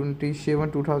 May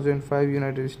 27, 2005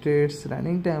 United States.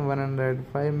 Running time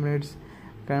 105 minutes.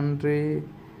 Country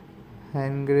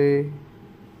Hungary.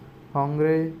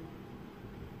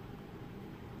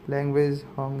 Language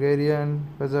Hungarian.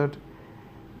 Budget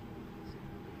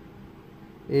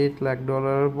 $8 lakh.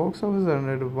 Box office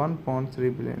earned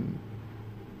 $1.3 billion.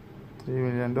 $3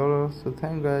 million. So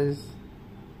thank guys.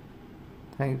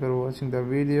 Thank you for watching the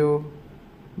video.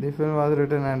 The film was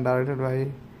written and directed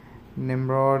by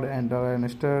Nimrod and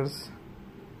stars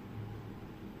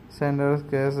Sándor,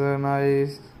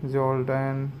 Csányi,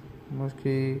 Zoltán,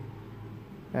 Mucci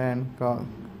and So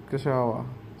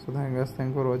thank you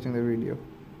for watching the video.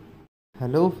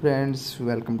 Hello friends,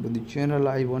 welcome to the channel.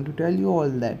 I want to tell you all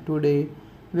that today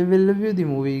we will review the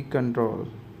movie Control.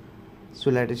 So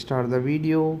let's start the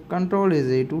video. Control is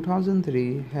a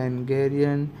 2003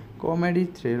 Hungarian comedy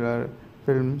thriller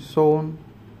film shown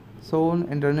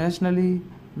internationally,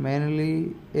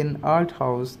 mainly in art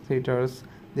house theaters.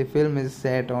 The film is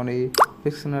set on a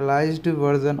fictionalized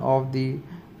version of the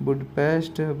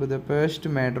Budapest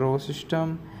metro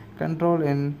system. Control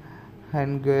in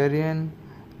Hungarian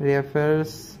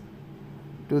refers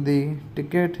to the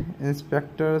ticket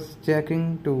inspectors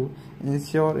checking to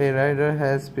ensure a rider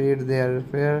has paid their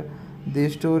fare. The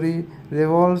story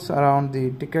revolves around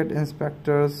the ticket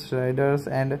inspectors, riders,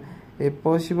 and a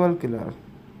possible killer.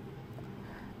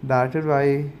 Directed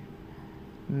by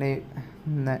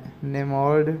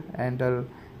Nemord and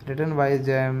written by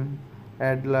Jem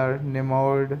Adler,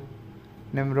 Nimrod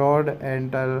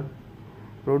and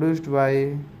produced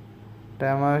by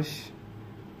Tamas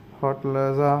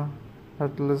Hotlasa,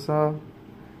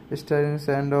 starring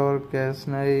Sándor,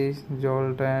 Csányi,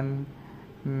 Zoltán,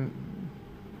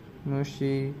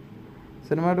 Mucci.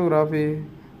 Cinematography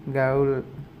Gailo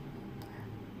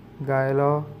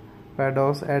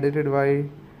Pados, edited by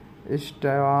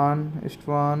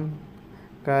Istvan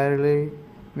Kairli,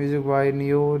 music by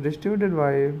Neo, distributed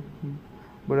by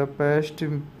Budapest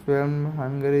Film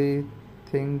Hungary,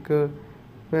 Think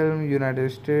Film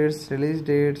United States. Release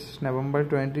dates November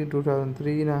 20,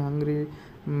 2003 in Hungary,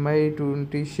 May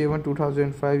 27,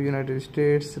 2005 United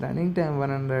States. Running time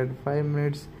 105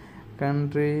 minutes.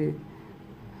 Country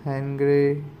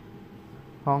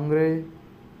Hungary.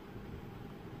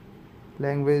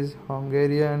 Language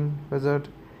Hungarian. Budget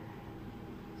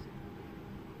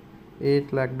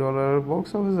 $8 lakh.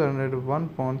 Box office earned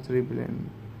 $1.3 billion.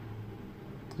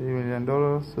 $3 million.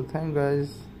 So thank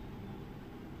guys.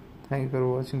 Thank you for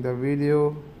watching the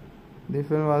video. The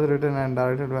film was written and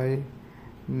directed by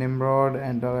Nimrod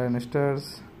and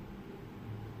stars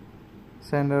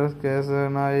Sándor,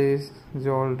 Csányi,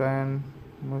 Zoltán,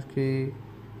 Mucci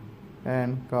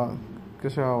and So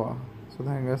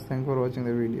thank you for watching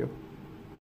the video.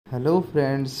 Hello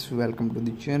friends, welcome to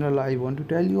the channel. I want to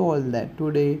tell you all that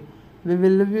today we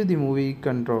will review the movie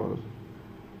Control.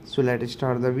 So let's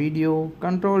start the video.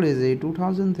 Control is a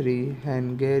 2003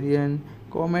 Hungarian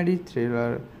comedy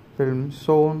thriller film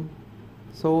shown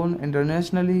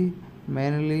internationally,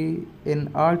 mainly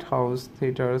in art house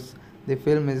theaters. The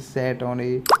film is set on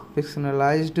a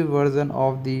fictionalized version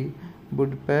of the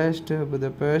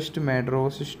Budapest metro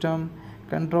system.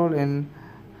 Control in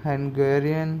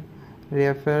Hungarian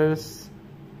refers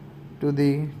to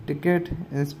the ticket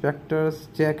inspectors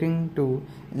checking to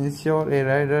ensure a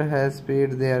rider has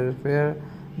paid their fare.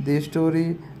 The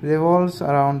story revolves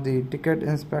around the ticket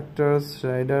inspectors,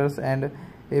 riders, and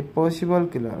a possible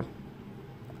killer.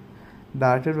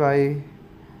 Directed by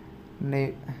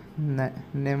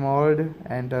Nimrod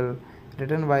and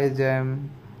written by Jem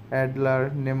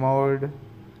Adler, Nimrod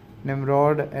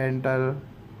and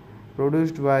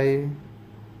produced by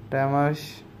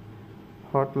Tamas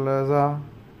Hotlasa,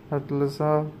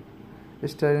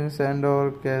 starring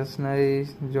Sándor, Csányi,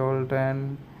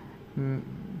 Zoltán,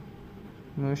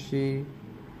 Mucci.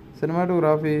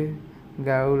 Cinematography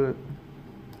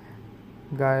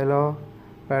Gailo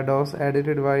Pados,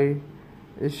 edited by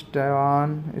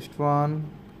Istvan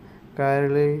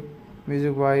Kairli,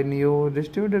 music by Neo,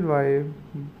 distributed by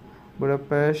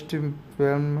Budapest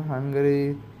Film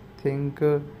Hungary, Think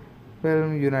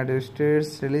Film United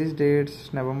States. Release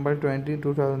dates November 20,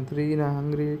 2003 in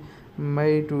Hungary,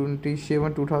 May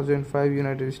 27, 2005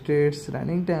 United States.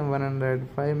 Running time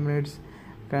 105 minutes.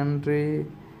 Country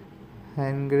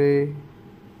Hungary.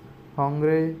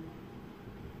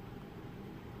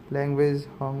 Language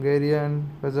Hungarian.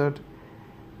 Budget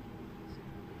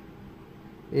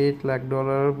 $8 lakh.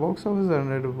 Box office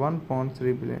earned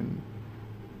 $1.3 billion.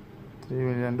 $3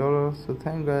 million. So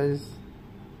thank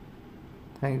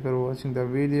you for watching the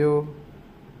video.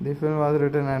 The film was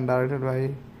written and directed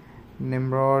by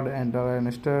Nimrod and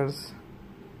stars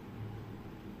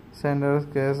Sándor,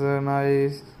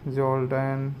 Csányi,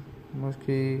 Zoltán,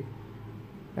 Mucci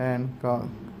and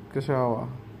Kashawa.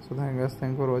 So thank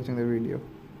you for watching the video.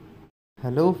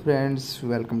 Hello friends,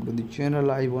 welcome to the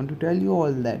channel. I want to tell you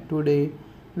all that today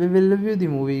we will review the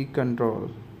movie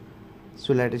Kontroll.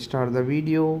 So let's start the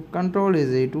video. Kontroll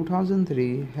is a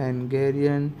 2003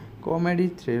 Hungarian comedy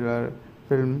thriller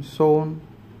film shown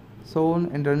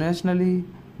internationally,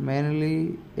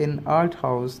 mainly in art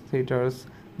house theaters.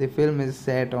 The film is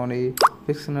set on a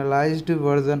fictionalized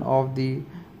version of the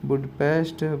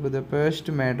Budapest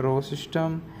metro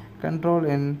system. Kontroll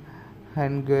in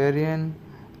Hungarian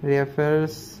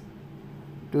refers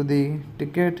to the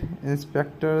ticket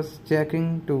inspectors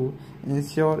checking to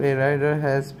ensure a rider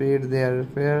has paid their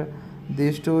fare.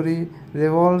 The story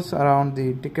revolves around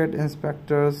the ticket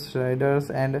inspectors, riders,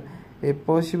 and a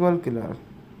possible killer.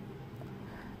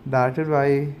 Directed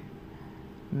by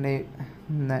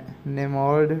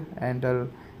Nimrod and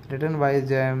written by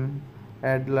Jem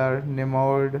Adler,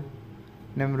 Nimrod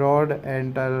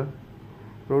and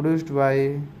produced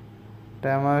by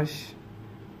Tamas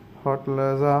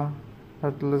Hotlasa,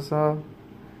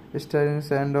 starring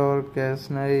Sándor,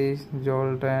 Csányi,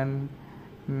 Zoltán,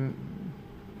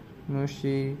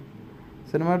 Mucci.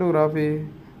 Cinematography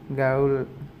Gailo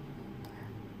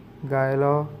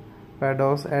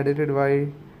Pados, edited by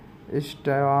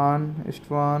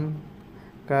Istvan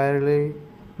Kairli,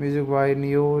 music by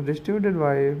Neo, distributed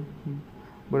by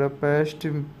Budapest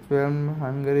Film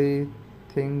Hungary,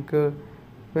 Think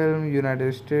Film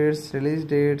United States. Release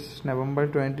dates November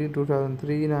 20,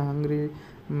 2003 in Hungary,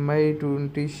 May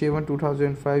 27,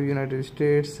 2005 United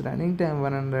States. Running time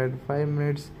 105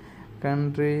 minutes.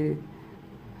 Country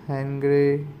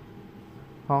Hungary.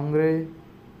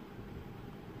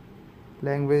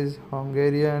 Language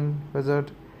Hungarian.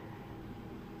 Budget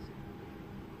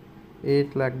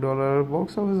 $8 lakh.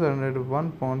 Box office earned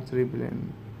 $1.3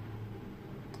 billion.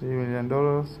 $3 million.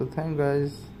 So thank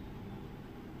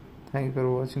you for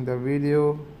watching the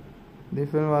video. The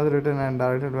film was written and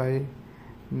directed by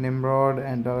Nimrod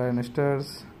and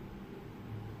stars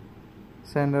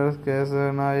Sándor,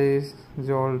 Csányi,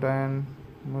 Zoltán,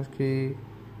 Mucci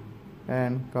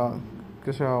and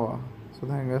Kashawa. So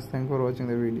thank you for watching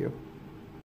the video.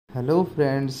 Hello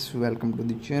friends, welcome to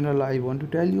the channel. I want to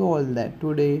tell you all that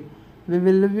today we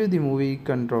will review the movie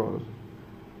Kontroll.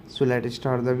 So let's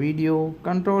start the video.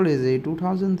 Kontroll is a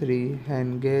 2003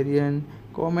 Hungarian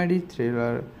comedy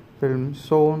thriller film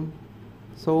shown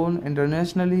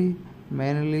internationally,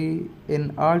 mainly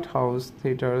in art house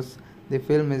theaters. The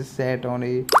film is set on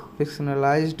a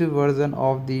fictionalized version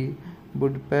of the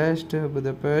Budapest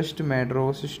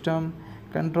metro system.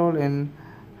 Kontroll in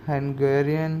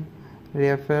Hungarian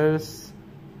refers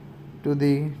to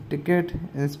the ticket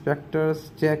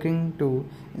inspectors checking to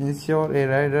ensure a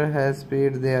rider has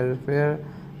paid their fare.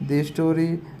 The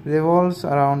story revolves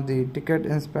around the ticket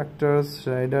inspectors,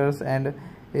 riders, and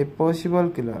a possible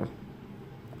killer.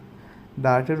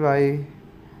 Directed by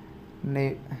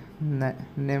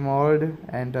Nimrod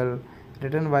and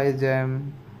written by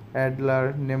Jem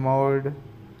Adler, Nimrod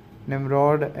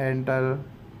and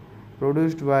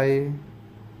produced by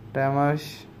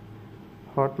Tamas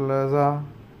Hotlasa,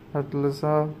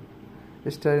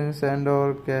 starring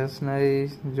Sándor, Csányi,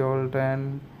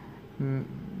 Zoltán,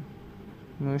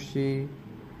 Mucci.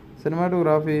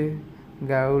 Cinematography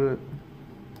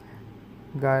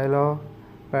Gailo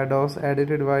Pados,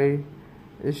 edited by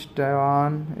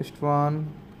Istvan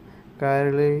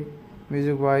Kairli,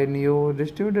 music by Neo,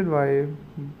 distributed by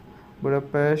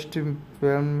Budapest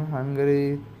Film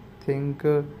Hungary, Think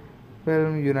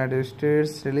Film United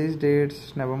States. Release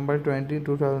dates November 20,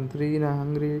 2003 in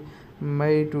Hungary,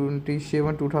 May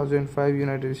 27, 2005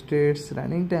 United States.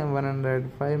 Running time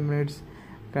 105 minutes.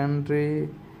 Country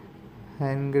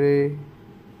Hungary.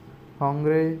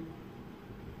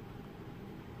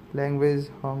 Language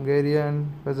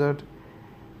Hungarian. Budget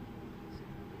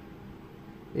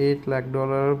 $8 lakh.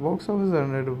 Box office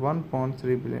earned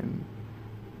 $1.3 billion.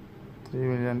 $3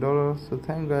 million. So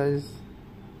thank guys.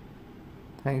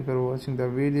 Thank you for watching the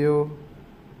video.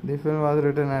 The film was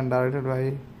written and directed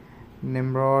by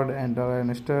Nimrod and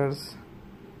Darren Stars.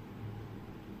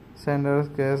 Sándor,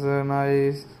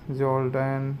 Csányi,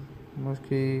 Zoltán,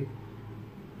 Mucci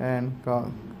and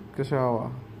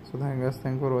Csányi. So thanks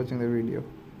for watching the video.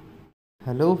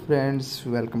 Hello friends,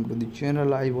 welcome to the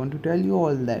channel. I want to tell you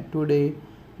all that today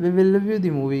we will review the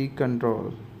movie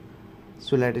Kontroll.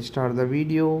 So let's start the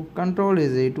video. Kontroll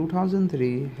is a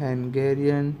 2003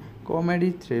 Hungarian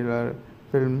comedy thriller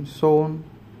film shown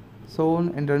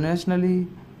internationally,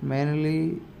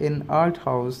 mainly in art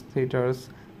house theaters.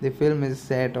 The film is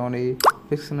set on a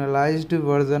fictionalized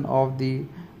version of the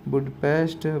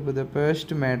Budapest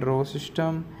metro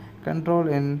system. Kontroll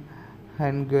in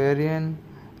Hungarian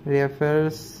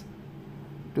refers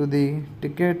to the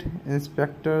ticket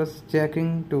inspectors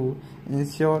checking to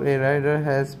ensure a rider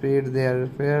has paid their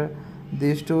fare.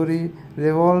 The story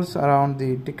revolves around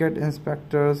the ticket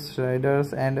inspectors,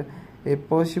 riders, and a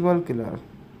possible killer.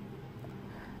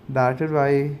 Directed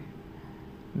by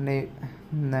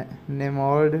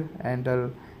Nimrod and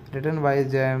written by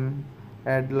James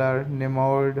Adler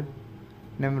Nimrod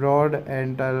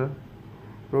and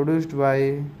produced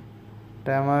by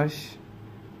Tamas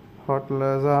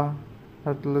Hotlasa,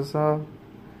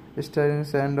 starring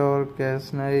Sándor,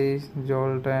 Csányi,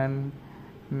 Zoltán,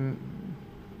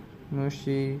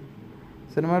 Mucci.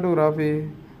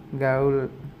 Cinematography Gailo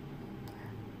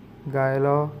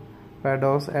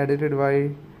Pados, edited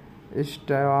by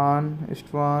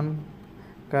Istvan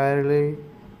Kairli,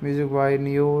 music by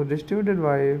Neo, distributed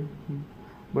by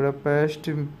Budapest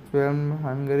Film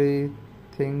Hungary,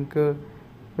 Think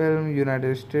Film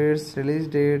United States. Release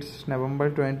dates November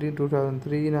 20,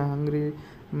 2003 in Hungary,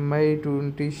 May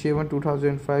 27,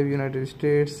 2005 United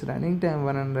States. Running time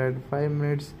 105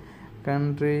 minutes.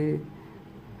 Country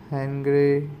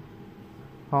Hungary.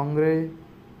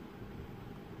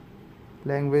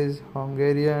 Language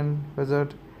Hungarian.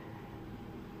 Budget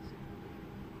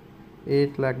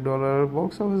 $8 lakh.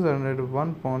 Box office earned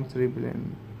 $1.3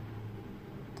 billion.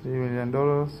 $3 million.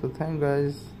 So thank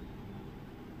guys.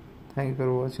 Thank you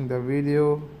for watching the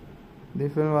video. The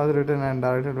film was written and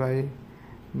directed by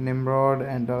Nimrod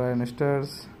and Darren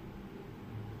Stars.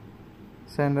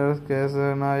 Sándor,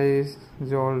 Csányi,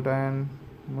 Zoltán,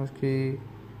 Mucci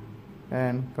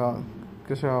and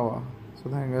Csányi. So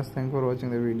thanks for watching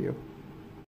the video.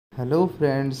 Hello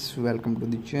friends, welcome to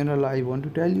the channel. I want to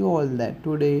tell you all that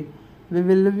today we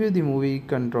will review the movie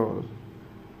Kontroll.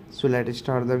 So let's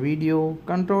start the video.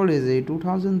 Kontroll is a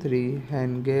 2003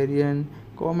 Hungarian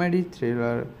comedy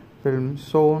thriller film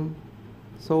shown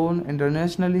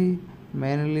internationally,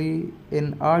 mainly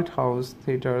in art house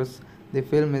theaters. The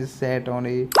film is set on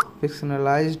a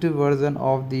fictionalized version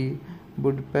of the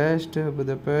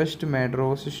Budapest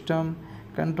metro system.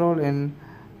 Kontroll in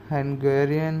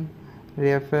Hungarian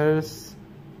refers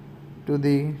to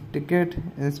the ticket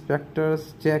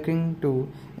inspectors checking to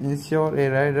ensure a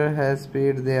rider has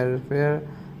paid their fare.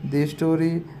 The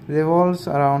story revolves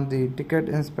around the ticket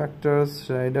inspectors,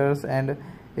 riders, and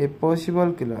a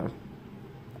possible killer.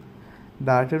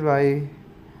 Directed by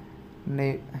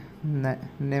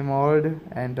Nimrod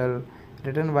and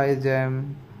written by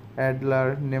James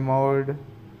Adler Nimrod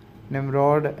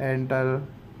and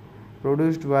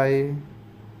produced by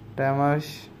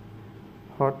Tamas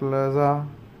Hotlasa,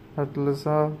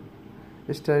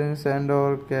 starring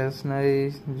Sándor,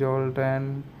 Csányi,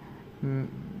 Zoltán,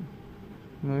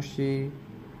 Mucci.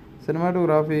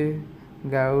 Cinematography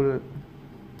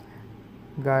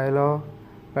Gailo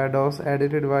Pados,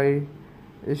 edited by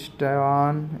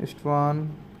Istvan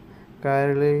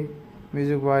Kairli,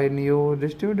 music by Neo,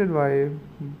 distributed by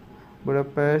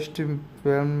Budapest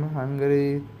Film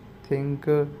Hungary, Think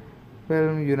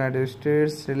Film United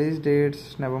States. Release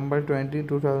dates November 20,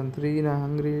 2003 in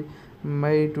Hungary,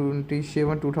 May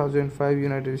 27, 2005,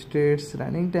 United States.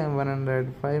 Running time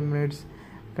 105 minutes.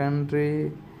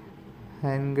 Country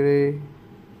Hungary.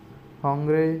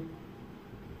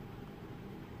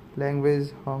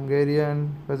 Language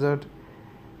Hungarian. Budget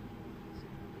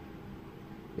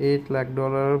 $8 lakh.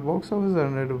 Box office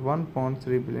earned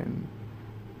 $1.3 billion.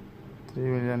 $3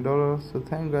 million. So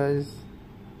thank guys.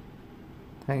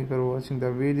 Thank you for watching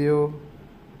the video.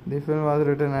 The film was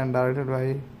written and directed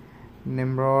by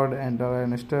Nimrod and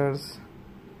Darren Stars.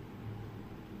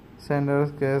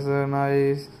 Sándor,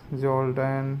 Csányi,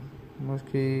 Zoltán,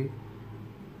 Mucci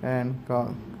and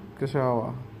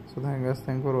Csányi. So thank you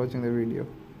for watching the video.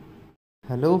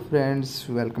 Hello friends,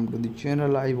 welcome to the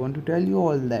channel. I want to tell you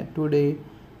all that today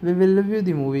we will review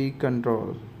the movie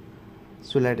Kontroll.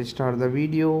 So let's start the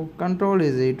video. Kontroll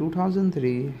is a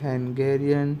 2003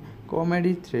 Hungarian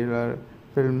comedy thriller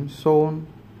film shown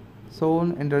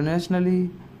internationally,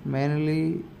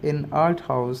 mainly in art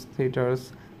house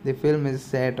theaters. The film is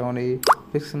set on a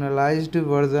fictionalized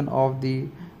version of the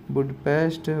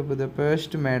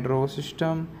Budapest metro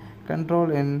system.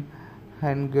 Kontroll in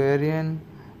Hungarian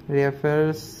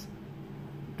refers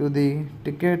to the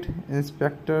ticket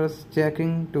inspectors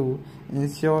checking to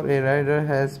ensure a rider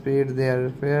has paid their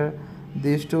fare.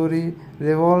 The story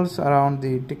revolves around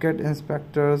the ticket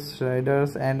inspectors,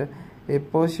 riders, and a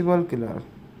possible killer.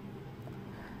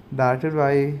 Directed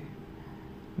by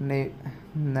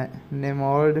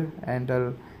Nimrod and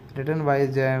written by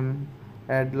James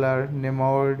Adler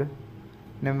Nimrod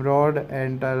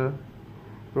and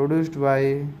produced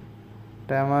by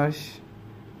Tamas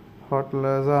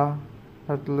Hotlasa,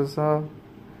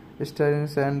 starring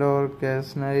Sándor,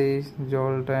 Csányi,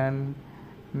 Zoltán,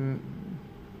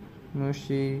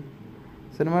 Mucci.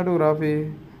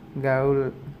 Cinematography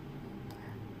Gailo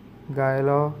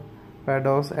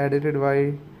Pados, edited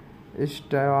by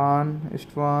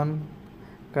Istvan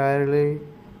Kairli,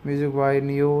 music by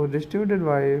Neo, distributed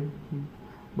by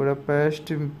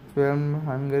Budapest Film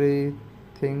Hungary,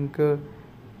 Think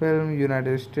Film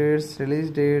United States. Release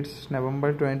dates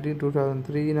November 20,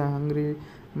 2003 in Hungary,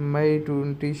 May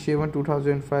 27,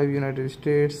 2005 United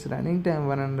States. Running time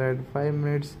 105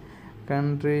 minutes.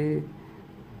 Country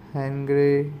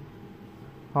Hungary.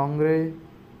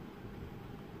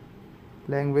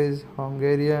 Language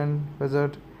Hungarian.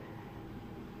 Budget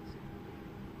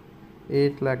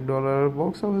 $8 lakh.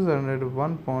 Box office earned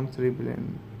 $1.3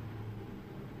 billion.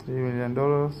 $3 million.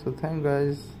 So thank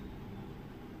guys.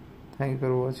 Thank you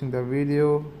for watching the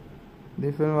video.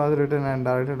 The film was written and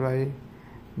directed by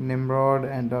Nimrod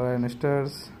and Darren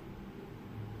Stars.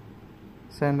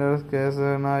 Sándor,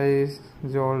 Csányi,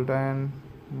 Zoltán,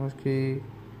 Mucci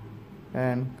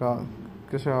and Csányi.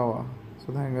 So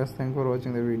thank you for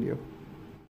watching the video.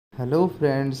 Hello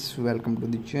friends, welcome to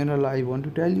the channel. I want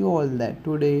to tell you all that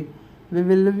today we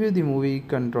will review the movie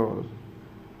Kontroll.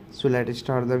 So let's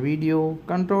start the video.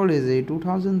 Kontroll is a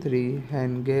 2003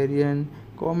 Hungarian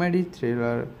comedy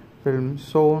thriller film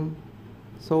shown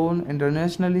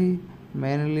internationally,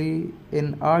 mainly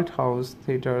in art house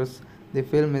theaters. The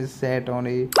film is set on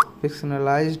a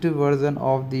fictionalized version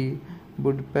of the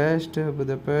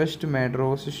Budapest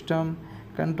metro system.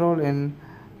 Kontroll in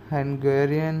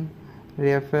Hungarian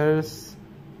refers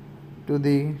to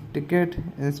the ticket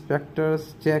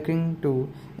inspectors checking to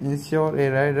ensure a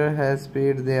rider has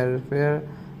paid their fare.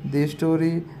 The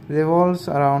story revolves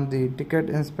around the ticket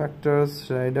inspectors,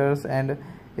 riders, and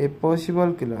a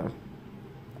possible killer.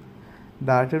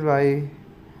 Directed by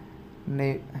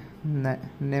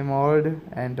Nimrod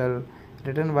and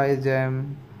written by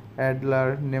James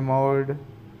Adler Nimrod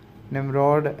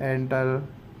and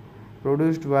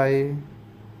produced by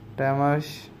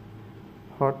Tamas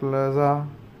Hotlasa,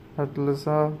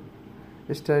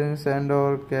 starring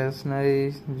Sándor,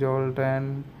 Csányi,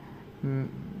 Zoltán,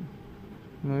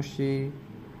 Mucci.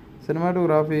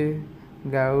 Cinematography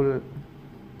Gailo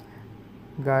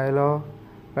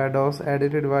Pados,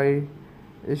 edited by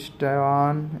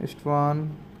Istvan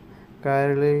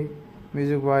Kairli,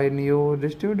 music by Neo,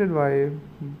 distributed by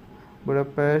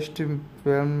Budapest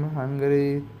Film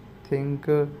Hungary, Think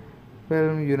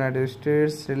Film United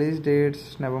States. Release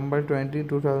dates November 20,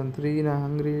 2003 in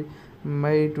Hungary,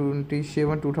 May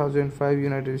 27, 2005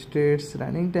 United States.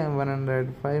 Running time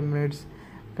 105 minutes.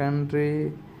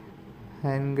 Country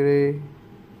Hungary.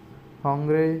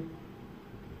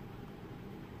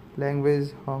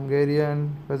 Language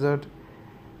Hungarian. Budget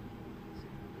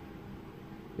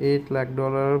 $8 lakh.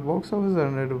 Box office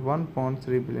earned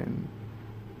 $1.3 billion.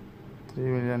 $3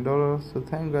 million. So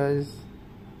thank guys.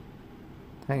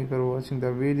 Thank you for watching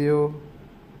the video.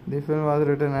 The film was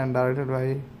written and directed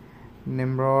by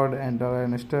Nimrod and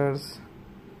Darren Stars.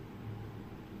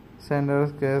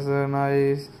 Sándor,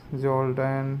 Csányi,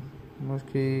 Zoltán,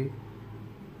 Mucci,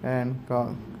 and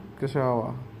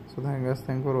Kashawa. So thanks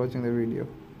for watching the video.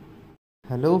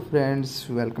 Hello friends,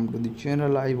 welcome to the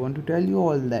channel. I want to tell you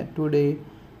all that today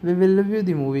we will review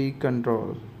the movie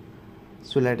Kontroll.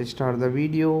 So let's start the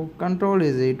video. Kontroll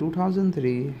is a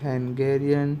 2003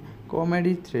 Hungarian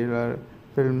comedy thriller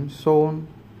film shown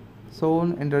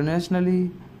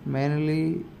internationally,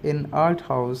 mainly in art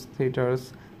house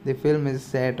theaters. The film is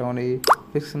set on a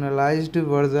fictionalized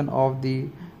version of the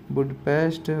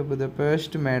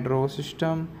Budapest metro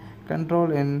system.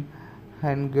 Kontroll in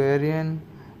Hungarian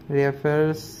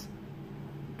refers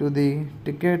to the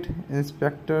ticket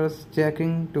inspectors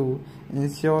checking to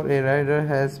ensure a rider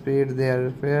has paid their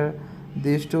fare.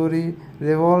 The story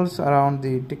revolves around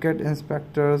the ticket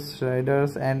inspectors,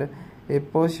 riders, and a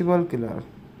possible killer.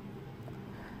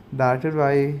 Directed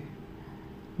by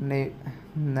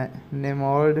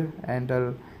Nemord and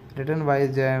written by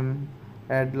Jem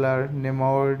Adler,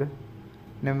 Nimrod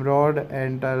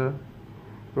and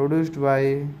produced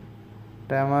by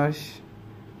Tamas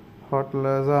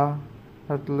Hotlaza,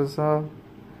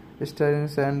 starring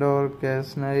Sándor,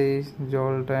 Csányi,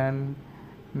 Zoltán,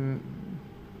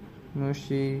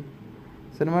 Mucci.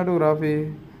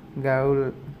 Cinematography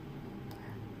Gailo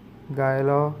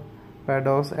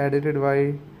Pados, edited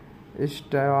by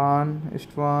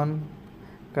Istvan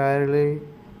Kairli,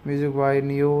 music by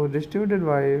Neo, distributed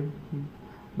by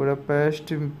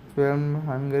Budapest Film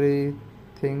Hungary,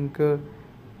 Think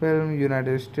Film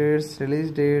United States.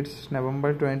 Release dates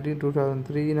November 20,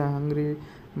 2003 in Hungary,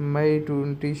 May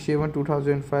 27,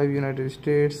 2005 United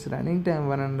States. Running time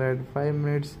 105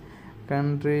 minutes.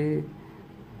 Country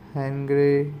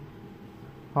Hungary.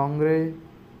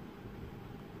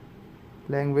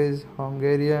 Language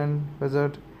Hungarian.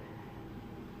 Budget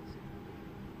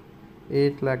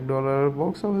 $8 lakh.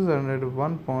 Box office earned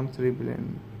 $1.3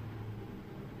 billion.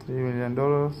 $3 million.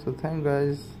 So thank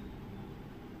guys.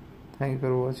 Thank you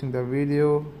for watching the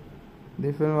video.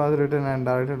 The film was written and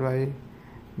directed by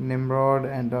Nimrod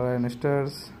and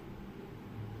stars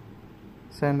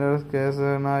Sándor,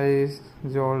 Csányi,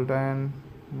 Zoltán,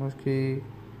 Mucci,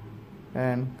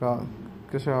 and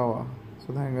Kashawa.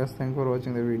 So thanks for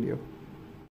watching the video.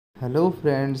 Hello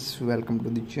friends, welcome to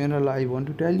the channel. I want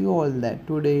to tell you all that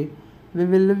today we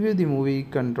will review the movie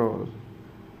Kontroll.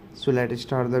 So let's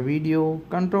start the video.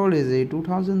 Kontroll is a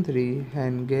 2003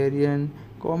 Hungarian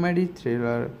comedy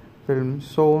thriller film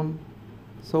shown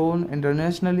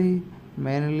internationally,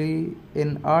 mainly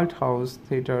in art house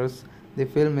theaters. The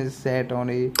film is set on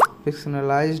a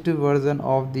fictionalized version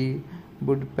of the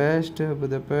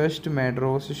Budapest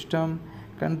metro system.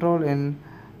 Kontroll in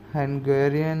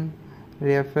Hungarian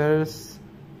refers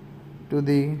to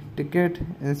the ticket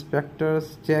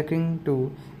inspectors checking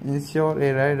to ensure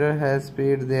a rider has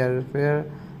paid their fare.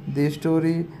 The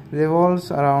story revolves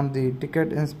around the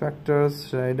ticket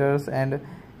inspectors, riders, and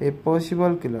a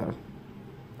possible killer.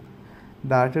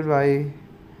 Directed by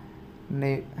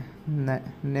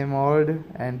Nemord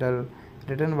and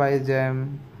written by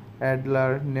Jem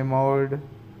Adler, Nimrod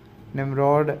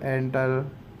and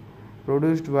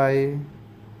produced by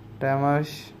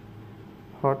Tamas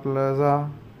Hotlaza,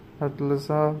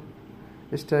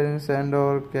 starring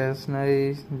Sándor,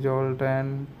 Csányi,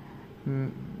 Zoltán,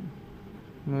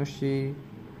 Mucci.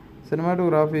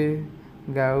 Cinematography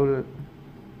Gailo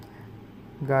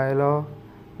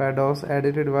Pados,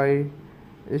 edited by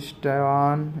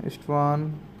Istvan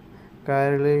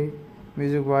Kairli,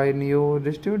 music by Neo,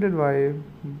 distributed by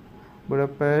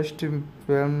Budapest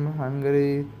Film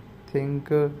Hungary, Think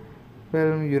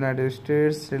Film United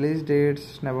States. Release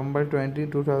dates November 20,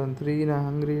 2003 in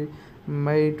Hungary,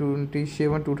 May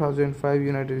 27, 2005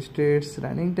 United States.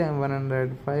 Running time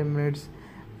 105 minutes.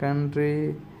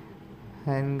 Country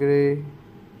Hungary.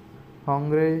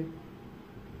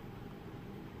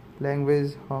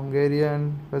 Language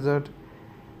Hungarian. Budget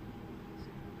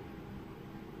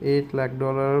 $8 lakh.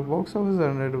 Box office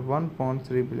earned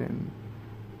 $1.3 billion.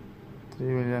 $3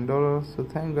 million. So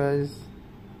thank guys.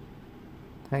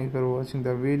 Thank you for watching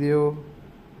the video.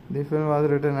 The film was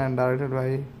written and directed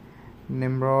by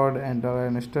Nimrod and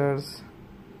stars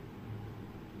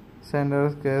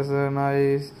Sándor,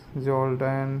 Csányi,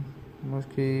 Zoltán,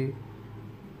 Mucci,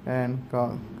 and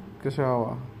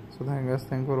Kashawa. So thanks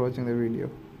for watching the video.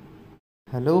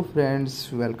 Hello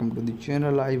friends, welcome to the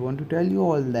channel. I want to tell you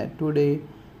all that today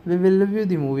we will review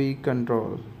the movie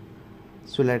Kontroll.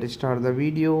 So let's start the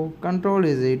video. Kontroll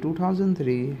is a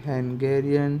 2003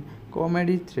 Hungarian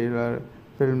comedy thriller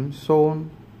film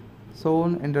shown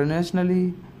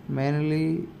internationally,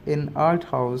 mainly in art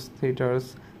house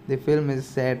theaters. The film is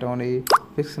set on a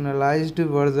fictionalized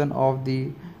version of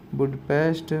the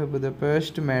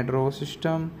Budapest metro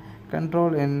system.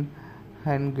 Control in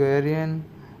Hungarian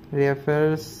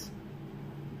refers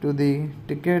to the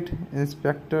ticket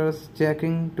inspectors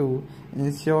checking to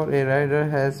ensure a rider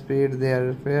has paid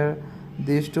their fare.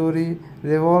 The story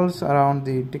revolves around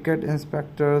the ticket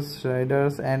inspectors,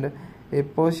 riders, and a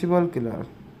possible killer.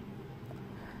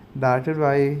 Directed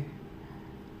by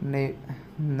Nimrod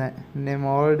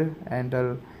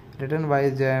Antal, written by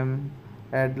Jem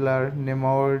Adler,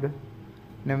 Nimrod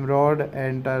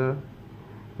Antal,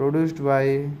 produced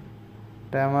by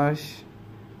Tamas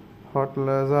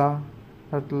Hotlasa,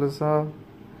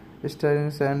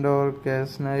 starring Sándor,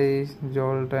 Csányi,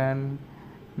 Zoltán,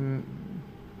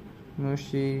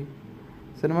 Mucci.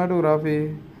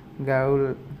 Cinematography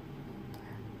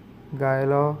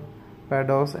Gailo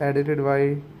Pados, edited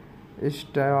by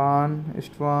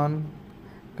Istvan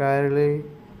Kairli,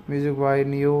 music by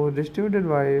Neo, distributed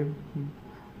by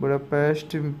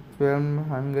Budapest Film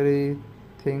Hungary,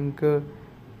 Think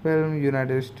Film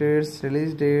United States.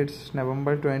 Release dates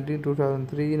November 20,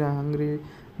 2003 in Hungary,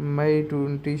 May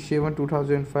 27,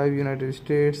 2005 United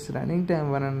States. Running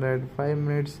time 105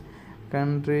 minutes.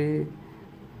 Country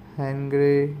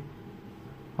Hungary.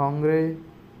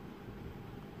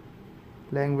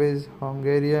 Language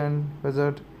Hungarian.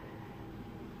 Budget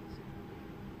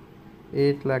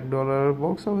 $8 lakh.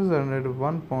 Box office earned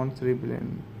 $1.3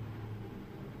 billion.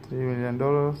 $3 million.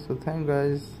 So thank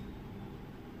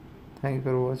you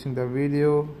for watching the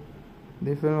video.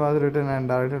 The film was written and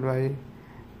directed by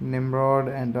Nimrod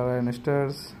and Alan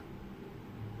Stars.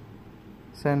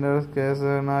 Sándor,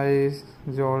 Csányi,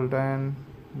 Zoltán,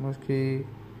 Mucci,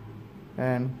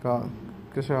 and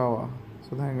Kashawa.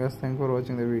 So thank you for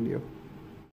watching the video.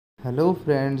 Hello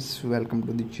friends, welcome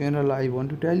to the channel. I want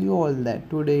to tell you all that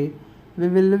today we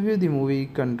will review the movie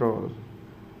Kontroll.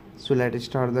 So let's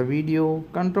start the video.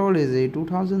 Kontroll is a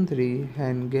 2003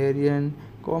 Hungarian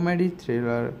comedy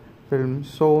thriller film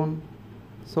shown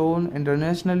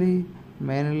internationally,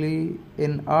 mainly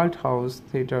in art house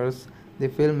theaters. The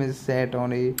film is set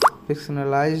on a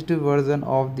fictionalized version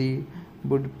of the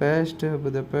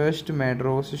Budapest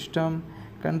metro system.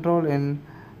 Kontroll in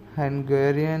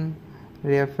Hungarian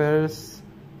refers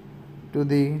to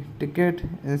the ticket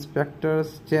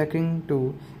inspectors checking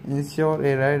to ensure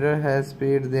a rider has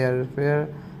paid their fare.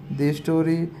 The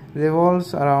story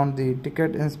revolves around the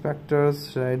ticket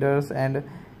inspectors, riders, and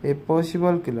a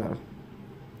possible killer.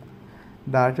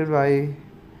 Directed by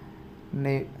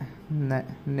Nimrod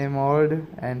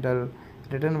Antal,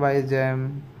 written by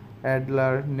Jem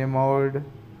Adler, Nimrod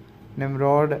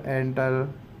Antal,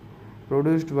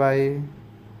 produced by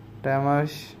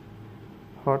Tamas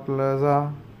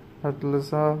Hotlasa,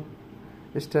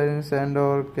 starring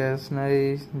Sándor,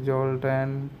 Csányi,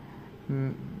 Zoltán,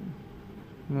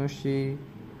 Mucci.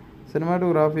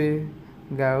 Cinematography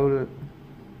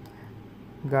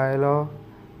Gailo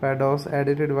Pados,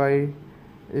 edited by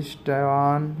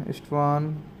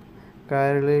Istvan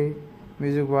Kairli,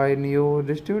 music by Neo,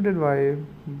 distributed by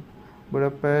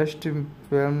Budapest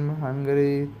Film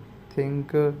Hungary,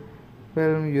 Think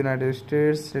Film United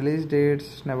States. Release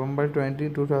dates November 20,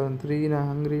 2003 in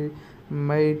Hungary,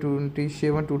 May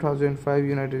 27, 2005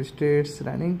 United States.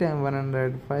 Running time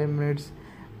 105 minutes.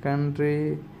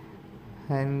 Country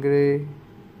Hungary.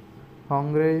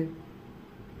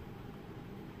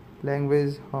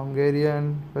 Language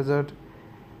Hungarian. Budget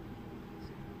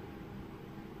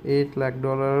 $8 lakh.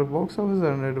 Box office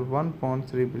earned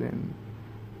 $1.3 billion.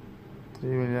 $3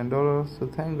 million. So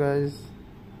thank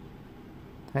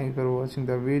you for watching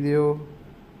the video.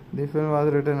 The film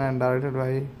was written and directed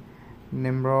by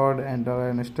Nimrod and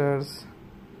Alan Stars.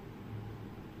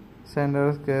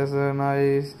 Sándor,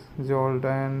 Csányi,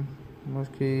 Zoltán,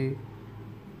 Mucci,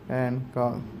 and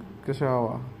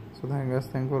Kashawa. So thank you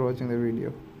for watching the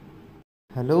video.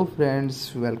 Hello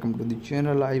friends, welcome to the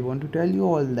channel. I want to tell you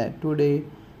all that today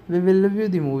we will review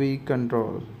the movie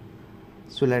Kontroll.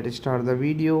 So let's start the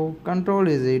video. Kontroll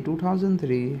is a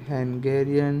 2003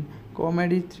 Hungarian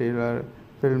comedy thriller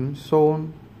film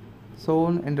shown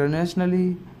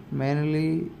internationally,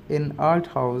 mainly in art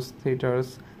house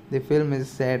theaters. The film is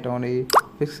set on a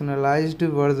fictionalized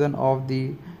version of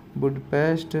the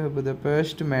Budapest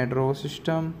metro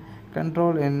system.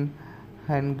 Kontroll in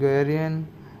Hungarian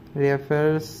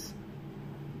refers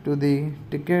to the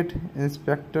ticket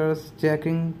inspectors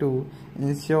checking to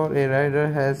ensure a rider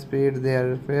has paid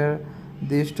their fare.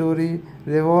 The story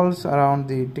revolves around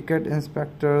the ticket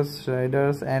inspectors,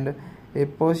 riders, and a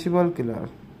possible killer.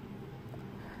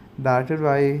 Directed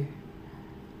by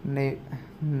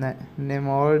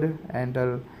Nimrod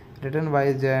Antal, written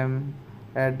by Jem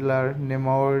Adler,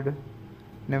 Nimrod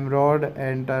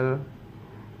Antal,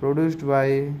 produced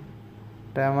by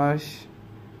Tamash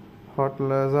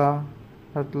Hotlaza,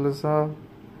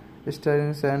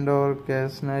 starring Sándor,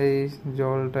 Csányi,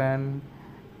 Zoltán,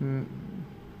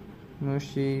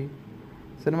 Mucci.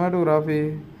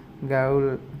 Cinematography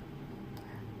Gailo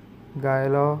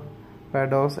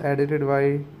Pados, edited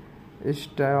by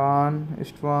Istvan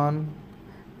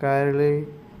Kairli,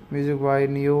 music by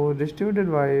Neo,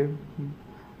 distributed by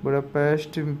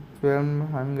Budapest Film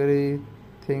Hungary,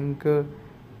 Think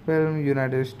Film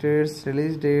United States.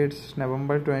 Release dates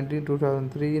November 20,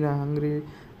 2003 in Hungary,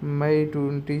 May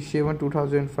 27,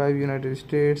 2005 United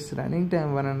States. Running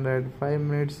time 105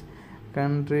 minutes.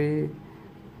 Country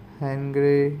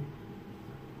Hungary.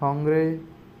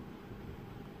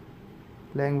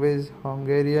 Language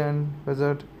Hungarian.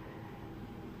 Budget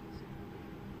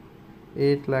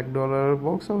 $8 lakh.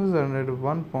 Box office earned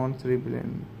 $1.3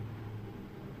 billion.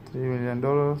 $3 million.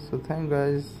 So thank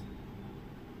guys.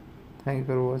 Thank you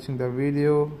for watching the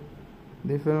video.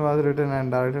 The film was written and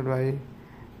directed by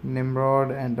Nimrod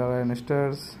and Darren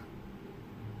Stars.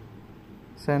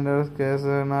 Sándor,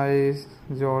 Csányi,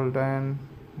 Zoltán,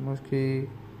 Mucci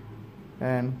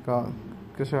and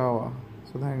Kashawa.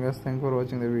 So thank you for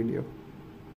watching the video.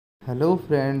 Hello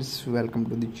friends, welcome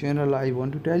to the channel. I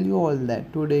want to tell you all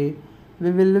that today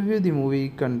we will review the movie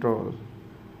Kontroll.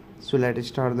 So let's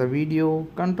start the video.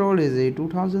 Kontroll is a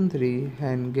 2003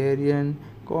 Hungarian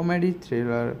comedy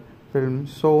thriller film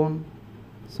shown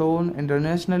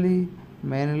internationally,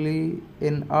 mainly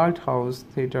in art house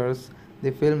theaters.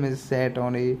 The film is set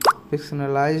on a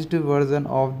fictionalized version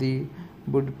of the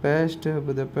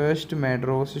Budapest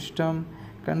metro system.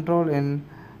 Kontroll in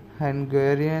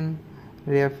Hungarian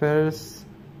refers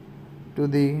to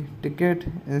the ticket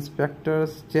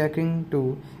inspectors checking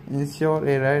to ensure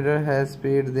a rider has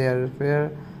paid their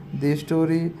fare. The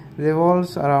story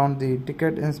revolves around the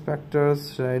ticket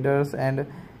inspectors, riders, and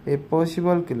a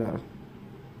possible killer.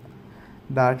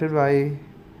 Directed by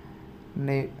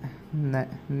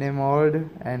Nimrod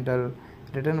and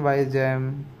written by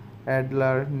James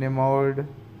Adler, Nimrod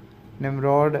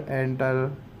and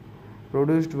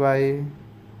produced by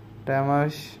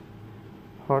Tamash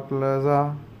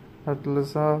Hotlaza,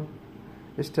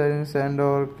 starring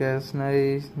Sándor,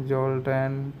 Csányi,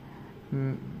 Zoltán,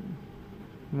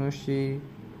 Mucci.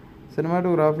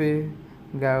 Cinematography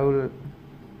Gailo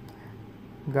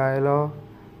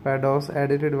Pados,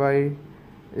 edited by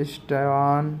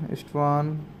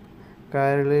Istvan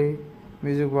Kairli,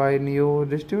 music by Neo,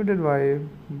 distributed by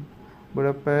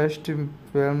Budapest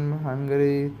Film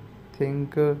Hungary,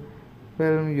 Think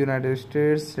Film United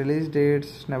States. Release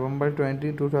dates November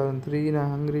 20, 2003 in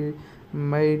Hungary,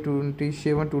 May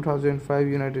 27, 2005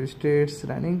 United States.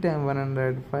 Running time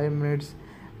 105 minutes.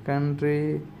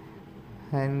 Country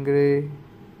Hungary.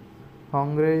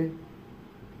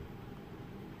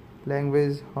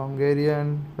 Language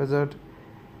Hungarian. Budget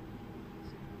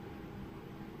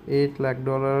 $8 lakh.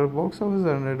 Box office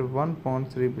earned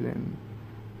 $1.3 billion.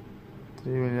 $3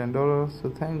 million.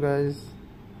 So thank guys.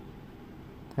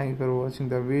 Thank you for watching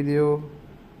the video.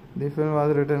 The film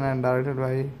was written and directed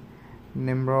by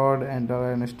Nimrod and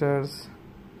Darren Stars.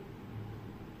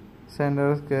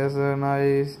 Sándor,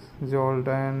 Csányi,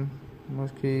 Zoltán,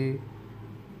 Mucci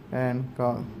and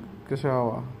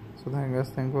Kashawa. So thank you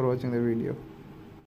for watching the video.